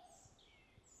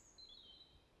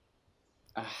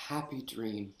a happy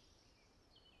dream,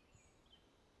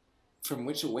 from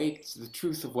which awaked the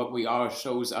truth of what we are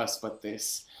shows us but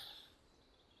this.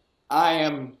 I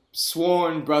am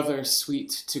sworn brother sweet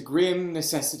to grim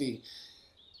necessity,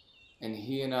 and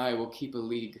he and I will keep a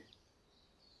league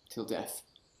till death.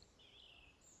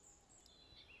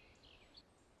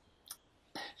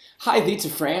 Hie thee to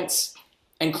France,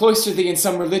 and cloister thee in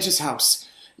some religious house.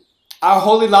 Our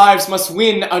holy lives must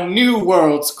win a new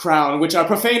world's crown, which our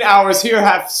profane hours here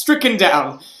have stricken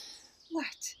down.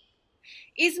 What?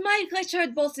 Is my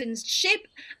Richard both in shape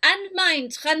and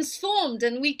mind transformed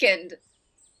and weakened?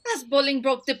 Has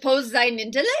Bolingbroke deposed thine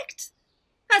intellect?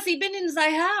 Has he been in thy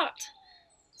heart?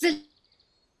 The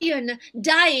lion,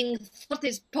 dying, forth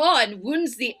his paw and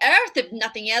wounds the earth, if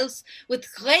nothing else, with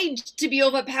rage to be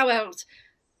overpowered.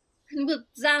 And wilt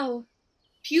thou,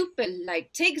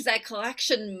 pupil-like, take thy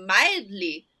correction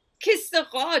mildly, kiss the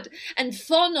rod, and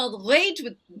fawn or rage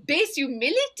with base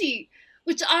humility,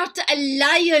 which art a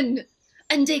lion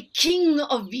and a king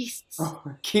of beasts? Oh,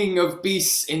 king of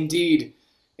beasts, indeed.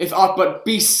 If aught but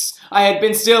beasts, I had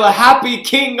been still a happy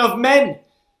king of men.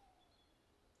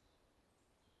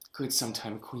 Good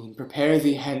sometime, queen, prepare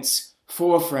thee hence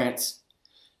for France.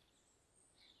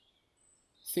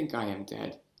 Think I am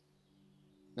dead,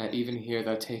 that even here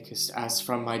thou takest, as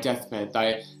from my deathbed,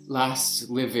 thy last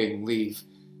living leave.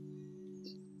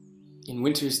 In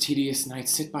winter's tedious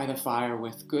nights sit by the fire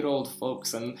with good old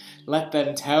folks, and let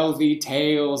them tell thee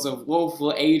tales of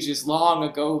woeful ages long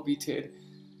ago betid.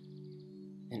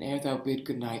 And ere thou bid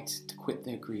good night to quit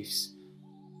their griefs,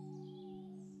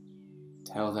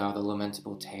 tell thou the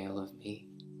lamentable tale of me,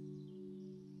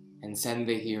 and send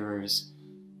the hearers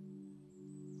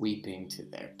weeping to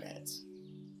their beds.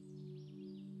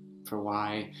 For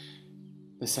why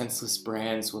the senseless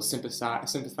brands will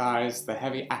sympathize the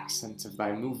heavy accent of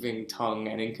thy moving tongue,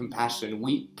 and in compassion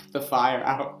weep the fire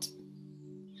out.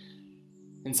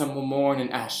 And some will mourn in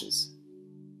ashes,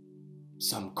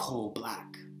 some coal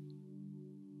black,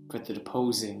 for the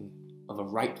deposing of a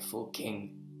rightful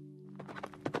king.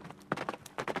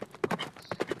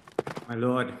 My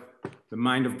lord, the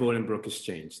mind of Bolingbroke is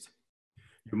changed.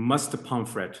 You must to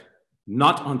Pomfret,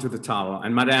 not unto the tower.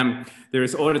 And madame, there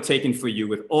is order taken for you.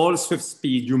 With all swift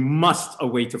speed, you must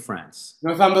away to France.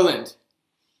 Northumberland,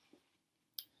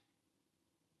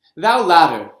 thou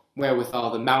ladder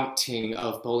wherewithal the mounting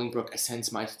of Bolingbroke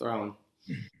ascends my throne.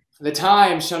 The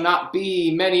time shall not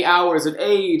be many hours of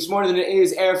age, more than it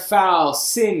is ere foul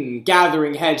sin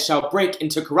gathering head shall break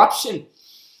into corruption.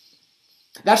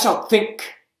 Thou shalt think,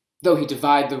 though he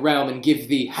divide the realm and give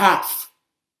thee half,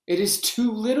 it is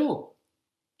too little,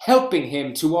 helping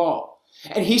him to all.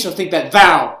 And he shall think that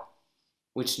thou,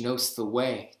 which know'st the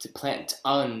way to plant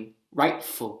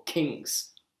unrightful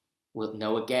kings, wilt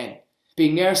know again,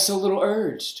 being ne'er so little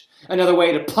urged, another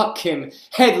way to pluck him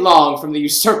headlong from the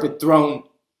usurped throne.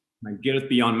 My guilt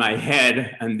be on my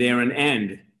head, and there an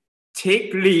end.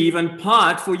 Take leave and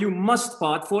part, for you must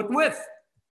part forthwith.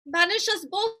 Banish us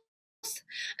both,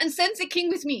 and send the king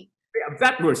with me.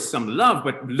 That were some love,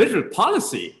 but little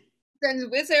policy.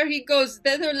 Then whither he goes,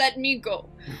 thither let me go.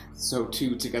 So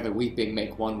two together weeping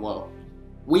make one woe.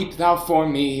 Weep thou for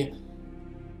me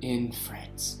in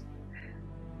France.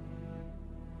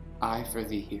 I for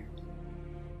thee here.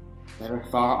 Better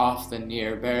far off than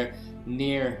near, better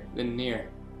near than near.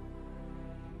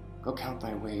 Go count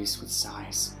thy ways with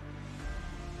sighs,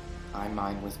 I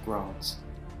mine with groans.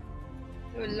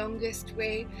 The longest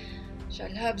way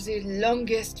shall have the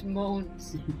longest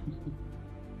moans.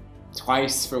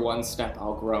 Twice for one step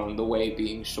I'll groan, the way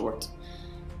being short,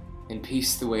 and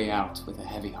piece the way out with a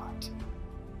heavy heart.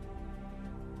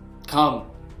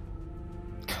 Come,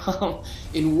 come,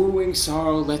 in wooing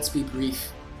sorrow let's be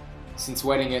brief, since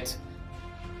wedding it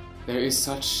there is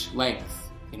such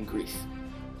length in grief.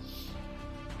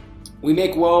 We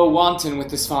make woe wanton with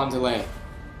this fond delay.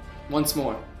 Once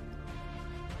more,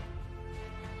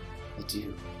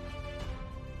 adieu.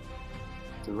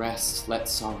 The rest let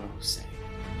sorrow say.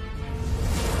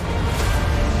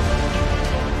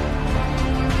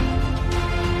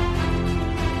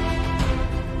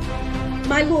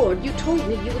 My lord, you told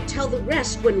me you would tell the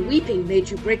rest when weeping made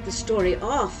you break the story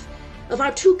off of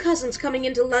our two cousins coming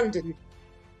into London.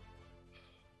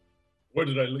 Where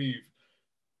did I leave?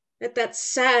 At that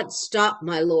sad stop,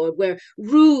 my lord, where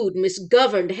rude,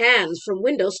 misgoverned hands from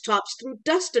windows tops threw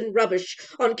dust and rubbish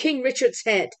on King Richard's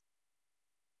head.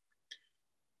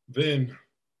 Then,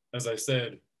 as I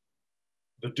said,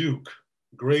 the Duke,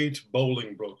 great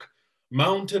Bolingbroke,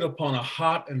 mounted upon a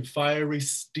hot and fiery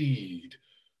steed,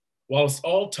 whilst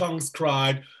all tongues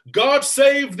cried, God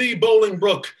save thee,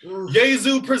 Bolingbroke!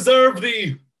 Jesu preserve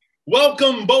thee!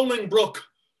 Welcome, Bolingbroke!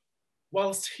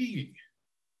 Whilst he,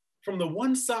 from the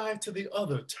one side to the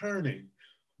other turning,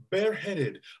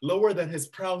 bareheaded, lower than his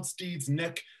proud steed's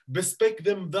neck, bespake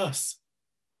them thus,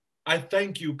 I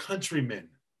thank you, countrymen.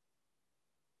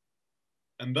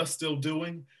 And thus still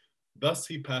doing, thus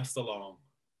he passed along.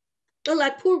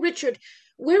 Alack, poor Richard,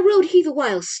 where rode he the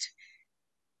whilst?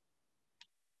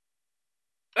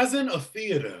 As in a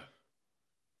theater,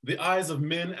 the eyes of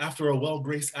men after a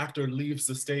well-graced actor leaves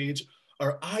the stage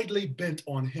are idly bent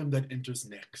on him that enters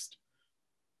next,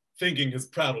 thinking his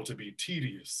prattle to be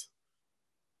tedious.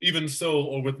 Even so,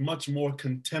 or with much more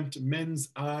contempt, men's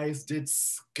eyes did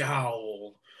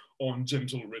scowl on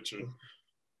gentle Richard.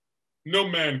 No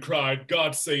man cried,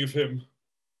 God save him.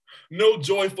 No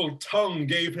joyful tongue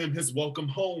gave him his welcome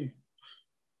home.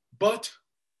 But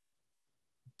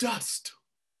dust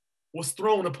was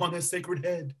thrown upon his sacred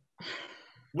head,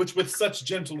 which with such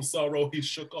gentle sorrow he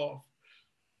shook off.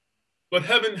 But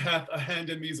heaven hath a hand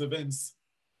in these events,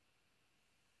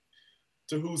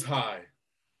 to whose high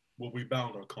will we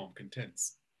bound our calm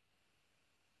contents.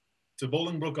 To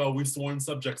Bolingbroke are we sworn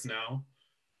subjects now,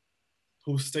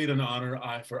 whose state and honor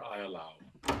eye for eye allow.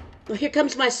 Well, here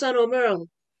comes my son O'Merle.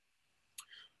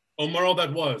 O'Merle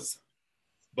that was,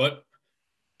 but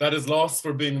that is lost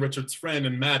for being Richard's friend,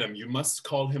 and madam, you must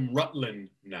call him Rutland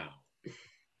now.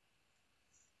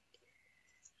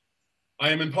 I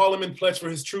am in Parliament pledged for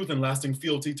his truth and lasting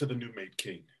fealty to the new-made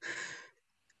king.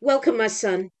 Welcome, my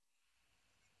son.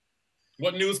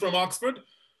 What news from Oxford?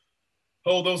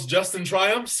 Hold those just in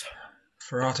triumphs?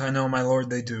 For aught I know, my lord,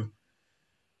 they do.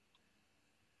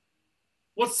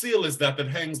 What seal is that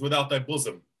hangs without thy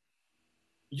bosom?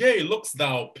 Yea, look'st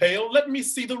thou pale? Let me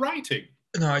see the writing.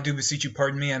 No, I do beseech you,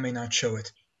 pardon me, I may not show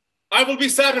it. I will be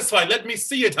satisfied. Let me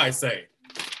see it, I say.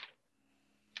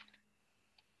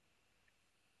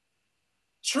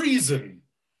 Treason.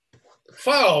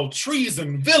 Foul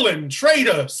treason, villain,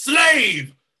 traitor,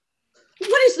 slave!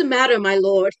 What is the matter, my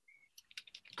lord?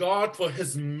 God for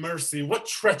his mercy, what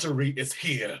treachery is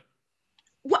here?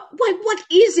 What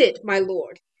is it, my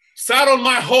lord? Saddle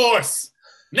my horse,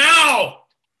 now!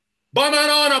 By mine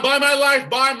honor, by my life,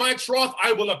 by my troth,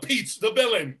 I will impeach the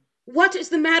villain. What is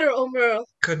the matter, O'Merle?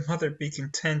 Good mother, be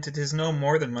content. It is no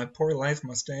more than my poor life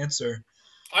must answer.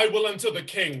 I will unto the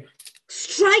king.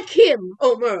 Strike him,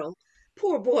 O'Merle.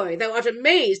 Poor boy, thou art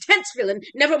amazed. Hence, villain,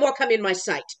 never more come in my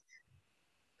sight.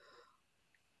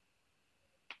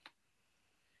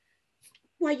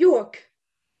 Why, York,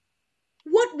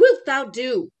 what wilt thou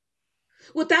do?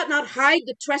 Wilt thou not hide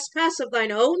the trespass of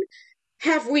thine own?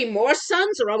 Have we more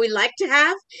sons, or are we like to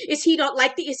have? Is he not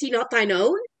like thee? Is he not thine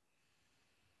own?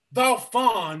 Thou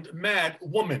fond, mad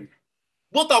woman,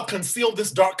 wilt thou conceal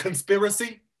this dark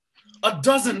conspiracy? A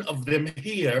dozen of them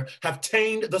here have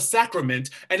tainted the sacrament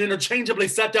and interchangeably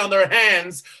set down their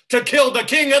hands to kill the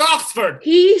king at Oxford.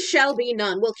 He shall be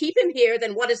none. We'll keep him here,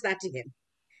 then what is that to him?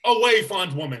 Away,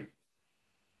 fond woman.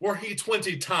 Were he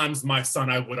 20 times my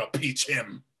son, I would impeach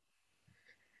him.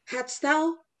 Hadst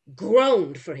thou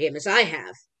groaned for him as I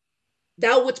have,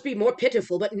 thou wouldst be more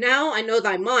pitiful, but now I know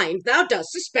thy mind, thou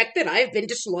dost suspect that I have been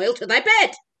disloyal to thy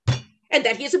bed, and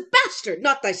that he is a bastard,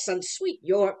 not thy son, sweet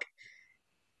York.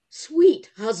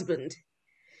 Sweet husband,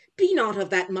 be not of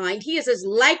that mind. He is as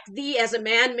like thee as a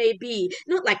man may be,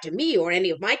 not like to me or any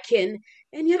of my kin,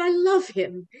 and yet I love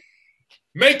him.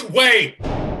 Make way!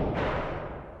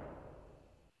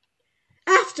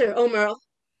 After, O'Merle.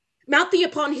 Mount thee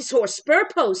upon his horse, spur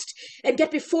post, and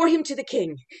get before him to the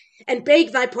king, and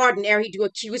beg thy pardon ere he do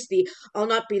accuse thee. I'll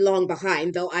not be long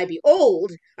behind, though I be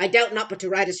old, I doubt not but to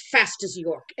ride as fast as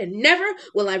York, and never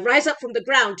will I rise up from the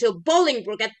ground till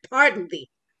Bolingbroke hath pardoned thee.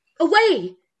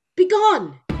 Away!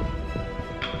 Begone!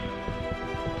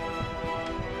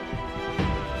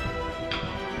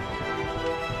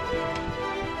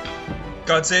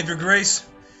 God save your grace.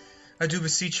 I do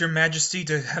beseech your majesty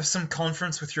to have some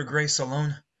conference with your grace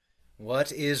alone.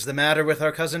 What is the matter with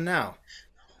our cousin now?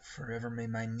 Forever may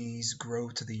my knees grow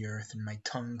to the earth and my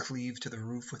tongue cleave to the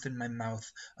roof within my mouth,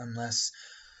 unless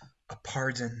a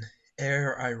pardon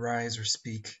ere I rise or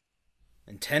speak.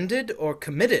 Intended or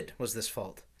committed was this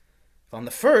fault? If on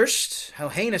the first, how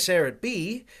heinous e'er it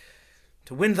be,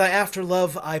 to win thy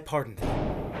after-love I pardon thee.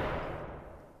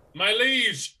 My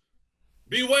liege,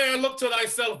 beware, look to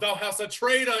thyself, thou hast a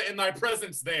traitor in thy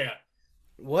presence there.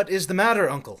 What is the matter,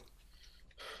 uncle?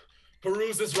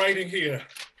 Peruse this writing here,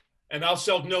 and thou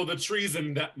shalt know the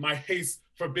treason that my haste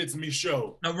forbids me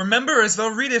show. Now remember, as thou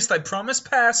readest thy promise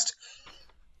past,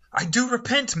 I do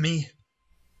repent me.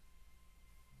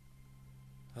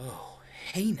 Oh,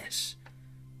 heinous,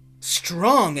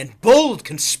 strong and bold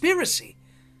conspiracy!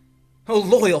 O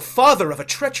loyal father of a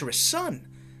treacherous son!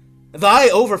 Thy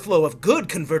overflow of good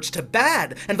converts to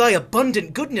bad, and thy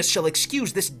abundant goodness shall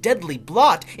excuse this deadly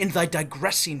blot in thy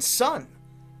digressing son.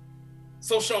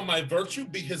 So shall my virtue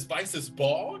be his vice's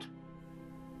bawd?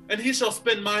 And he shall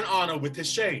spend mine honor with his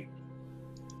shame,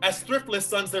 as thriftless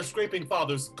sons their scraping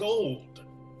father's gold.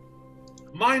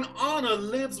 Mine honor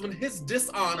lives when his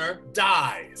dishonor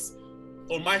dies,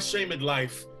 or my shamed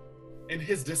life in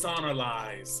his dishonor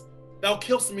lies. Thou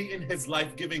kill'st me in his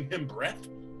life, giving him breath.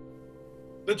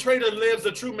 The traitor lives,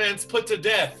 the true man's put to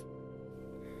death.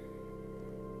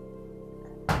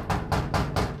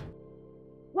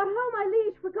 What ho, my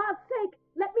liege, for God's sake,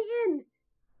 let me in.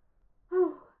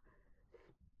 Oh,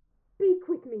 speak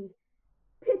with me.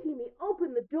 Pity me,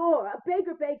 open the door. A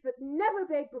beggar begs that never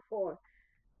begged before.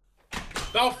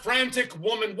 Thou frantic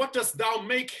woman, what dost thou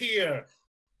make here?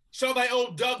 Shall thy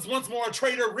old dugs once more a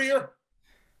traitor rear?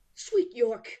 Sweet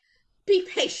York, be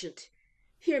patient.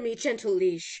 Hear me, gentle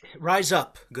liege. Rise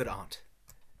up, good aunt.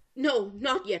 No,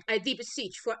 not yet, I thee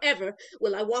beseech. Forever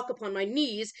will I walk upon my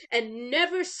knees, and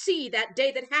never see that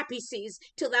day that happy sees,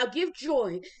 till thou give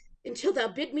joy, until thou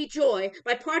bid me joy,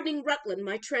 by pardoning Rutland,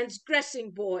 my transgressing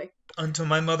boy. Unto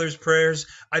my mother's prayers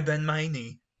I bend my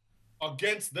knee.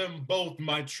 Against them both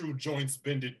my true joints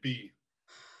bended be.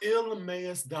 Ill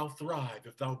mayest thou thrive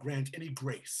if thou grant any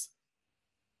grace.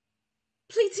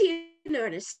 Pleads he in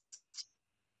earnest?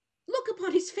 Look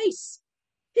upon his face.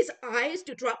 His eyes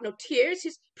do drop no tears,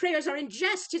 his prayers are in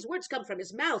jest, his words come from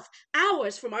his mouth,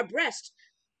 ours from our breast.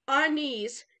 Our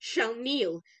knees shall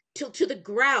kneel, till to the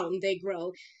ground they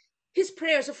grow. His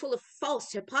prayers are full of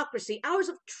false hypocrisy, ours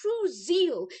of true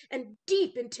zeal and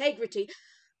deep integrity.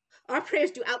 Our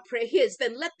prayers do outpray his,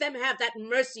 then let them have that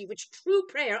mercy which true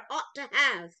prayer ought to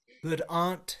have. Good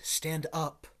aunt, stand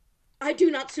up. I do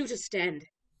not sue to stand.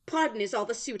 Pardon is all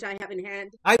the suit I have in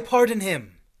hand. I pardon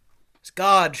him, as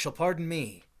God shall pardon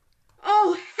me.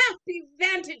 Oh, happy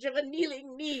vantage of a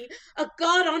kneeling knee! A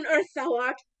god on earth thou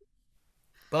art.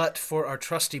 But for our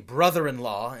trusty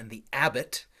brother-in-law and the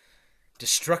abbot,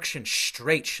 destruction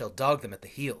straight shall dog them at the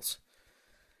heels.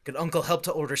 Good uncle, help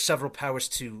to order several powers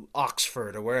to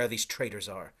Oxford, or where'er these traitors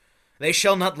are. They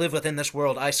shall not live within this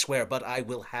world, I swear, but I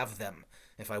will have them,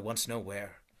 if I once know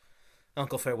where.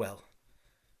 Uncle, farewell.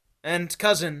 And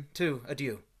cousin, too,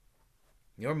 adieu.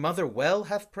 Your mother well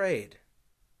hath prayed,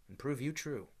 and prove you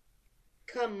true.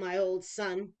 Come, my old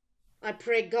son, I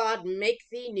pray God make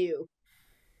thee new.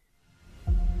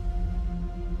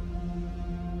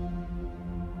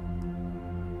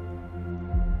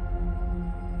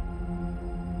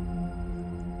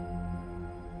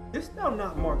 Didst thou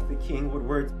not mark the king what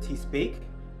words he spake?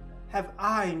 Have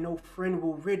I no friend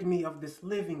will rid me of this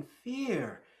living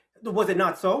fear? Was it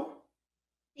not so?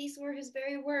 These were his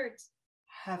very words.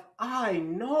 Have I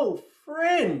no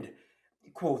friend?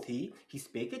 Quoth he. He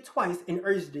spake it twice and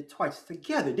urged it twice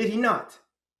together, did he not?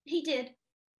 He did.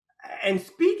 And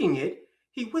speaking it,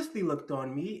 he wistly looked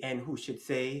on me, and who should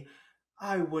say,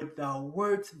 I would thou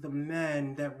wert the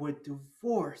man that would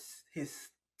divorce his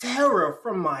terror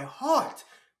from my heart,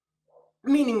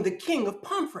 meaning the king of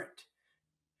Pomfret.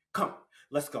 Come,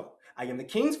 let's go. I am the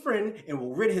king's friend and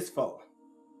will rid his foe.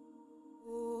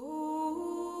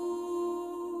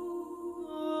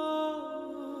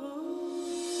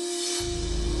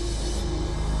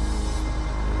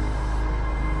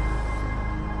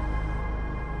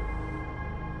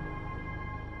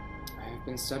 I have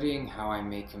been studying how I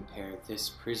may compare this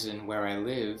prison where I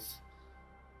live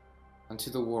unto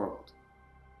the world.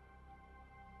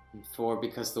 For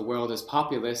because the world is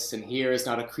populous, and here is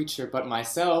not a creature but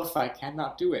myself, I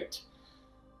cannot do it.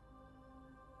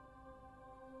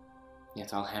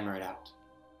 Yet I'll hammer it out.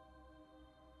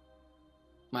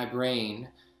 My brain,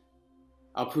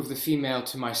 I'll prove the female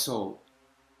to my soul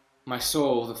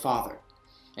the father,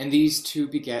 And these two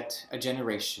beget a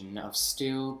generation of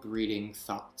still breeding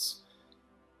thoughts.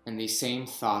 And these same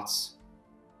thoughts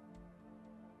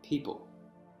people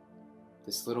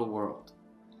this little world.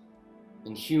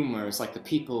 And humor is like the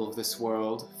people of this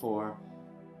world, for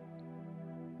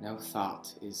no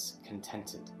thought is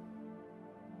contented.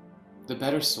 The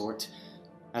better sort,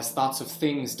 as thoughts of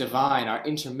things divine are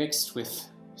intermixed with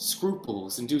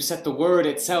scruples, and do set the word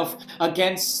itself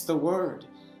against the word,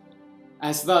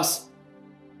 as thus,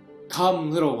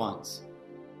 come little ones.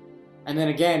 And then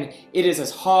again, it is as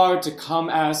hard to come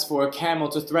as for a camel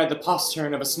to thread the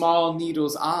postern of a small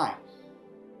needle's eye.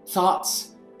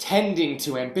 Thoughts tending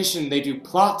to ambition, they do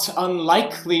plot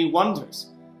unlikely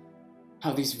wonders.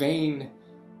 How these vain,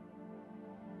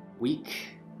 weak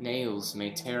nails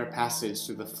may tear a passage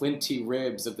through the flinty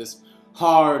ribs of this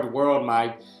hard world,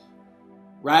 my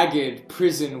ragged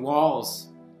prison walls.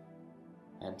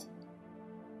 And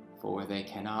for they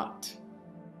cannot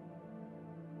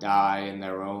die in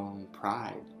their own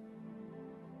pride.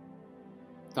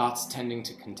 Thoughts tending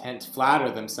to content flatter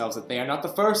themselves that they are not the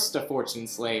first of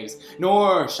fortune's slaves,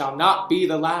 nor shall not be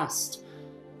the last.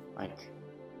 Like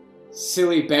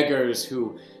silly beggars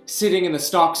who, sitting in the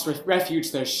stocks,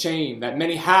 refuge their shame that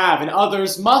many have and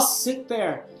others must sit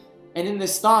there. And in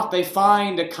this thought they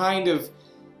find a kind of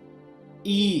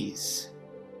ease,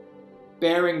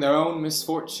 bearing their own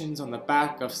misfortunes on the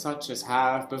back of such as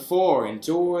have before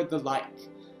endured the like.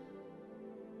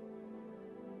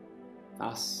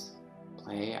 Thus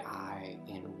play I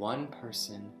in one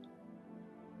person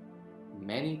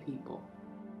many people,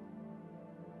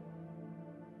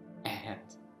 and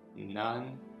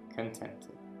none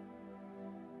contented.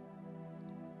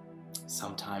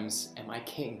 Sometimes am I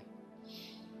king,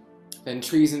 then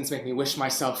treasons make me wish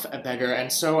myself a beggar,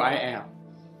 and so I am.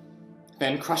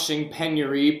 Then crushing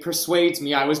penury persuades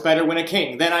me I was better when a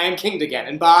king, then I am kinged again,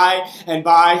 and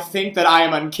by think that I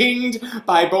am unkinged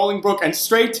by Bolingbroke, and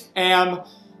straight am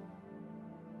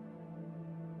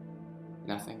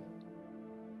nothing.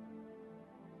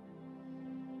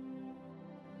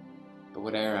 But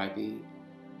whate'er I be,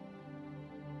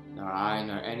 nor I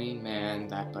nor any man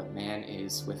that but man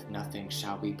is, with nothing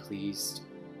shall be pleased,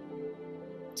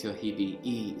 till he be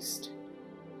eased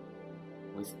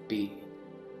with being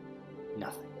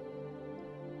nothing.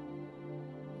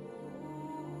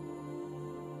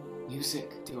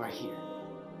 Music do I hear?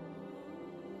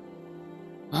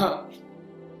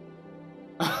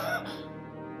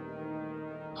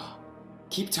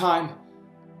 Keep time.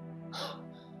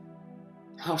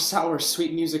 How sour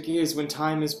sweet music is when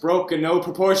time is broke and no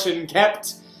proportion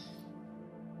kept.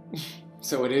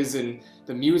 So it is in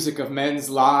the music of men's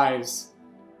lives.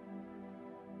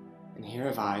 And here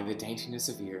have I the daintiness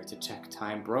of ear to check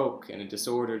time broke in a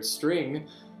disordered string.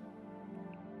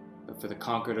 But for the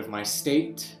concord of my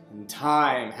state, and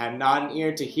time had not an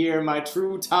ear to hear my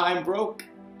true time broke.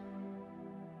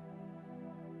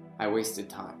 I wasted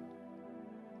time.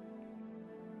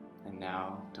 And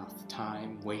now doth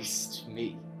time waste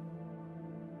me.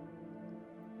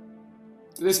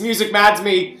 This music mads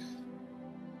me.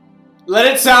 Let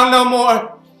it sound no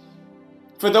more.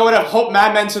 For though it have helped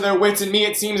madmen to their wits, in me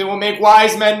it seems it will make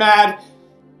wise men mad.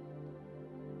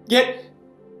 Yet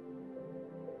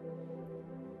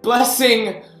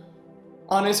blessing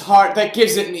on his heart that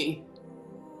gives it me,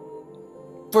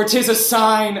 for 'tis a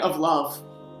sign of love.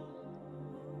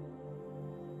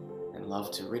 And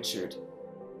love to Richard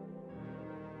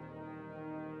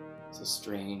is a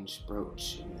strange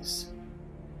brooch in this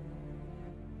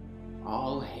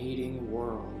all-hating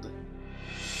world.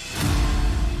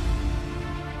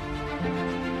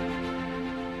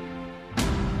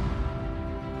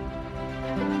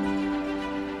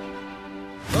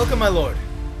 Welcome, my lord.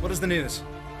 What is the news?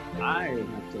 I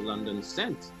have to London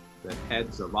sent the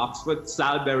heads of Oxford,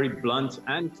 Salisbury, Blunt,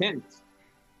 and Kent.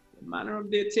 The manner of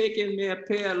their taking may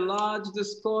appear large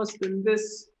discourse in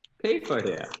this paper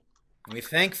here. We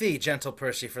thank thee, gentle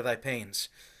Percy, for thy pains,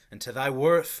 and to thy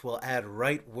worth will add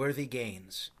right worthy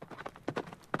gains.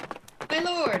 My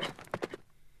lord,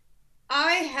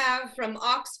 I have from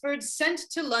Oxford sent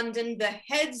to London the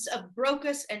heads of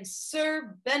Brocas and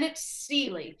Sir Bennet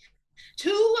Seeley,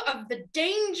 two of the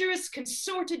dangerous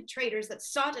consorted traitors that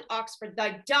sought at Oxford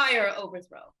thy dire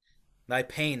overthrow. Thy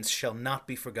pains shall not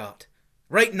be forgot.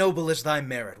 Right noble is thy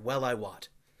merit, well I wot.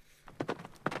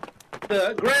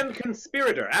 The grand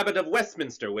conspirator, abbot of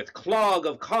Westminster, with clog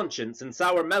of conscience and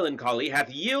sour melancholy, hath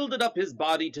yielded up his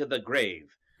body to the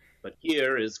grave. But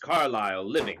here is Carlisle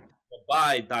living, to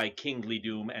abide thy kingly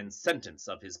doom and sentence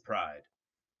of his pride.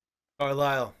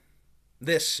 Carlisle,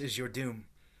 this is your doom.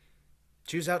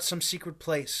 Choose out some secret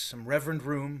place, some reverend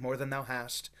room, more than thou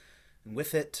hast, and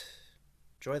with it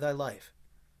enjoy thy life.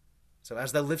 So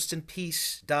as thou liv'st in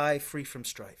peace, die free from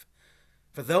strife.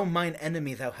 For though mine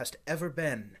enemy thou hast ever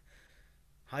been,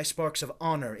 high sparks of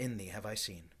honor in thee have I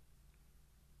seen.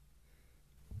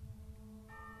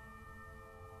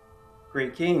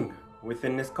 Great king,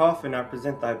 within this coffin I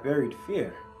present thy buried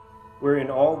fear, wherein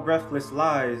all breathless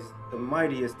lies the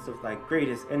mightiest of thy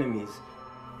greatest enemies,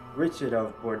 Richard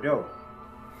of Bordeaux.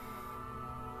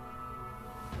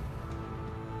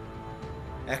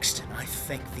 Exton, I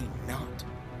thank thee not,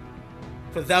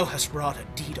 for thou hast wrought a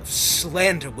deed of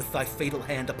slander with thy fatal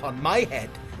hand upon my head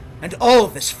and all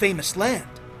this famous land.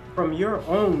 From your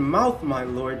own mouth, my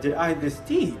lord, did I this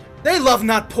deed. They love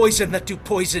not poison that do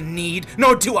poison need,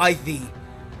 nor do I thee.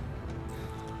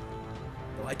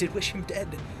 Though I did wish him dead,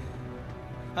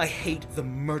 I hate the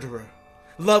murderer,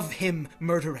 love him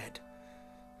murdered.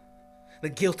 The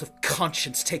guilt of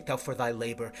conscience take thou for thy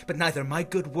labor, but neither my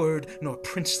good word nor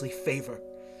princely favor.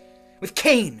 With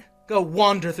Cain, go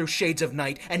wander through shades of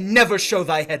night, and never show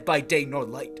thy head by day nor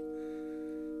light.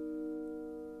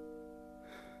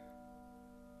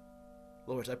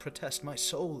 Lords, I protest my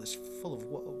soul is full of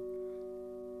woe,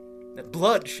 that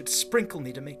blood should sprinkle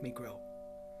me to make me grow.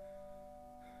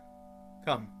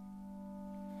 Come,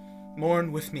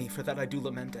 mourn with me for that I do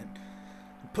lament, and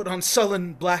put on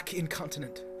sullen black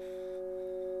incontinent.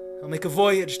 I'll make a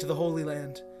voyage to the Holy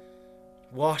Land,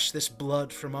 wash this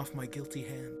blood from off my guilty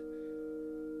hand.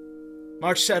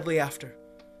 March sadly after,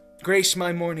 grace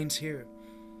my mornings here,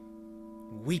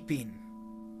 weeping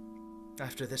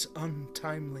after this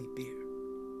untimely bier.